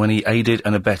rucksack when he aided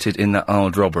and abetted in that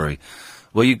armed robbery?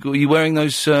 Were you wearing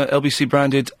those LBC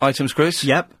branded items, Chris?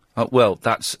 Yep. Well,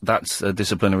 that's a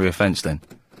disciplinary offence then.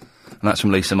 And that's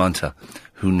from Lisa Munter,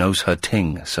 who knows her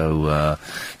ting. So,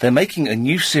 they're making a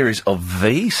new series of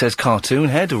V, says Cartoon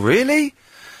Head. Really?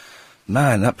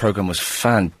 Man, that programme was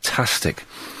fantastic.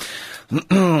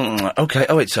 Okay,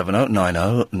 0870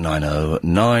 90 90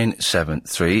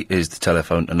 973 is the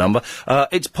telephone number.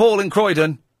 It's Paul in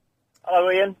Croydon.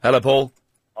 Hello, Ian. Hello, Paul.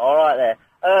 All right there.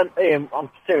 Ian, I'm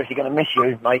seriously going to miss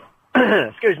you, mate.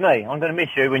 Excuse me, I'm going to miss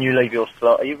you when you leave your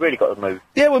slot. You've really got to move.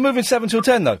 Yeah, we're moving 7 till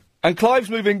 10, though. And Clive's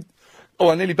moving... Oh,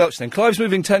 I nearly belched then. Clive's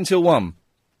moving 10 till 1.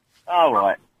 Oh,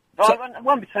 right. So, it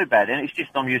won't be too bad, then. It's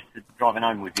just I'm used to driving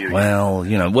home with you. Well,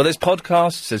 there's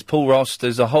podcasts, there's Paul Ross,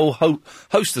 there's a whole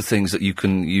host of things that you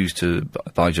can use to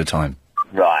bide your time.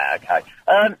 Right, okay.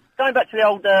 Going back to the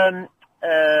old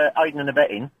aiding and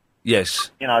abetting. Yes.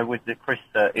 With the Chris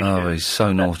issue. Oh, he's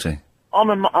so naughty. I'm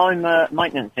a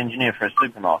maintenance engineer for a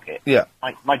supermarket. Yeah.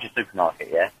 Major supermarket,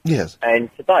 yeah? Yes. And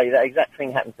today, that exact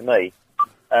thing happened to me.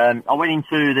 I went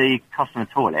into the customer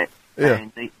toilet,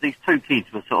 and these two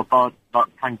kids were sort of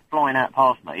came flying out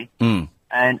past me. Mm.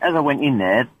 And as I went in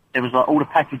there was all the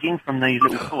packaging from these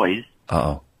little toys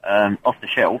off the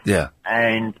shelf. Yeah.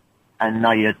 And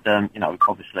they had,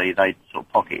 obviously they'd sort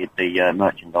of pocketed the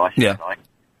merchandise. Yeah.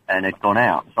 And they'd gone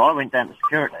out. So I went down to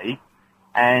security,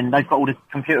 and they've got all the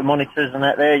computer monitors and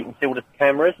that there. You can see all the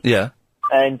cameras. Yeah.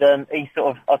 And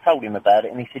I told him about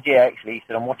it, and he said, yeah, actually, he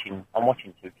said, I'm watching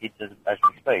two kids as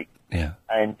we speak. Yeah.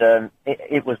 And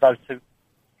it was those two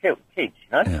kids,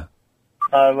 Yeah.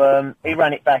 So he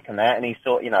ran it back and that, and he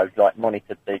sort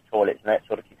monitored the toilets and that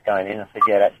sort of kids going in. I said,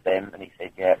 yeah, that's them. And he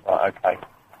said, yeah, right, okay.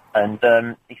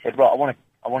 And he said, right, I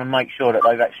want to make sure that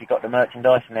they've actually got the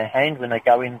merchandise in their hand when they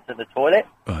go into the toilet.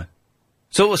 Right.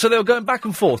 So they were going back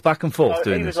and forth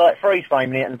doing he this? was freeze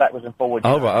framing it and backwards and forwards.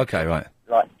 Oh, right, okay, right.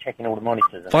 Checking all the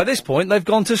monitors. By this point, they've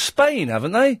gone to Spain,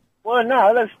 haven't they? Well,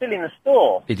 no, they were still in the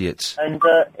store. Idiots. And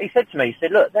he said to me, he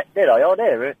said, look, there they are,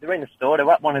 they're in the store, they're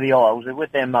up one of the aisles, they're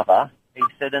with their mother. He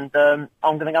said, and I'm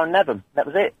going to go and nab them. That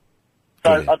was it. So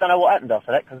brilliant. I don't know what happened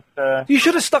after that, because... You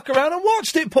should have stuck around and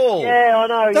watched it, Paul! Yeah, I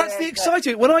know. That's the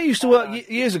exciting... When I used to work,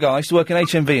 years ago, I used to work in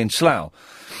HMV in Slough.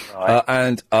 Right.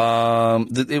 And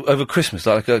over Christmas,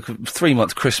 like a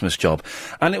 3-month Christmas job.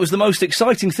 And it was the most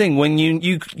exciting thing when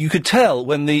you could tell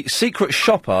when the secret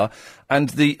shopper and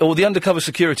the undercover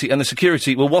security and the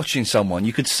security were watching someone,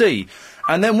 you could see.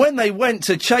 And then when they went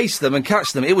to chase them and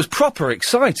catch them, it was proper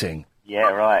exciting. Yeah,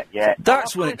 right, yeah.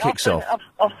 That's when it kicks off.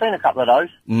 I've seen a couple of those.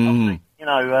 Mm.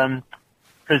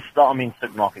 Because I'm in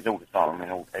supermarkets all the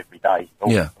time, every day, all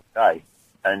day.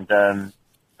 And,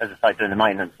 as I say, doing the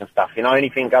maintenance and stuff,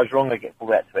 anything goes wrong, they get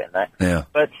pulled out to it and that. Yeah.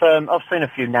 But I've seen a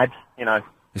few nabs,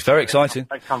 It's very exciting.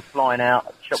 They come flying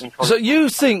out, shopping trolleys. So you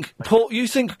think, Paul,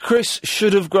 Chris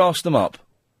should have grassed them up?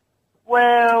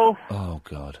 Well... Oh,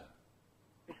 God.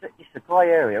 It's a grey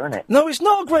area, isn't it? No, it's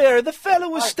not a grey area. The fella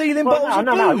was stealing bottles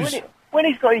of booze. No. When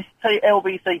he's got his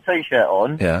LBC T-shirt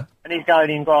on, and he's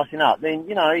going in grassing up, then,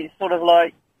 it's sort of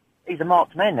like, he's a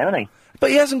marked man now, isn't he? But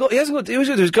he hasn't got, he was going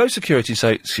to do is go to security and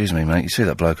say, excuse me, mate, you see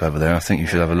that bloke over there? I think you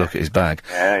should have a look at his bag.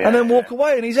 And then walk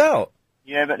away and he's out.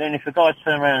 Yeah, but then if the guy's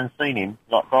turned around and seen him,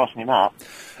 grassing him up...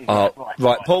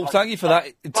 Right, Paul, thank you for that.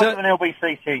 With an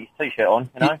LBC T-shirt on,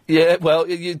 Yeah, well,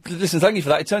 listen, thank you for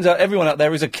that. It turns out everyone out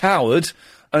there is a coward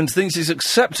and thinks it's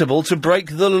acceptable to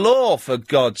break the law, for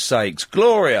God's sakes.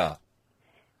 Gloria.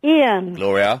 Ian.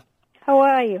 Gloria. How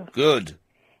are you? Good.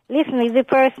 Listen, it's the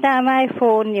first time I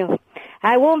phone you.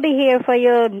 I won't be here for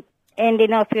your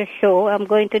ending of your show. I'm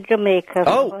going to Jamaica for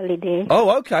holiday.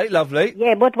 Oh, okay, lovely.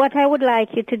 Yeah, but what I would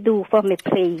like you to do for me,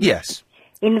 please. Yes.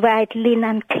 Invite Lynn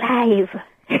and Clive.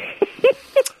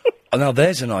 Oh, now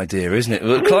there's an idea, isn't it?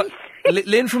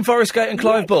 Lynn from Forest Gate and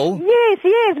Clive Bull?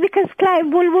 Yes, because Clive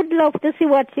Bull would love to see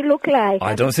what you look like.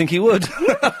 I don't think he would.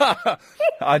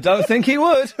 I don't think he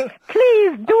would.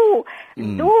 Please do.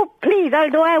 Do, please,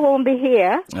 although I won't be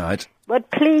here. All right. But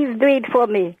please do it for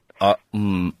me.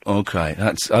 Okay,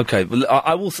 that's okay. Well,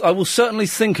 I will certainly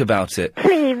think about it.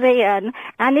 Please, Ian.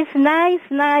 And it's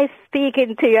nice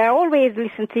speaking to you. I always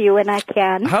listen to you when I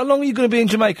can. How long are you going to be in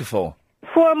Jamaica for?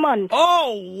 4 months.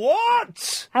 Oh,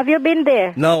 what? Have you been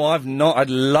there? No, I've not. I'd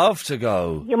love to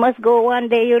go. You must go one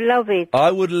day. You'll love it.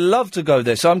 I would love to go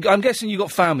there. So I'm guessing you've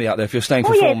got family out there if you're staying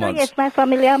for 4 months. Oh, yes, my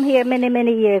family. I'm here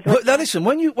many years. But now listen,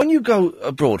 when you go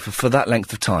abroad for that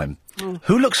length of time,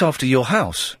 Who looks after your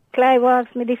house? Clive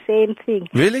asked me the same thing.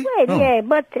 Really? Well, Oh. yeah,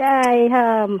 but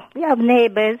we have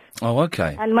neighbours Oh,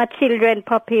 okay. and my children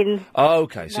pop in. Oh,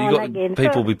 okay. So now you got and again.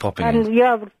 people So- be popping and in. you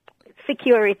have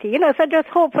security, so just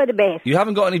hope for the best. You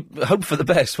haven't got any hope for the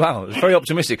best. Wow, it's very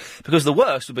optimistic. Because the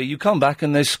worst would be you come back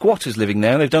and there's squatters living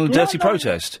there and they've done a dirty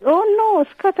protest. Oh, no,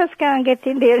 squatters can't get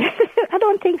in there. I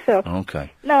don't think so. Okay.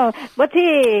 No, but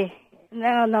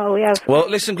no, we have... Well,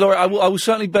 listen, Gloria, I will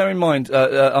certainly bear in mind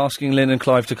asking Lynn and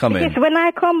Clive to come Because in. when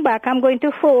I come back, I'm going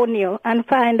to phone you and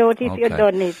find out if you've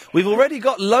done it. We've already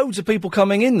got loads of people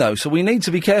coming in, though, so we need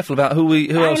to be careful about who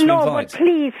else I know, we invite.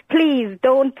 but please,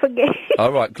 don't forget.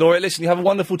 All right, Gloria, listen, you have a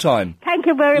wonderful time. Thank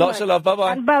you very much. Lots of love.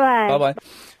 Bye-bye. And bye-bye. Bye-bye.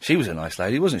 She was a nice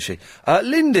lady, wasn't she?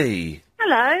 Lindy.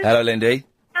 Hello. Hello, Lindy.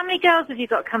 How many girls have you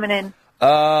got coming in?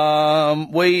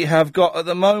 We have got, at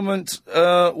the moment,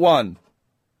 one.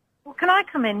 Well, can I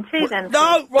come in too then?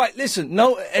 No, right, listen,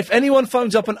 no, if anyone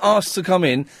phones up and asks to come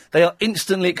in, they are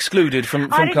instantly excluded from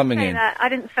coming in. I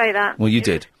didn't say that. Well, you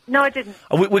did. No, I didn't.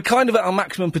 We're kind of at our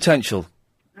maximum potential.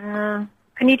 Can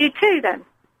you do two then?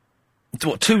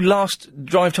 What, 2 last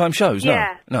drive time shows?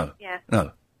 Yeah. No. Yeah.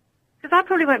 No. Because I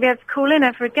probably won't be able to call in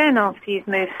ever again after you've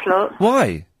moved slots.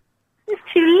 Why? It's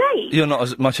too late. You're not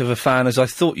as much of a fan as I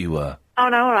thought you were. Oh,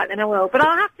 no, all right, then I will. But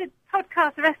I'll have to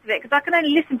podcast the rest of it, because I can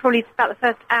only listen probably to about the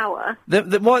first hour.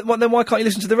 Then why can't you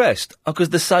listen to the rest? Oh, because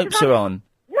the soaps are on.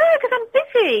 No, because I'm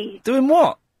busy. Doing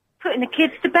what? Putting the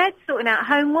kids to bed, sorting out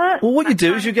homework. Well, what you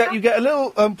do is you get a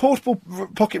little portable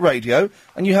pocket radio,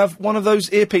 and you have one of those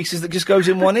earpieces that just goes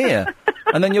in one ear,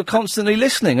 and then you're constantly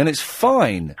listening, and it's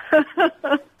fine.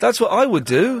 That's what I would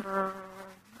do.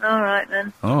 All right,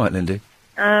 then. All right, Lindy.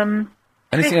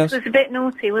 Anything Chris else? was a bit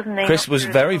naughty, wasn't he? Chris was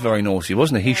very, very naughty,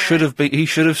 wasn't he? He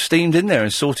should have steamed in there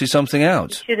and sorted something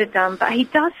out. Should have done, but he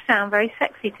does sound very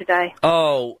sexy today.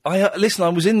 Oh, listen, I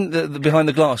was in the behind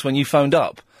the glass when you phoned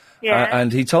up. Yeah.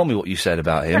 And he told me what you said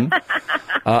about him.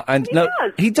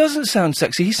 He doesn't sound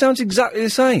sexy. He sounds exactly the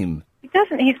same. He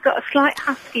doesn't. He's got a slight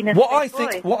huskiness.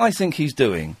 What I think he's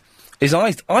doing is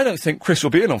I don't think Chris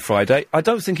will be in on Friday. I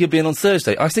don't think he'll be in on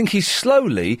Thursday. I think he's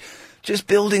slowly just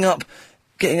building up,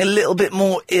 getting a little bit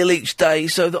more ill each day,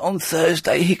 so that on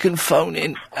Thursday he can phone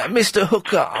in, Mr.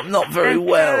 Hooker, I'm not very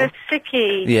well. You're a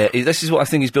sickie. Yeah, this is what I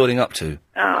think he's building up to.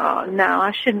 Oh, no,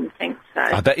 I shouldn't think so.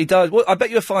 I bet he does. Well, I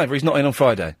bet you a £5 he's not in on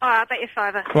Friday. All right, I bet you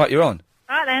 £5. Right, you're on.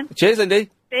 All right, then. Cheers,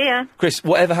 Lindy. See ya. Chris,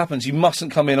 whatever happens, you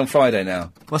mustn't come in on Friday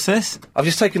now. What's this? I've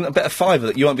just taken a bet of £5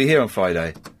 that you won't be here on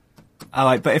Friday. All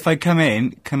right, but if I come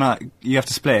in, you have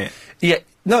to split it? Yeah,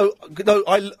 no,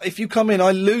 if you come in,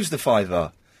 I lose the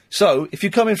 £5. So, if you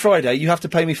come in Friday, you have to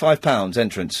pay me £5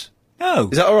 entrance. No.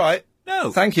 Is that all right?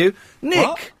 No. Thank you. Nick,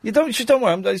 What? you don't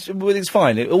worry, it's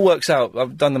fine, it all works out,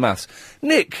 I've done the maths.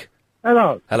 Nick.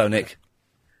 Hello. Hello, Nick.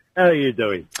 How are you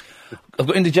doing? I've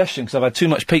got indigestion because I've had too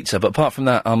much pizza, but apart from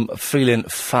that, I'm feeling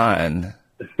fine.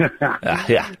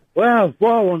 Yeah. Well,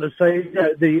 what I want to say is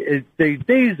that the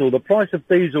diesel, the price of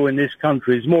diesel in this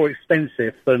country is more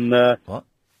expensive than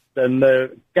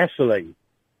gasoline.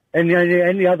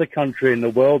 Any other country in the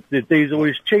world, the diesel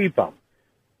is cheaper.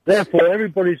 Therefore,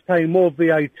 everybody's paying more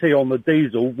VAT on the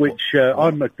diesel, which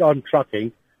I'm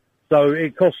trucking, so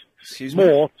it costs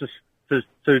more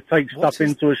to take stuff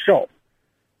into a shop.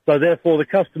 So therefore, the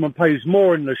customer pays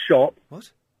more in the shop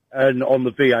and on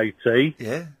the VAT.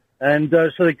 Yeah. And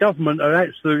so the government are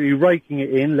absolutely raking it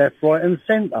in left, right, and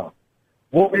centre.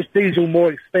 What is diesel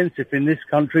more expensive in this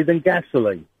country than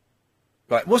gasoline?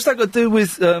 Right, what's that got to do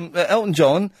with Elton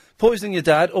John poisoning your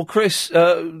dad or Chris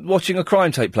watching a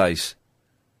crime take place?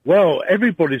 Well,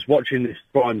 everybody's watching this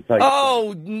crime take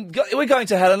Oh, we're going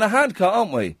to hell in a handcart,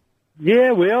 aren't we?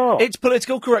 Yeah, we are. It's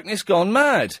political correctness gone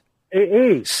mad. It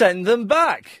is. Send them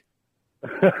back.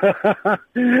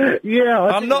 Yeah,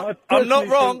 I'm not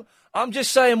wrong. I'm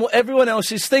just saying what everyone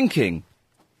else is thinking.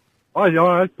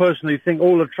 I personally think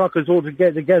all the truckers ought to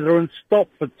get together and stop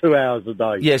for 2 hours a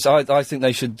day. Yes, I think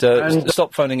they should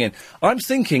stop phoning in. I'm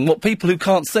thinking what people who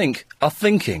can't think are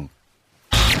thinking.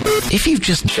 If you've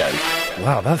just...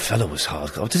 Wow, that fella was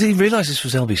hard. Did he realise this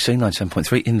was LBC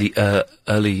 97.3 in the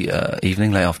early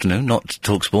evening, late afternoon, not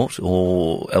TalkSport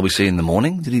or LBC in the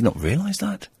morning? Did he not realise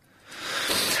that?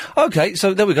 OK,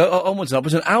 so there we go. Onwards and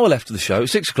upwards. An hour left of the show.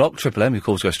 6 o'clock, Triple M, your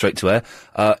calls go straight to air.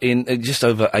 In just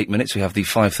over 8 minutes, we have the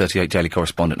 5:38 Daily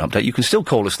Correspondent update. You can still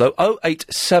call us, though,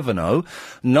 0870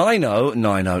 90 90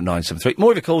 973.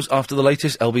 More of your calls after the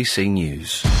latest LBC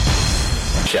news.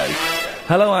 Show.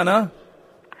 Hello, Anna.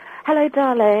 Hello,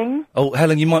 darling. Oh,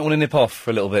 Helen, you might want to nip off for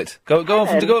a little bit. Go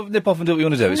off, nip off and do what you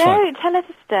want to do. It's no, fine. tell her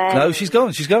to stay. No, she's going.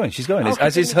 Oh,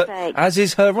 As is for goodness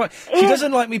sake. her right. She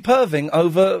doesn't like me perving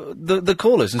over the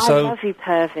callers, and so I love you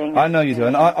perving. I know you do,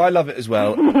 and I love it as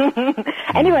well.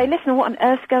 Anyway, listen, what on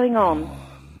earth's going on?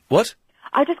 What?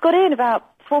 I just got in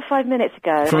about 4 or 5 minutes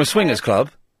ago. From a swingers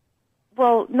club?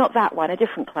 Well, not that one, a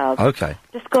different club. Okay.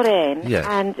 Just got in, Yeah.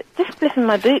 and just flipping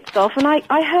my boots off, and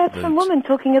I heard some woman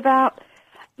talking about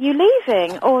you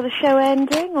leaving, or the show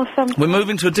ending, or something. We're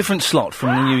moving to a different slot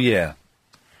from the new year.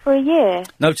 For a year?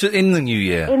 No, in the new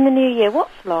year. In the new year, what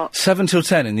slot? 7 till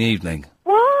 10 in the evening.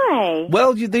 Why?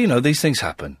 Well, you know, these things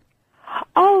happen.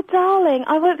 Oh, darling,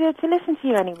 I won't be able to listen to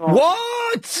you anymore.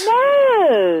 What?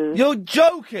 No! You're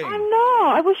joking! I'm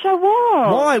not. I wish I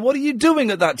was. Why? What are you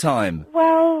doing at that time?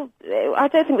 Well, I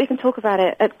don't think we can talk about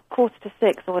it at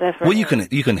 5:45 or whatever. Well, you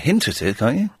can hint at it,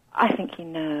 can't you? I think you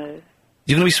know.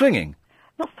 You're going to be swinging?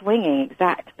 Not swinging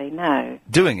exactly, no.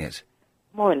 Doing it?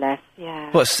 More or less,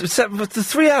 yeah. What, for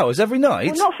 3 hours every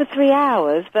night? Well, not for 3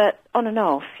 hours, but on and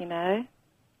off, you know.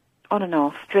 On and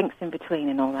off, drinks in between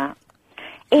and all that.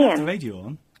 Ian. The radio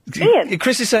on? Ian.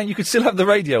 Chris is saying you could still have the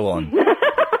radio on.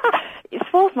 It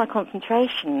spoils my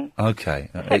concentration. Okay.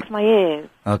 Affects my ears.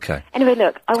 Okay. Anyway,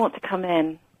 look, I want to come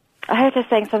in. I heard her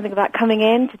saying something about coming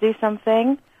in to do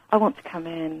something. I want to come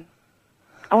in.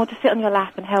 I want to sit on your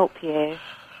lap and help you.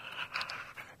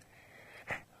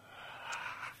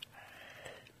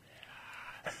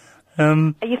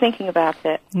 Are you thinking about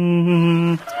it?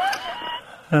 Let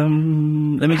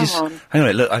me just Come on. hang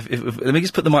on. Look, let me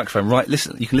just put the microphone right.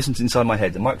 Listen, you can listen to inside my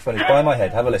head. The microphone is by my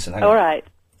head. Have a listen. Hang on. All right.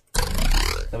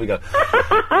 There we go. Is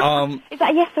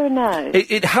that a yes or a no?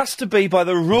 It has to be by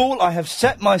the rule I have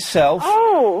set myself.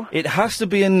 Oh. It has to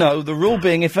be a no. The rule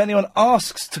being, if anyone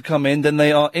asks to come in, then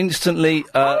they are instantly.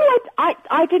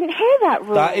 I didn't hear that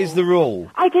rule. That is the rule.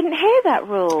 I didn't hear that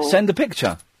rule. Send a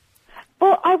picture.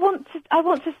 Well, I want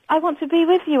to be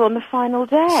with you on the final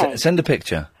day. Send a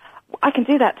picture. I can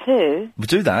do that too.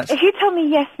 Do that. If you tell me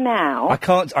yes now. I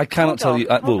cannot tell you.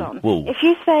 Hold on. If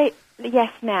you say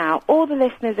yes now, all the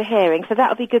listeners are hearing, so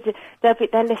that'll be good. They're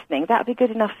listening. That'll be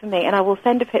good enough for me, and I will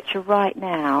send a picture right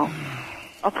now.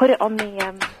 I'll put it on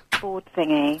the board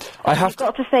thingy. You've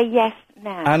got to say yes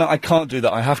now. Anna, I can't do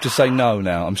that. I have to say no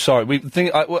now. I'm sorry.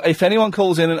 If anyone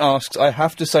calls in and asks, I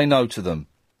have to say no to them.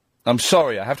 I'm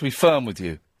sorry. I have to be firm with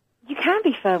you. You can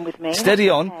be firm with me. Steady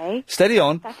That's on. okay. Steady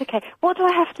on. That's okay. What do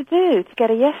I have to do to get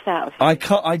a yes out of you?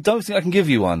 I don't think I can give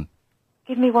you one.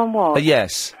 Give me one what? A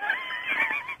yes.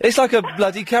 It's like a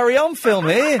bloody Carry On film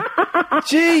here.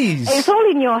 Jeez. It's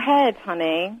all in your head,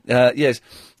 honey. Yes.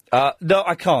 No,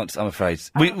 I can't. I'm afraid.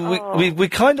 We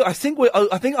kind of. I think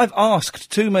I've asked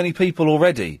too many people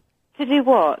already. To do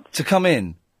what? To come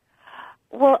in.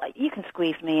 Well, you can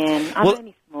squeeze me in. I'm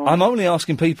only small. I'm only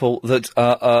asking people that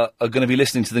are going to be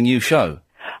listening to the new show.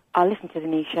 I'll listen to the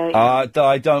new show.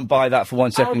 I don't buy that for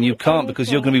 1 second. You can't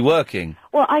because you're going to be working.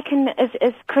 Well, I can,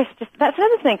 as Chris just... That's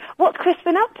another thing. What's Chris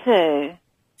been up to?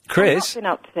 Chris? What's been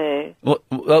up to?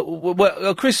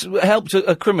 Well, Chris helped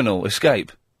a criminal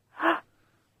escape.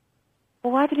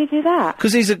 Well, why did he do that?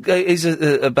 Because he's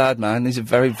a bad man. He's a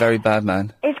very, very bad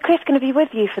man. Is Chris going to be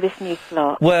with you for this new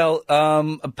slot? Well,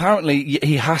 apparently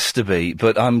he has to be,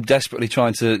 but I'm desperately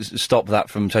trying to stop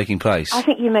that from taking place. I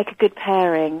think you make a good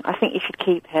pairing. I think you should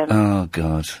keep him. Oh,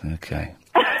 God. Okay.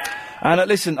 Anna,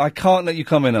 listen, I can't let you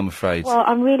come in, I'm afraid. Well,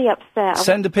 I'm really upset.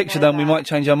 Send a picture, then we might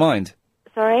change our mind.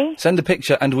 Sorry? Send a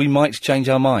picture, and we might change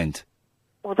our mind.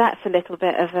 Well, that's a little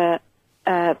bit of a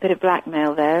bit of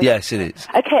blackmail there. Yes, it is.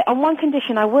 Okay, on one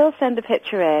condition, I will send a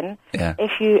picture in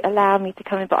if you allow me to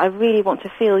come in, but I really want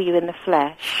to feel you in the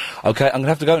flesh. Okay, I'm going to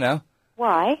have to go now.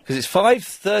 Why? Because it's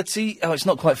 5:30... Oh, it's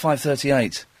not quite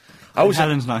 5:38.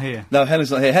 Helen's not here. No,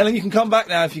 Helen's not here. Helen, you can come back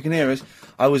now if you can hear us.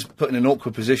 I was put in an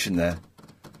awkward position there.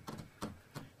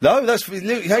 No, that's...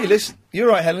 Hey, listen. You're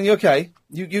right, Helen, you okay?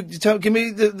 You give me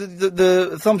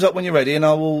the thumbs up when you're ready, and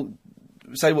I will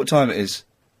say what time it is.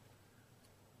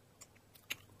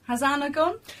 Has Anna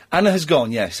gone? Anna has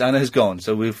gone, yes. Anna has gone.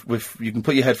 So you can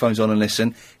put your headphones on and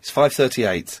listen. It's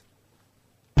 5:38.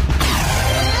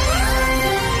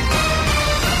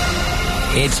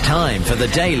 It's time for the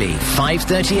daily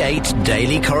 5:38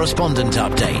 Daily Correspondent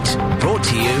Update. Brought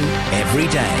to you every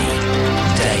day.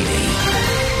 Daily.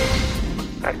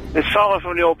 It's Simon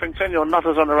from the Orpington, your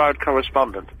Nutters on the Road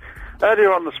correspondent.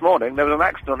 Earlier on this morning, there was an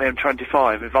accident on the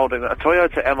M25 involving a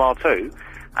Toyota MR2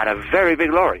 and a very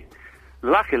big lorry.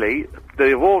 Luckily,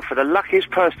 the award for the luckiest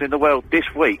person in the world this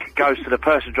week goes to the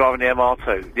person driving the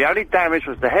MR2. The only damage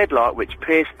was the headlight, which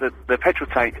pierced the petrol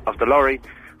tank of the lorry,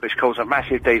 which caused a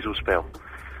massive diesel spill.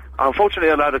 Unfortunately,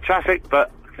 a load of traffic,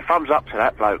 but thumbs up to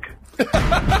that bloke.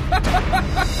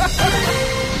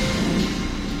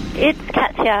 It's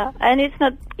Katya, and it's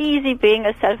not easy being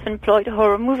a self-employed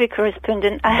horror movie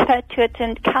correspondent. I have had to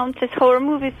attend countless horror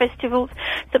movie festivals,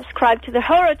 subscribe to the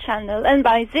Horror Channel, and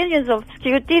buy zillions of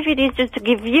obscure DVDs just to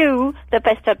give you the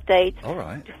best update. All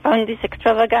right. To fund this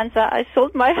extravaganza, I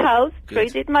sold my house,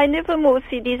 traded my Nevermore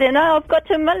CDs, and now I've got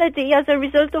a malady as a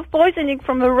result of poisoning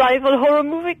from a rival horror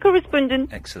movie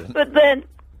correspondent. Excellent. But then...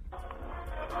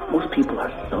 Most people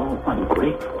are so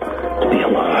ungrateful to be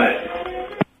alive.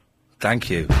 Thank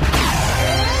you.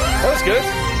 That was good.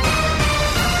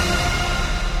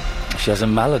 She has a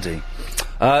malady.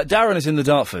 Darren is in the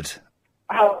Dartford.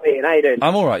 How are you? How you doing?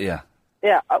 I'm all right, yeah.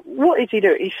 Yeah, what is he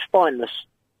doing? He's spineless.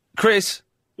 Chris?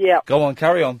 Yeah. Go on,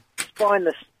 carry on.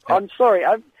 Spineless. I'm sorry.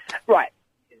 Right.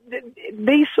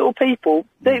 These sort of people,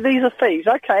 these are thieves.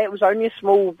 Okay, it was only a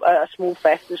small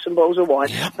theft with some bottles of wine,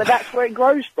 but that's where it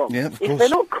grows from. Yeah, of if course. they're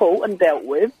not caught and dealt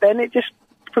with, then it just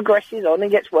progresses on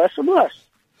and gets worse and worse.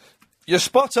 You're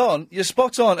spot on. You're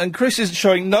spot on. And Chris is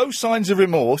showing no signs of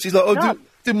remorse. He's like,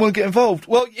 didn't want to get involved.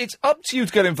 Well, it's up to you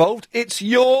to get involved. It's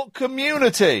your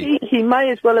community. He may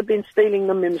as well have been stealing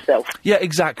them himself. Yeah,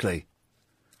 exactly.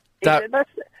 That's,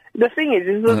 the thing is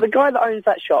that the guy that owns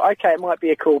that shop, okay, it might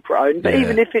be a corporate owned, but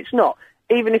even if it's not,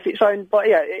 even if it's owned by,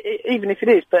 even if it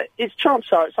is, but its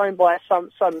chances are it's owned by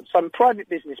some private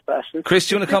business person. Chris,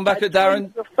 do you want to come back at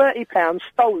Darren? £30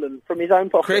 stolen from his own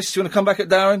pocket. Chris, do you want to come back at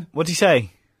Darren? What did he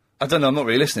say? I don't know. I'm not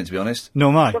really listening, to be honest. Nor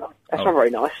am I. That's not very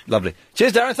nice. Lovely.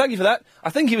 Cheers, Darren. Thank you for that. I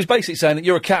think he was basically saying that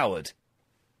you're a coward.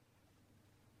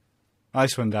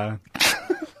 Nice one, Darren.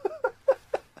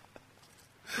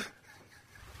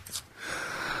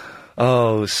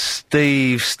 Oh,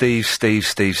 Steve.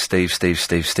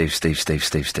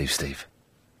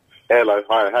 Hello,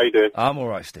 hi, how you doing? I'm all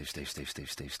right, Steve. Good.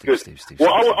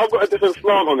 Well, I've got a different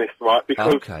slant on this, right?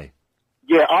 Because,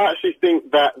 yeah, I actually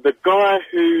think that the guy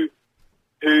who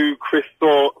Chris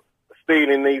saw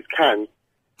stealing these cans...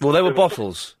 Well, they were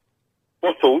bottles.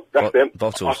 Bottles, that's them.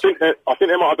 Bottles. I think there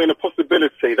might have been a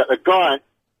possibility that the guy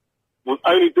was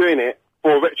only doing it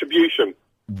for retribution.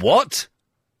 What?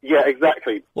 Yeah,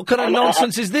 exactly. What kind of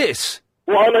nonsense is this?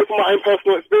 Well, I know from my own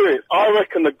personal experience. I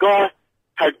reckon the guy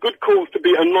had good cause to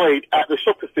be annoyed at the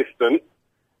shop assistant,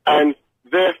 and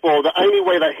therefore the only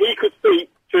way that he could seek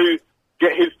to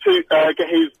get his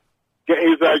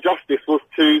justice was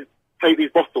to take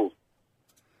these bottles.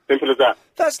 Simple as that.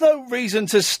 That's no reason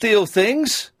to steal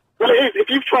things. Well, it is. If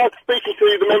you've tried speaking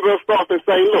to the member of staff and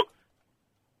saying, "Look,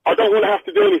 I don't want to have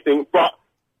to do anything, but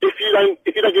if you don't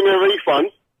give me a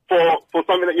refund for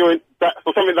something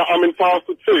for something that I'm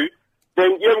entitled to,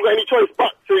 then you haven't got any choice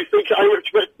but to seek your own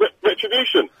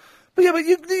retribution." But yeah, but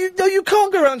you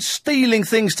can't go around stealing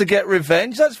things to get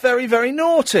revenge. That's very, very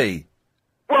naughty.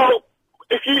 Well,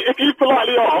 if you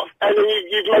politely ask and then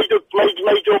you've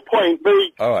made your point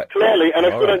very clearly, and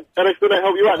they still don't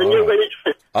help you out, then you haven't got any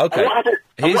choice. Okay.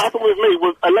 And what happened with me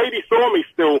was a lady saw me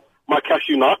steal my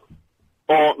cashew nut,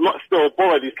 or not steal,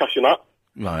 borrow these cashew nuts.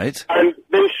 Right. And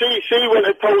then she went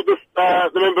and told the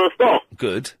member of staff.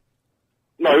 Good.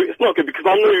 No, it's not good, because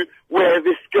I knew where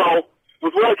this girl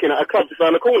was working at a club just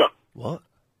around the corner. What?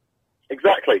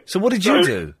 Exactly. So what did you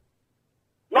do?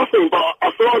 Nothing, but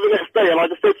I saw her the next day, and I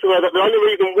just said to her that the only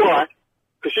reason why,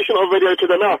 because she shouldn't have radioed to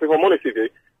their mouth, if I'm honest with you,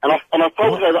 and I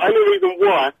told her the only reason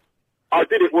why I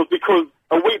did it was because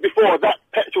a week before that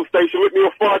petrol station ripped me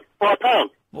off £5.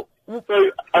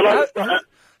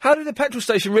 How did the petrol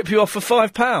station rip you off for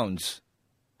 £5?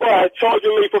 Well,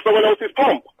 charging me for someone else's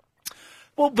pump.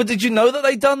 Well, but did you know that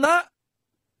they'd done that?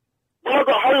 When I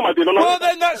got home, I did. Well,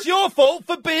 then that's your fault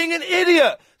for being an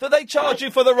idiot that they charged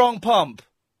you for the wrong pump.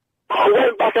 I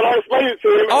went back and I explained it to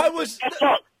him.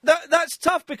 That's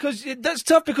tough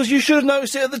because you should have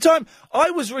noticed it at the time. A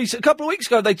couple of weeks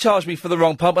ago they charged me for the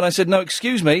wrong pump, and I said, "No,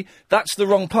 excuse me, that's the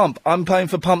wrong pump. I'm paying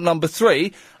for pump number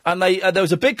 3." And there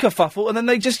was a big kerfuffle, and then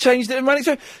they just changed it and ran it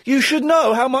through. You should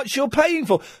know how much you're paying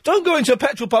for. Don't go into a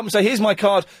petrol pump and say, "Here's my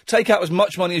card. Take out as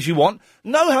much money as you want."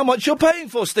 Know how much you're paying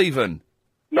for, Stephen.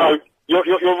 No, you're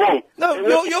wrong. No,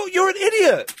 you're an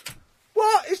idiot.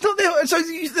 What? It's not there. So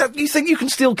you think you can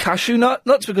steal cashew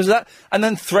nuts because of that, and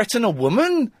then threaten a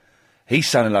woman? He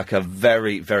sounded like a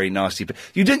very, very nasty.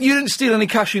 You didn't steal any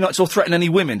cashew nuts or threaten any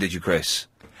women, did you, Chris?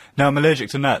 No, I'm allergic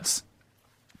to nuts.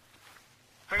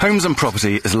 Homes and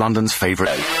Property is London's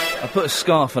favourite. I put a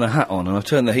scarf and a hat on, and I've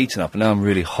turned the heating up, and now I'm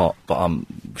really hot. But I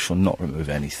shall not remove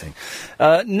anything.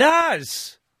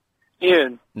 Naz.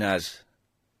 Ian. Naz.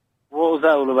 What was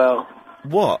that all about?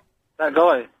 What? That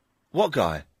guy. What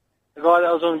guy? The guy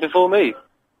that was on before me.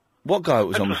 What guy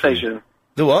was on Petrol before you? station.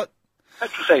 The what?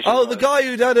 Petrol station. Oh, the guy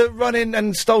who'd had a run in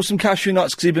and stole some cashew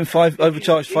nuts because he'd been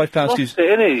overcharged £5. Lost it,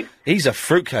 isn't he? He's a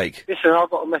fruitcake. Listen, I've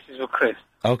got a message for Chris.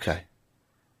 Okay.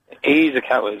 He's a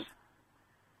coward.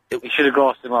 He should have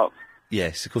grassed him up.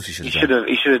 Yes, of course he should He have. should have.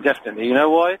 He should have definitely. You know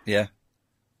why? Yeah.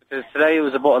 Because today it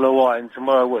was a bottle of wine.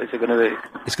 Tomorrow, what is it going to be?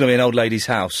 It's going to be an old lady's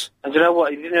house. And you know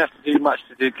what? He didn't have to do much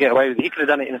to get away with it. He could have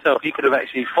done it himself. He could have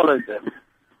actually followed them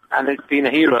and it's been a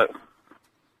hero.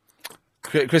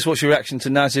 Chris, what's your reaction to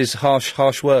Naz's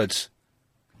harsh words?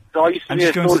 So I used to I'm be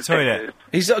just a going store to the toilet. detective.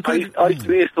 He's I used to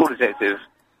be a store detective.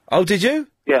 Oh, did you?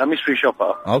 Yeah, a mystery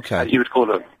shopper. Okay. As you would call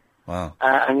them. Wow.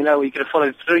 And you know, he could have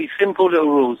followed 3 simple little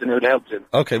rules and it would have helped him.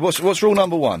 Okay, what's rule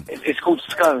number 1? It's called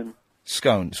scone.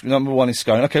 Scone. Number 1 is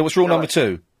scone. Okay, what's rule number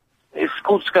 2? It's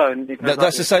called scone.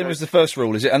 That's the same as the first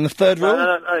rule, is it? And the third rule?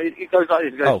 No, it goes like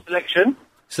this. It goes selection,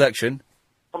 Selection.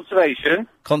 observation,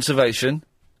 Conservation.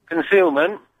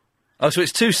 concealment, Oh, so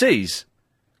it's 2 C's.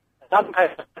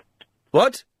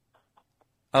 What?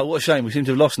 Oh, what a shame. We seem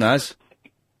to have lost Naz.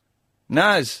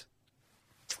 Naz!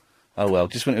 Oh, well,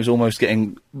 just when it was almost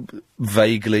getting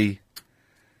vaguely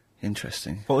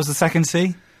interesting. What was the second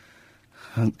C?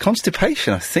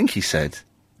 Constipation, I think he said.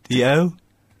 The O?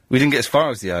 We didn't get as far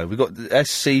as the O. We got the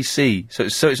SCC. So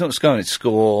it's not scone, it's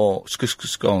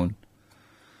scone.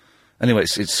 Anyway,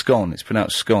 it's scone. It's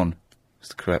pronounced scone. It's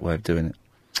the correct way of doing it.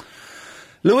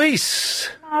 Louise!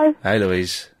 Hello. Hey,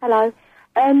 Louise. Hello.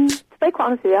 To be quite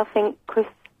honest with you, I think Chris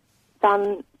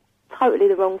done totally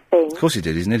the wrong thing. Of course he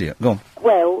did. He's an idiot. Go on.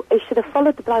 Well, he should have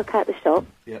followed the bloke out the shop.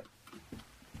 Yeah.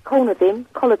 Collared him,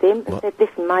 and said,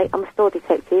 listen, mate, I'm a store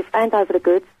detective, hand over the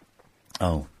goods,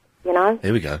 Oh, you know?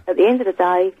 here we go. At the end of the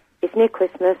day, it's near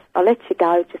Christmas, I'll let you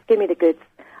go, just give me the goods.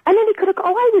 And then he could have got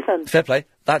away with them. Fair play.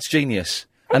 That's genius.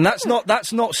 And that's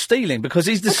not stealing, because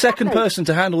he's the second person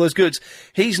to handle those goods.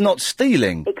 He's not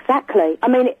stealing. Exactly. I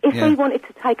mean, if Yeah. he wanted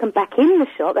to take them back in the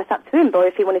shop, that's up to him, but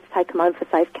if he wanted to take them home for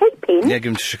safekeeping, Yeah,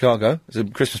 give him to Chicago as a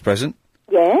Christmas present.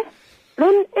 yeah,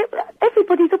 then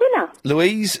everybody's a winner.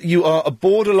 Louise, you are a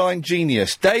borderline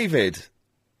genius. David.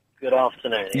 Good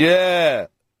afternoon. Yeah.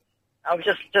 I was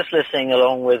just listening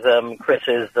along with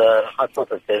Chris's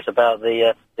hypothesis about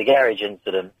the garage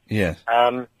incident. Yeah.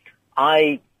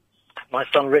 My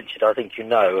son Richard, I think you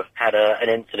know, had an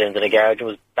incident in a garage and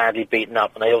was badly beaten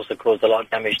up, and they also caused a lot of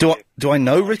damage. Do I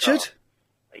know Richard?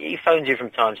 He phones you from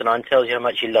time to time and tells you how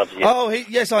much he loves you. Oh,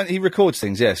 he records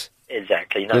things, yes.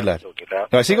 Exactly, you know Good what lad. I'm talking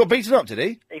about. Right, so he got beaten up, did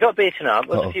he? He got beaten up. It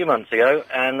was a few months ago,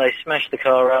 and they smashed the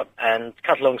car up. And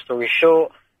cut a long story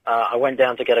short, I went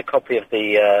down to get a copy of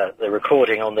the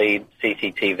recording on the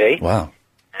CCTV. Wow.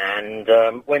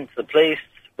 And went to the police.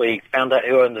 We found out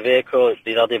who owned the vehicle,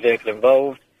 the other vehicle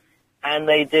involved, and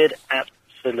they did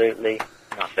absolutely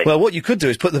nothing. Well, what you could do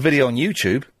is put the video on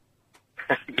YouTube.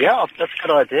 Yeah, that's a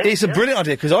good idea. It's a brilliant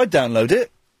idea, because I'd download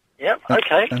it. Yep,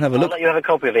 okay. And have a I'll look. let you have a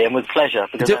copy of it, and with pleasure.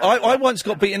 Because I once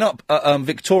got beaten up at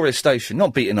Victoria Station.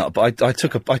 Not beaten up, but I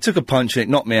took a punch and it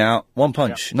knocked me out. One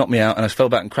punch knocked me out, and I fell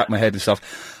back and cracked my head and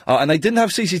stuff. And they didn't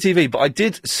have CCTV, but I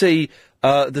did see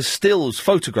the stills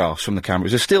photographs from the camera.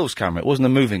 It was a stills camera. It wasn't a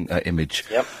moving image.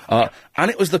 Yep. And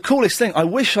it was the coolest thing. I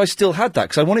wish I still had that,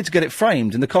 because I wanted to get it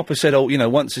framed. And the copper said, "Oh, you know,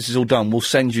 once this is all done, we'll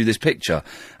send you this picture."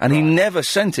 And he never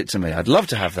sent it to me. I'd love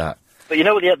to have that. But you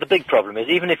know what the big problem is?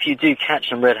 Even if you do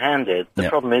catch them red-handed, the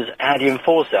problem is, how do you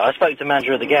enforce it? I spoke to the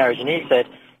manager of the garage, and he said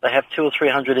they have 200 or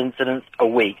 300 incidents a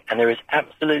week, and there is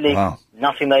absolutely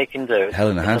nothing they can do. Hell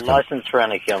in a It's handstand. a license for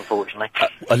anarchy, unfortunately.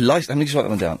 A license. Let me just write that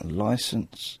one down. A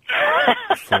license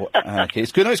for anarchy.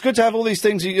 It's good. No, it's good to have all these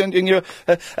things in your.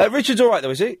 Richard's all right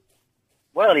though, is he?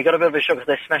 Well, he got a bit of a shock because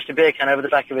they smashed a beer can over the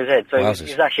back of his head, so Wowzers.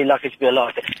 he's actually lucky to be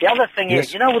alive. The other thing Yes.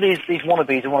 is, you know all these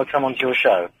wannabes who want to come onto your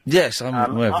show? Yes, I'm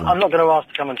aware of them. I'm not going to ask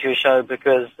to come onto your show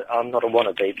because I'm not a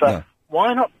wannabe, but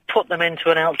why not put them into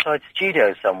an outside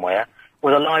studio somewhere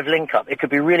with a live link-up? It could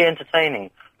be really entertaining.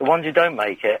 The ones who don't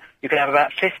make it, you could have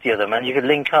about 50 of them and you could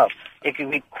link up. It could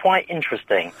be quite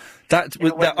interesting.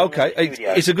 Okay,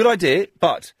 it's a good idea,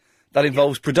 but that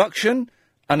involves production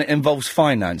and it involves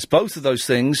finance. Both of those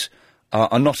things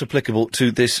are not applicable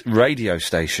to this radio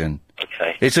station.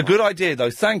 Okay. It's a good idea, though.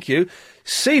 Thank you.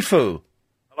 Sifu.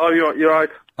 Hello, you're right.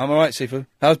 I'm all right, Sifu.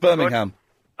 How's Birmingham?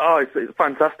 Oh, it's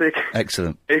fantastic.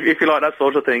 Excellent. If you like that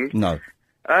sort of thing. No.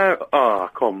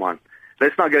 Come on.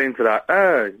 Let's not get into that.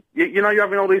 You know you're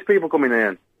having all these people coming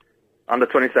in on the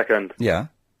 22nd. Yeah.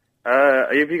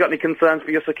 Have you got any concerns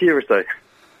for your security?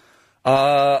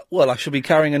 Well, I should be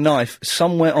carrying a knife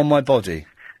somewhere on my body.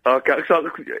 Okay, so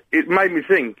it made me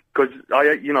think, because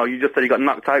you just said you got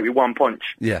knocked out with one punch.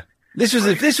 Yeah. This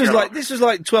was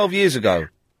like 12 years ago.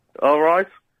 All right.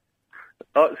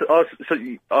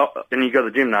 And you go to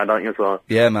the gym now, don't you? So,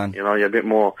 Yeah, man. you know, you're a bit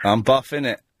more... I'm buff,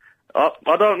 innit? I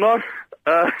don't know.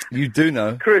 You do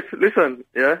know. Chris, listen,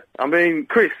 yeah? I mean,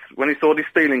 Chris, when he saw this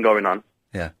stealing going on...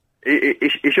 Yeah. He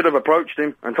should have approached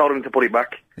him and told him to put it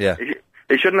back. Yeah.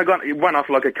 He shouldn't have gone... He went off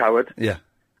like a coward. Yeah.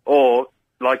 Or,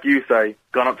 like you say,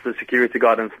 gone up to the security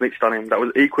guard and snitched on him. That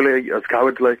was equally as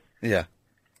cowardly. Yeah.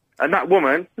 And that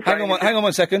woman... Hang on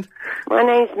 1 second. My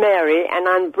name's Mary, and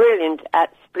I'm brilliant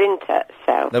at Splinter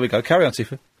Cell. There we go. Carry on,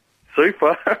 Tifa.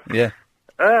 Super. Yeah.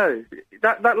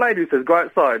 That lady who says go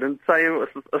outside and say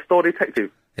a store detective.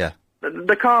 Yeah.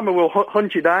 The karma will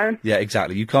hunt you down. Yeah,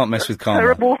 exactly. You can't mess with karma.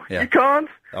 Terrible. Yeah. You can't.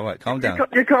 All right, calm down.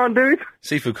 You can't do it.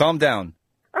 Sifu, calm down.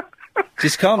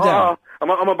 Just calm down.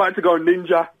 I'm about to go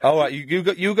ninja. All right, you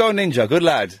go ninja. Good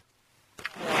lad.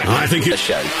 I think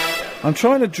it's... I'm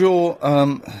trying to draw,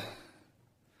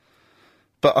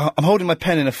 but I'm holding my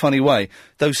pen in a funny way.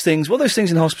 Those things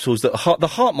in hospitals, the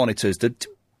heart monitors, the...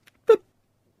 Boop,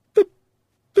 boop,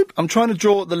 boop. I'm trying to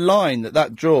draw the line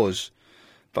that draws,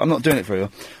 but I'm not doing it very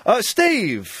well.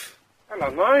 Steve! Hello,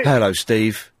 mate. Hello,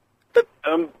 Steve.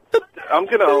 I'm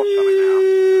going to hold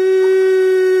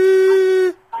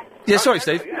something Yeah, sorry,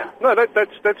 Steve. No,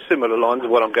 that's similar lines of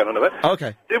what I'm getting on about.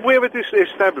 Okay. Did we ever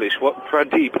establish what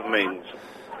Pradeep means?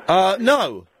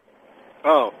 No.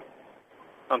 Oh.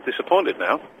 I'm disappointed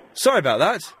now. Sorry about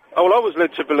that. Oh, well, I was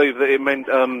led to believe that it meant,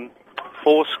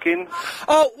 foreskin.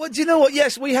 Oh, well, do you know what?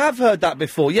 Yes, we have heard that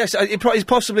before. Yes, it's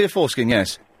possibly a foreskin,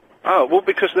 yes. Oh, well,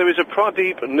 because there is a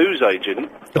Pradeep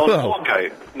newsagent on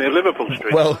Moorgate, near Liverpool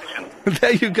Street. Well,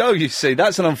 there you go, you see.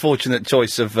 That's an unfortunate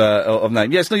choice of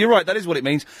name. Yes, no, you're right, that is what it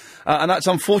means. And that's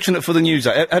unfortunate for the news.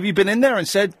 Have you been in there and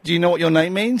said, do you know what your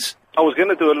name means? I was going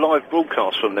to do a live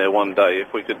broadcast from there one day,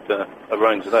 if we could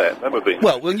arrange that. That would be...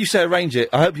 Well, when you say arrange it,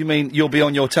 I hope you mean you'll be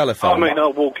on your telephone. I mean,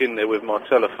 I'll walk in there with my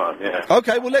telephone, yeah.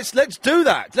 OK, well, let's do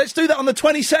that. Let's do that on the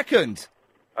 22nd.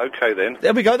 OK, then.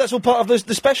 There we go, that's all part of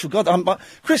the special. God,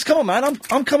 Chris, come on, man,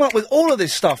 I'm coming up with all of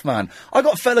this stuff, man. I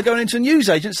got a fella going into a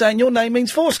newsagent saying your name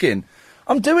means foreskin.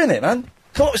 I'm doing it, man.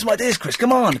 Come up with some ideas, Chris,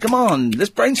 come on, let's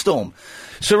brainstorm.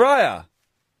 Soraya.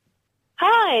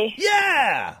 Hi.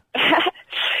 Yeah!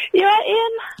 You right,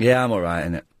 Ian? Yeah, I'm alright,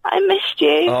 innit? I missed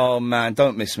you. Oh, man,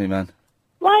 don't miss me, man.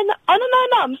 Why not? Oh,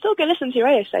 no, I'm still going to listen to your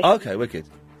radio station. OK, wicked.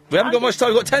 We haven't got much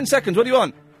time, we've got 10 seconds, what do you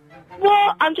want?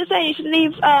 Well, I'm just saying you should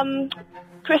leave,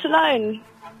 Chris alone.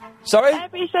 Sorry?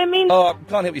 Every so mean. Oh, I can't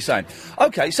hear what you're saying.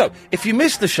 OK, so, if you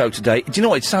missed the show today, do you know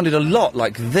what? It sounded a lot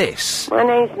like this. My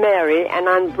name's Mary, and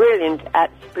I'm brilliant at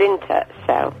Splinter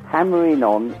Cell. Hammering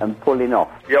on and pulling off.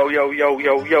 Yo,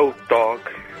 dog.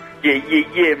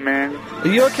 Yeah, man. Are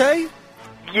you OK?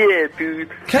 Yeah,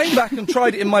 dude. Came back and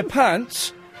tried it in my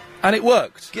pants, and it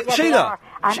worked. Sheila,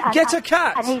 get a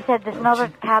cat. And he said there's another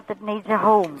cat that needs a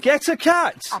home. Get a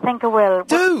cat. I think I will.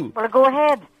 Do. Well, go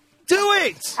ahead. Do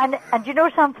it. And you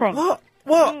know something? What?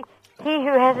 He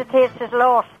who hesitates is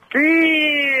lost.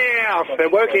 Yeah, they're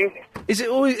working. Is it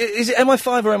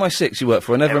MI5 or MI6 you work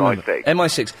for? I never remember.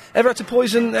 MI6. Ever had to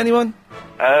poison anyone?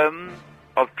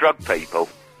 Of drug people,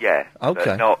 yeah.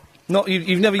 Okay. But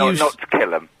you've never used... Not to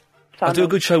kill them. I do a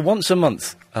good show once a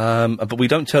month, but we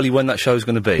don't tell you when that show's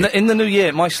going to be. In the new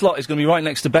year, my slot is going to be right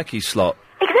next to Becky's slot.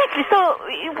 Exactly, so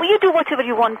you do whatever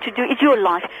you want to do, it's your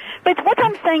life. But what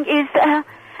I'm saying is,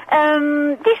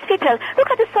 these people, look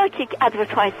at the psychic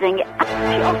advertising.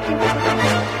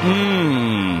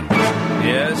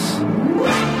 Yes.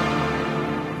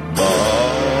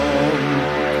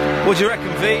 What do you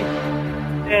reckon, V?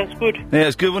 Yeah, it's good. Yeah,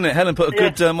 it's good, wasn't it? Helen put a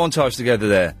good montage together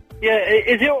there. Yeah,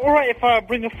 is it alright if I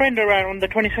bring a friend around on the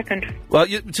 22nd? Well,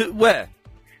 to where?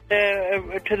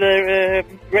 To the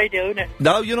radio, innit?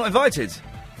 No, you're not invited.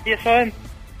 Yes, I am.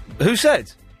 Who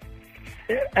said?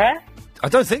 Huh? I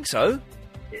don't think so.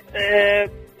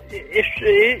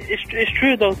 It's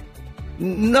true, though.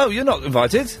 No, you're not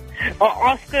invited.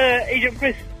 Ask Agent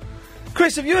Chris.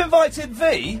 Chris, have you invited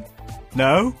V?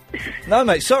 No. No,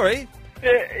 mate, sorry.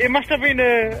 It must have been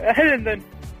Helen, then.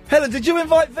 Helen, did you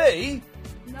invite V?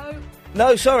 No.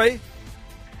 No, sorry.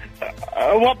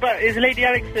 What about is Lady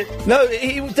Alex this? No,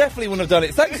 he definitely wouldn't have done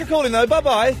it. Thanks for calling, though.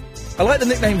 Bye-bye. I like the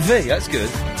nickname V. That's good.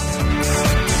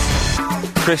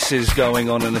 Chris is going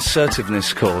on an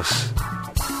assertiveness course.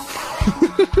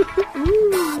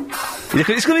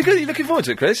 It's going to be good. Are you looking forward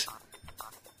to it, Chris?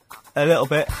 A little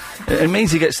bit. It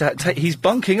means he gets to... he's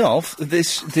bunking off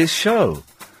this show,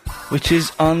 which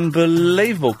is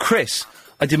unbelievable. Chris,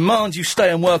 I demand you stay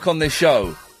and work on this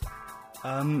show.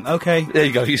 OK. There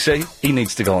you go, you see? He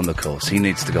needs to go on the course.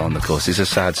 It's a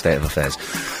sad state of affairs.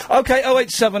 OK,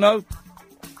 0870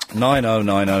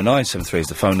 9090973 is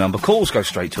the phone number. Calls go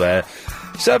straight to air.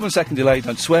 7-second delay,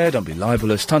 don't swear, don't be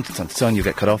libellous. Ton, you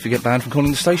get cut off, you get banned from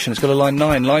calling the station. It's got a line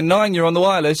 9. Line 9, you're on the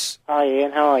wireless. Hi,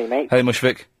 Ian. How are you, mate? Hey,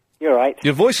 Mushfik. You're right.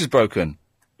 Your voice is broken.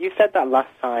 You said that last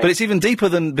time. But it's even deeper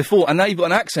than before, and now you've got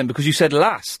an accent because you said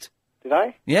last. Did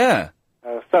I? Yeah.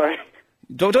 Oh, sorry.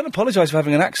 Don't apologise for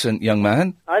having an accent, young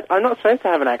man. I'm not supposed to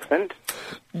have an accent.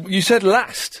 You said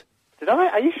last. Did I?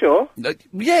 Are you sure?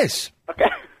 Yes. Okay.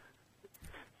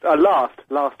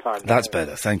 Last time. That's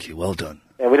better, thank you, well done.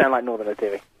 Yeah, we don't like Northerners,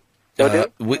 do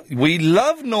we? We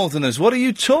love Northerners. What are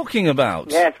you talking about?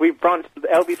 Yes,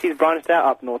 LBC's branched out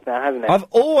up north now, hasn't it? I've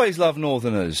always loved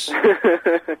Northerners.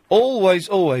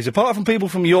 Always. Apart from people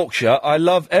from Yorkshire, I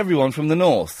love everyone from the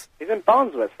north. Isn't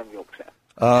Barnsworth from Yorkshire?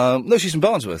 No, she's from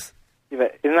Barnsworth. Yeah,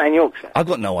 but isn't that in Yorkshire? I've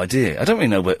got no idea. I don't really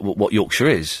know what Yorkshire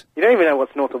is. You don't even know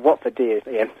what's north of Watford, do you,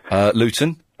 Ian?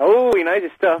 Luton. Oh, he knows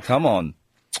his stuff. Come on.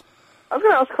 I was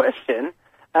going to ask a question.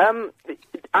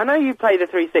 I know you play the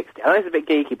 360. I know it's a bit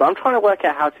geeky, but I'm trying to work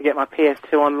out how to get my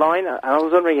PS2 online, and I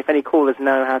was wondering if any callers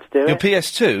know how to do Your it.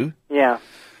 PS2? Yeah.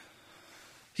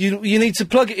 You need to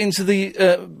plug it into the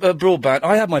broadband.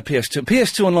 I had my PS2.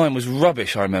 PS2 online was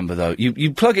rubbish, I remember, though.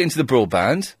 You plug it into the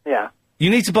broadband. Yeah. You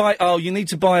need to buy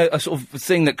a sort of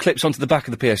thing that clips onto the back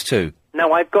of the PS2.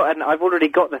 No, I've already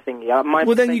got the thingy.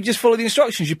 Well, then you just follow the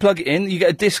instructions. You plug it in, you get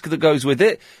a disc that goes with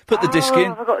it, put the disc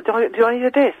in. I forgot. Do I need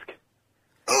a disc?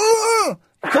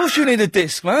 Of course you need a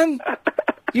disc, man.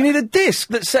 You need a disc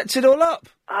that sets it all up.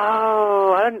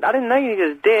 Oh, I didn't know you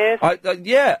needed a disc.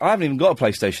 Yeah, I haven't even got a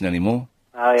PlayStation anymore.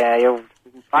 Oh, yeah,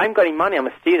 I haven't got any money. I'm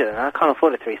a student, and I can't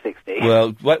afford a 360.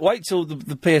 Well, wait till the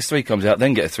PS3 comes out,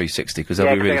 then get a 360, because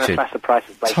they'll be really cheap. Slash the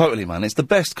prices later. Totally, man. It's the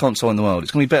best console in the world.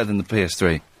 It's going to be better than the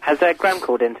PS3. Has Graham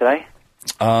called in today?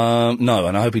 No,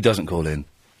 and I hope he doesn't call in.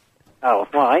 Oh,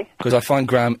 why? Because I find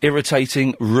Graham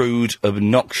irritating, rude,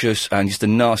 obnoxious, and just a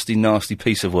nasty, nasty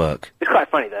piece of work. It's quite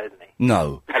funny, though, isn't he?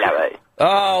 No. Hello, eh?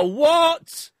 Oh,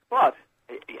 what? What?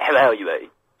 How are you, eh?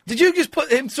 Did you just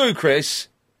put him through, Chris?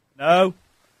 No.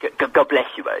 God bless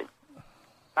you, eh?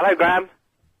 Hello, Graham.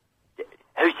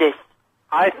 Who's this?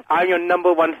 I'm your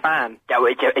number one fan. No,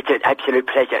 it's an absolute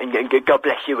pleasure, and God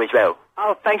bless you as well.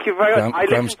 Oh, thank you very much. I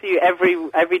listen to you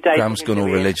every day. Graham's gone all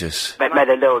religious. May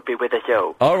the Lord be with us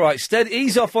all. All right,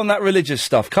 ease off on that religious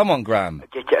stuff. Come on, Graham.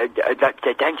 I'd like to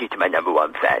say thank you to my number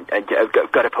one fan, and I've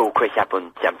got to pull Chris up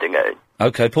on something.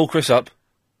 Okay, pull Chris up.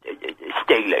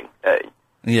 Stealing.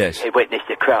 Yes. He witnessed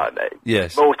a crime.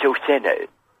 Yes. Mortal sin.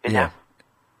 You know?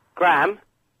 Graham?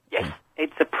 Yes.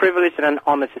 It's a privilege and an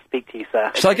honour to speak to you,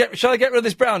 sir. Shall I get rid of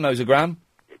this brown noser, Graham?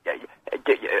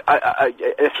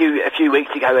 A few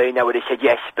weeks ago, I would have said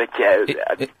yes, but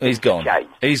he's gone.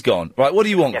 He's gone. Right, what do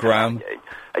you want, Graham?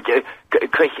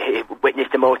 Chris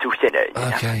witnessed a mortal sin.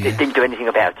 Okay. Didn't do anything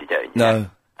about it. No.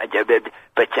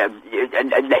 But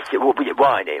unless was it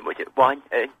wine? Was it wine?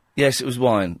 Yes, it was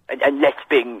wine. Unless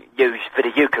being used for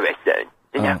the Eucharist.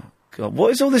 You know. God,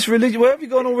 what is all this religion? Where have you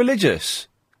gone all religious?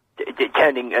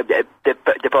 Turning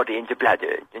the body into blood,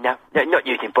 you know? Not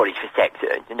using bodies for sex,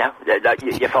 you know? Like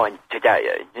you find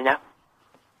today, you know?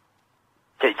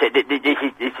 So this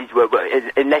is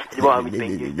unless the wine was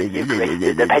being used for the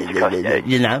Eucharist, the Pentecost,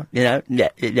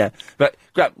 Yeah. But,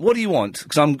 Graham, what do you want?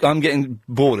 Because I'm getting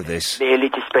bored of this. Merely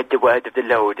to spread the word of the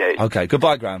Lord. Okay,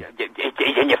 goodbye, Graham.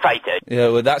 It's in your face, Yeah,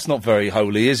 well, that's not very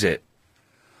holy, is it?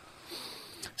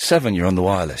 7, you're on the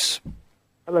wireless.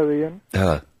 Hello, Ian.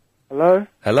 Hello. Hello?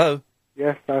 Hello?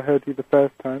 Yes, I heard you the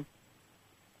first time.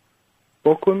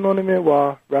 Boku no nime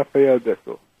wa Raphael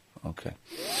desu. Okay.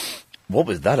 What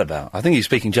was that about? I think he's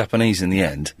speaking Japanese in the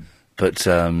end. But,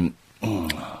 2,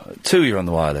 you're on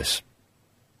the wireless.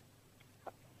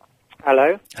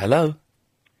 Hello? Hello?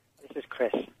 This is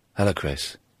Chris. Hello,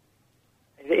 Chris.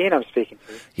 Is it Ian I'm speaking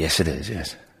to? Yes, it is,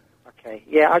 yes. Okay.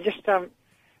 Yeah, I'm just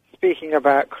speaking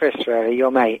about Chris, really,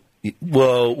 your mate.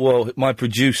 Well, my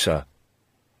producer.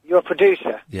 Your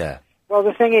producer? Yeah. Well,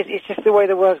 the thing is, it's just the way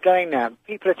the world's going now.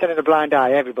 People are turning a blind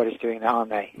eye. Everybody's doing that, aren't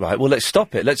they? Right, well, let's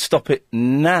stop it. Let's stop it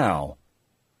now.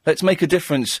 Let's make a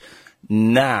difference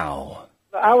now.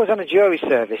 I was on a jury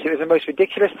service. It was the most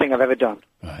ridiculous thing I've ever done.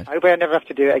 Right. I hope I never have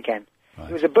to do it again. Right.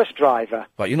 It was a bus driver.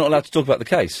 Right, you're not allowed to talk about the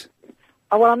case.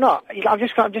 Oh, well, I'm not. I'm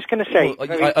just going to say...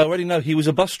 Well, I already know he was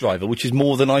a bus driver, which is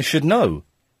more than I should know.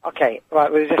 Okay,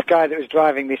 right, well, there's this guy that was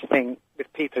driving this thing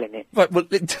with people in it. Right, well...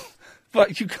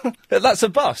 Right, you can't... That's a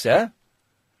bus, yeah?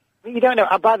 You don't know.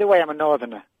 By the way, I'm a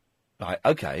northerner. Right,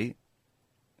 okay.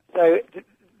 So,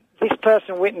 this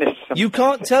person witnessed something. You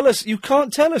can't tell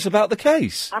us about the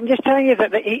case. I'm just telling you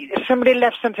that somebody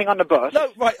left something on the bus. No,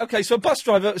 right, okay, so a bus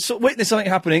driver witnessed something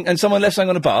happening and someone left something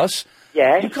on a bus.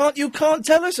 Yeah. You can't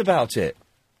tell us about it.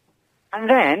 And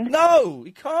then? No,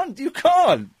 you can't. You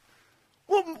can't.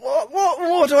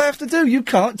 What do I have to do? You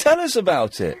can't tell us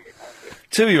about it.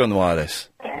 2, you're on the wireless.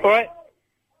 All right.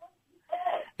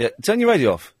 Yeah, turn your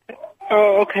radio off.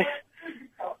 Oh, okay.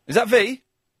 Is that V?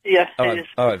 Yeah, All it right, is.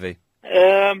 all right, V.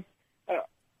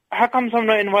 How comes I'm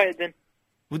not invited then?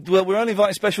 Well, we're only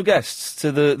inviting special guests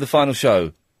to the final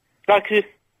show. Like who?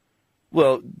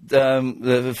 Well,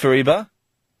 the Fariba.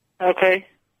 Okay.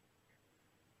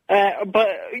 But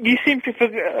you seem to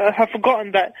have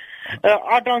forgotten that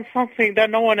I've done something that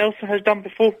no one else has done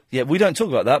before. Yeah, we don't talk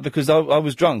about that because I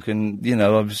was drunk and, I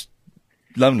was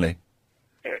lonely.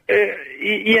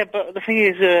 Yeah, but the thing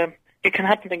is, it can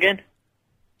happen again.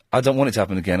 I don't want it to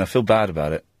happen again. I feel bad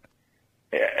about it.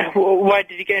 Why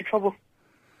did you get in trouble?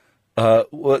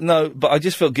 Well, no, but I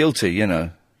just felt guilty,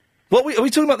 What, are we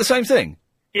talking about the same thing?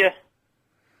 Yeah.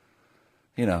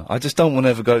 I just don't want to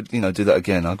ever go, do that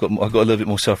again. I've got a little bit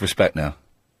more self-respect now.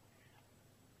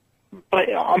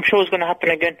 But I'm sure it's going to happen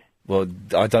again. Well,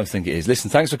 I don't think it is. Listen,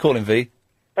 thanks for calling, V.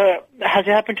 Has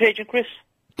it happened to Agent Chris?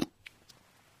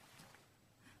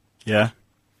 Yeah.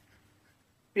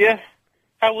 Yeah.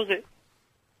 How was it?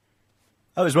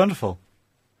 Oh, it was wonderful.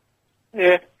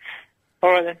 Yeah.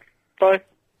 All right then. Bye.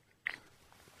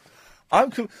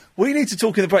 We need to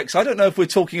talk in the breaks. I don't know if we're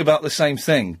talking about the same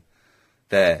thing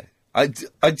there. Do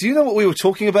you know what we were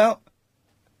talking about?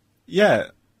 Yeah.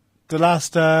 The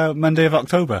last Monday of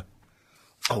October.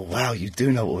 Oh, wow, you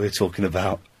do know what we were talking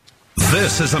about.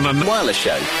 This is an wireless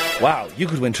show. Wow, you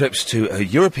could win trips to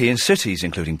European cities,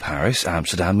 including Paris,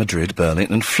 Amsterdam, Madrid,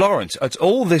 Berlin and Florence. It's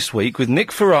all this week with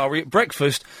Nick Ferrari at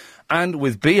breakfast and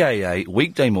with BAA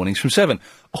weekday mornings from 7.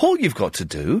 All you've got to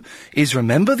do is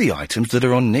remember the items that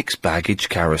are on Nick's baggage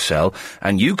carousel,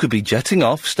 and you could be jetting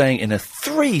off, staying in a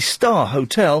 3-star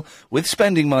hotel with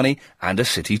spending money and a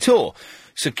city tour.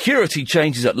 Security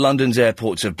changes at London's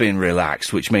airports have been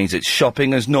relaxed, which means it's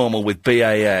shopping as normal with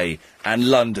BAA and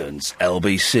London's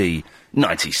LBC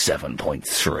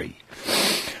 97.3.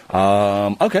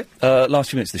 OK, last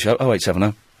few minutes of the show,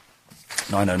 0870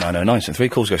 9090973.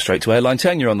 Calls go straight to airline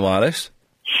 10, you're on the wireless.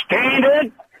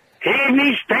 Standard,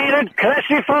 Evening Standard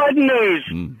classified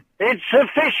news. It's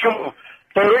official.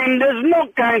 Dorinda's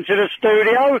not going to the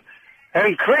studio,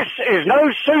 and Chris is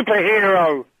no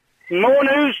superhero. More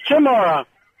news tomorrow.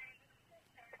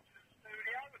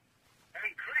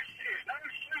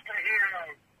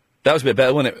 That was a bit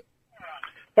better, wasn't it?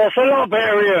 That's a lot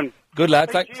better, Ian. Good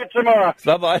lad, thanks. See you tomorrow.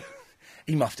 Bye-bye.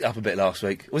 He muffed it up a bit last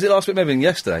week. Was it last week? Maybe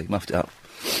yesterday. He muffed it up.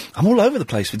 I'm all over the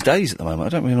place for days at the moment. I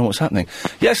don't really know what's happening.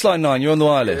 Yes, line 9, you're on the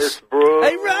wireless. Yes, bro.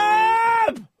 Hey,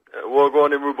 Rob! What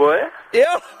going on, boy?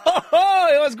 Yeah,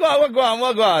 what's going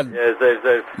on? Yeah,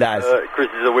 safe. Nice. Chris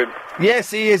is a wimp.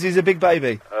 Yes, he is. He's a big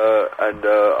baby. And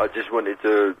I just wanted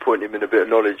to point him in a bit of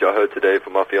knowledge I heard today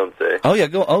from my fiancée. Oh, yeah,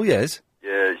 go on. Oh, yes.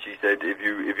 Yeah, she said if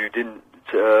you didn't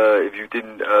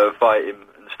fight him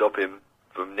and stop him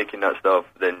from nicking that stuff,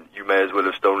 then you may as well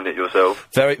have stolen it yourself.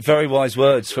 Very, very wise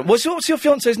words. What's your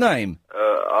fiancée's name?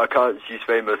 I can't. She's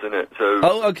famous, isn't it? So.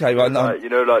 Oh, okay, right. No.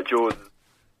 Like Jordan.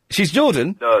 She's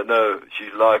Jordan? No,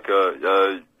 she's like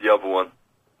the other one.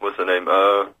 What's her name?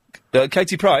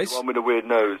 Katie Price? The one with the weird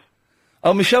nose.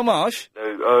 Oh, Michelle Marsh?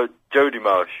 No, Jodie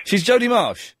Marsh. She's Jodie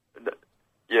Marsh?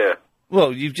 Yeah.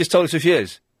 Well, you've just told us who she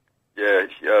is. Yeah,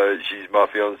 she's my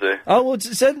fiancée. Oh, well,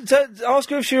 ask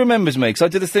her if she remembers me, because I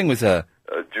did a thing with her.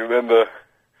 Do you remember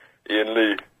Ian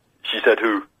Lee? She said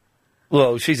who?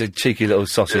 Well, she's a cheeky little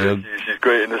sausage. Yeah, she's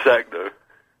great in the sack, though.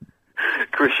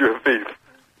 Chris, you're a thief.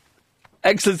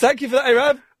 Excellent. Thank you for that,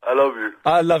 Arab. I love you.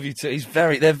 I love you too.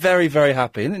 They're very, very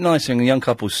happy. Isn't it nice seeing a young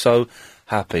couple so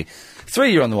happy?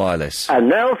 3, you're on the wireless. And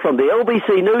now from the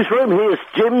LBC newsroom, here's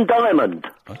Jim Diamond.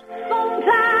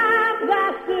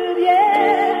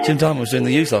 Jim Diamond was doing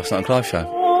the Youth last night on Clive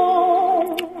Show.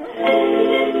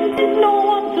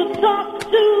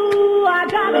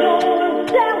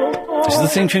 This is the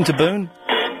theme tune to Boone.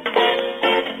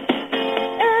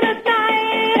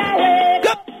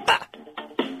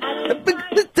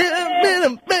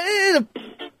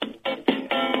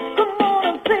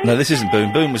 No, this isn't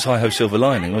Boone. Boone was Hi Ho Silver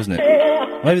Lining, wasn't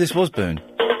it? Maybe this was Boone.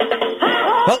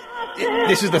 Well,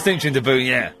 this is the theme tune to Boone,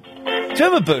 yeah. Do you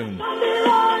remember Boone?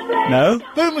 No.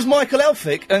 Boone was Michael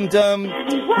Elphick and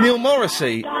Neil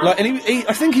Morrissey. And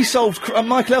I think he solved.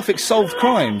 Michael Elphick solved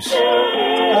crimes.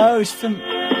 Oh, it's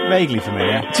vaguely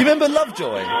familiar. Do you remember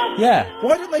Lovejoy? Yeah.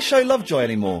 Why don't they show Lovejoy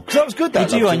anymore? Because that was good. That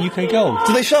they do on UK Gold.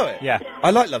 Do they show it? Yeah.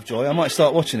 I like Lovejoy. I might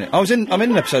start watching it. I'm in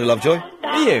an episode of Lovejoy.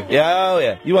 Are you? Yeah. Oh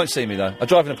yeah. You won't see me though. I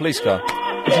drive in a police car.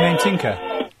 Is your name Tinker?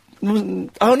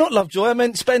 Oh, not Lovejoy. I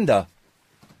meant Spender.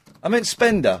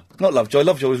 Not Lovejoy.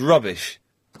 Lovejoy was rubbish.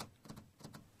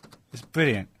 It's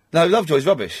brilliant. No, Lovejoy's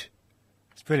rubbish.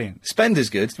 It's brilliant. Spender's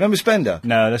good. Remember Spender?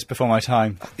 No, that's before my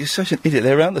time. You're such an idiot.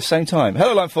 They're around the same time.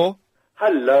 Hello, Line 4.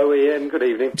 Hello, Ian. Good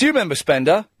evening. Do you remember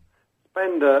Spender?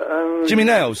 Spender, Jimmy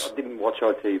Nails. I didn't watch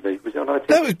ITV. Was it on ITV?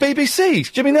 No, it was BBC.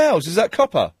 Jimmy Nails. Is that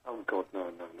Copper? Oh, God, no.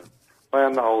 I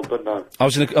am that old, but no. I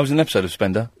was in an episode of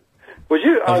Spender. Was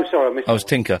you? Sorry, I missed I was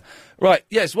Tinker. Right,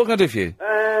 yes, what can I do for you?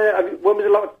 When was the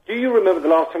last... Do you remember the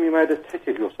last time you made a tit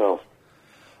of yourself?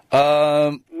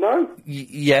 No?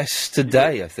 Yes,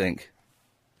 today, I think.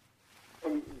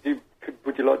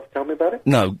 Would you like to tell me about it?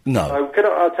 No.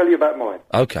 I'll tell you about mine.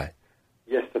 Okay.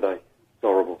 Yesterday. It's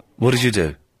horrible. What did you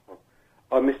do?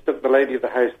 I mistook the lady of the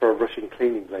house for a Russian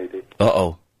cleaning lady.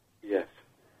 Uh-oh. Yes.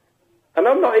 And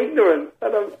I'm not ignorant.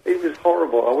 It was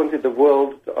horrible. I wanted the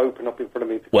world to open up in front of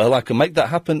me. Well, I can make that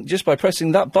happen just by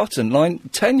pressing that button. Line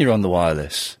 10, you're on the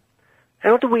wireless.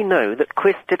 How do we know that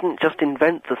Chris didn't just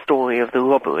invent the story of the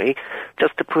robbery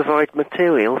just to provide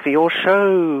material for your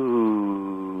show?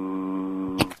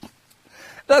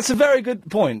 That's a very good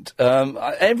point.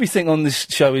 Everything on this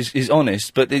show is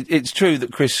honest, but it's true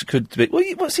that Chris could be...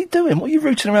 What's he doing? What are you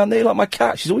rooting around there like my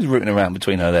cat? She's always rooting around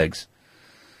between her legs.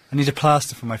 I need a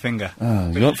plaster for my finger.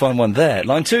 Oh, you won't find one there.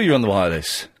 Line 2, you're on the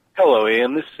wireless. Hello,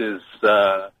 Ian. This is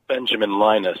Benjamin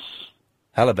Linus.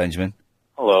 Hello, Benjamin.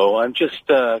 Hello. I'm just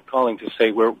calling to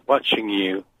say we're watching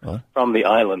you from the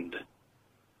island.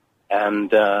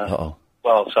 And, well,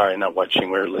 sorry, not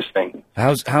watching. We're listening.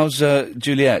 How's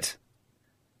Juliet?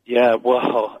 Yeah,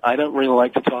 well, I don't really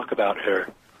like to talk about her.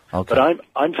 Okay. But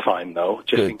I'm fine, though,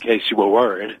 just in case you were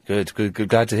worried. Good.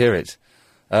 Glad to hear it.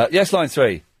 Yes, Line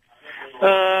 3.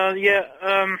 Oh,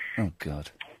 God.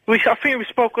 I think we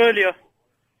spoke earlier.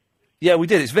 Yeah, we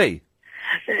did. It's V.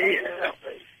 Yeah,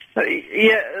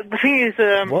 the thing is,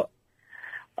 what?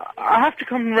 I have to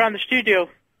come around the studio.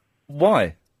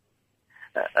 Why?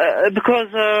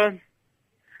 Because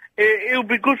it'll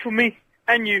be good for me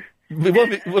and you.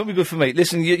 It won't be good for me.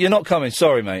 Listen, you're not coming.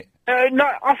 Sorry, mate. No,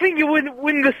 I think you would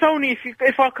win the Sony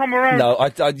if I come around. No,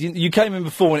 you came in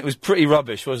before and it was pretty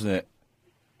rubbish, wasn't it?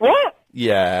 What?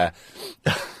 Yeah.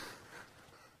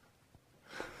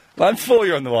 Line 4,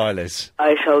 you're on the wireless.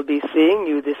 I shall be seeing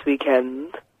you this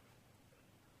weekend.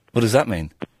 What does that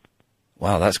mean?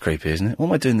 Wow, that's creepy, isn't it? What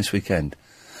am I doing this weekend?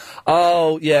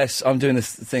 Oh, yes, I'm doing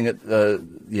this thing at...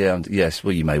 yes,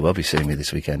 well, you may well be seeing me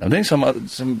this weekend. I'm doing some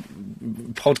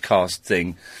podcast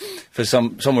thing for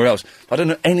somewhere else. I don't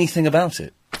know anything about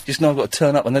it. Just know I've got to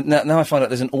turn up, and then, now I find out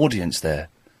there's an audience there.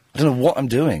 I don't know what I'm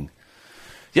doing.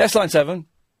 Yes, Line 7.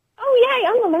 Oh, yeah,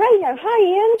 I'm on the radio. Hi,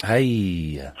 Ian.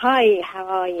 Hey. Hi, how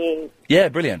are you? Yeah,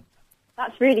 brilliant.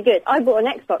 That's really good. I bought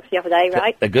an Xbox the other day,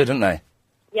 right? They're good, aren't they?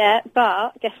 Yeah,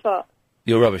 but guess what?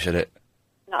 You're rubbish at it.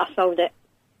 No, I sold it.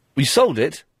 You sold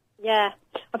it? Yeah.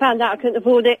 I found out I couldn't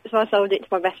afford it, so I sold it to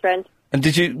my best friend. And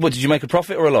did you make a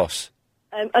profit or a loss?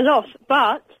 A loss,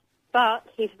 but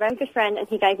he's a very good friend, and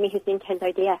he gave me his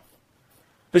Nintendo DS.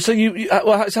 But so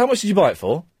so how much did you buy it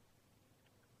for?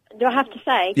 Do I have to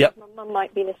say? Yep. My mum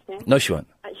might be listening. No, she won't.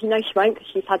 Actually, no, she won't, because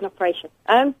she's had an operation.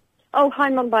 Oh, hi,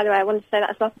 Mum, by the way. I wanted to say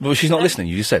that as well. Well, she's not listening,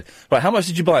 you just said. Right, how much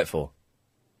did you buy it for?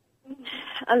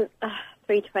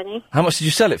 $3.20. How much did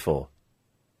you sell it for?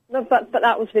 No, but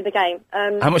that was with the game.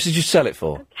 How much did you sell it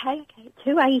for? Okay,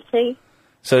 $2.80.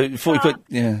 So, 40 quid,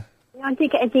 yeah. I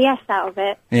did get a DS out of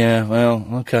it. Yeah, well,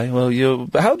 okay, well,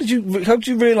 but how did you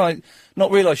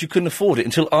not realise you couldn't afford it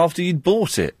until after you'd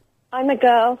bought it? I'm a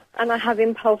girl, and I have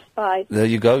impulse buys. There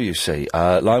you go, you see.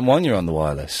 Line 1, you're on the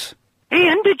wireless.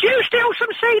 Ian, did you steal some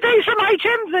CDs from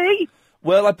HMV?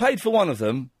 Well, I paid for one of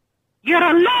them. You're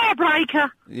a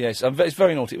lawbreaker. Yes, it's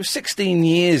very naughty. It was 16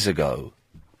 years ago.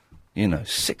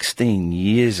 16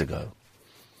 years ago.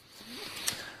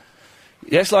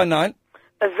 Yes, Line 9.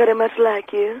 I very much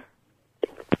like you.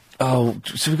 Oh,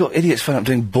 so we've got idiots phoning up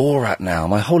doing Borat now.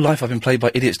 My whole life I've been played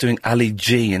by idiots doing Ali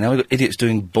G, and now we've got idiots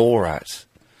doing Borat.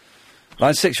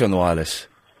 Line 6, you're on the wireless.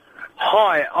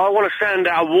 Hi, I want to send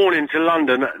out a warning to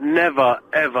London. Never,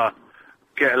 ever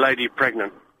get a lady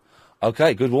pregnant.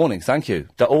 Okay, good warning, thank you.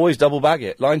 Always double bag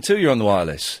it. Line 2, you're on the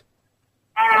wireless.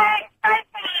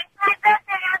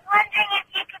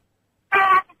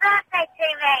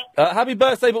 Happy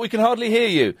birthday, but we can hardly hear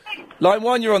you. Line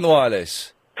 1, you're on the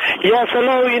wireless. Yes,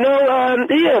 hello,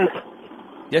 Ian.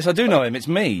 Yes, I do know him, it's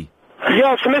me.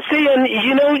 Yes, Mr. Ian,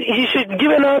 you should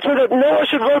give an answer that no one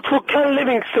should vote for Ken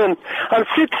Livingstone and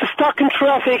sit stuck in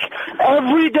traffic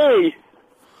every day.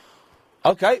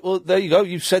 Okay, well, there you go,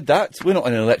 you've said that. We're not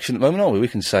in an election at the moment, are we? We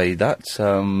can say that.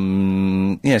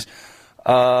 Yes.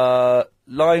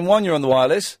 Line 1, you're on the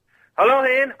wireless. Hello,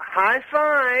 Ian. High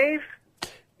five.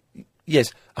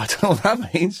 Yes, I don't know what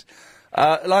that means.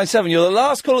 Line 7, you're the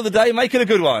last call of the day. Make it a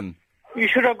good one. You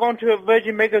should have gone to a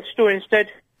Virgin Mega store instead.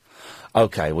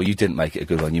 OK, well, you didn't make it a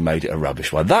good one. You made it a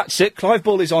rubbish one. That's it. Clive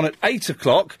Ball is on at 8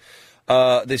 o'clock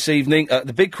this evening.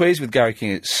 The big quiz with Gary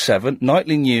King at 7.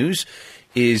 Nightly news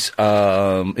is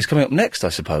coming up next, I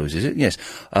suppose, is it? Yes.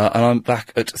 And I'm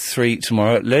back at 3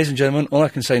 tomorrow. Ladies and gentlemen, all I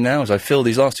can say now as I fill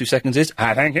these last 2 seconds is,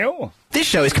 thank you. This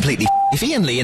show is completely if Ian Lee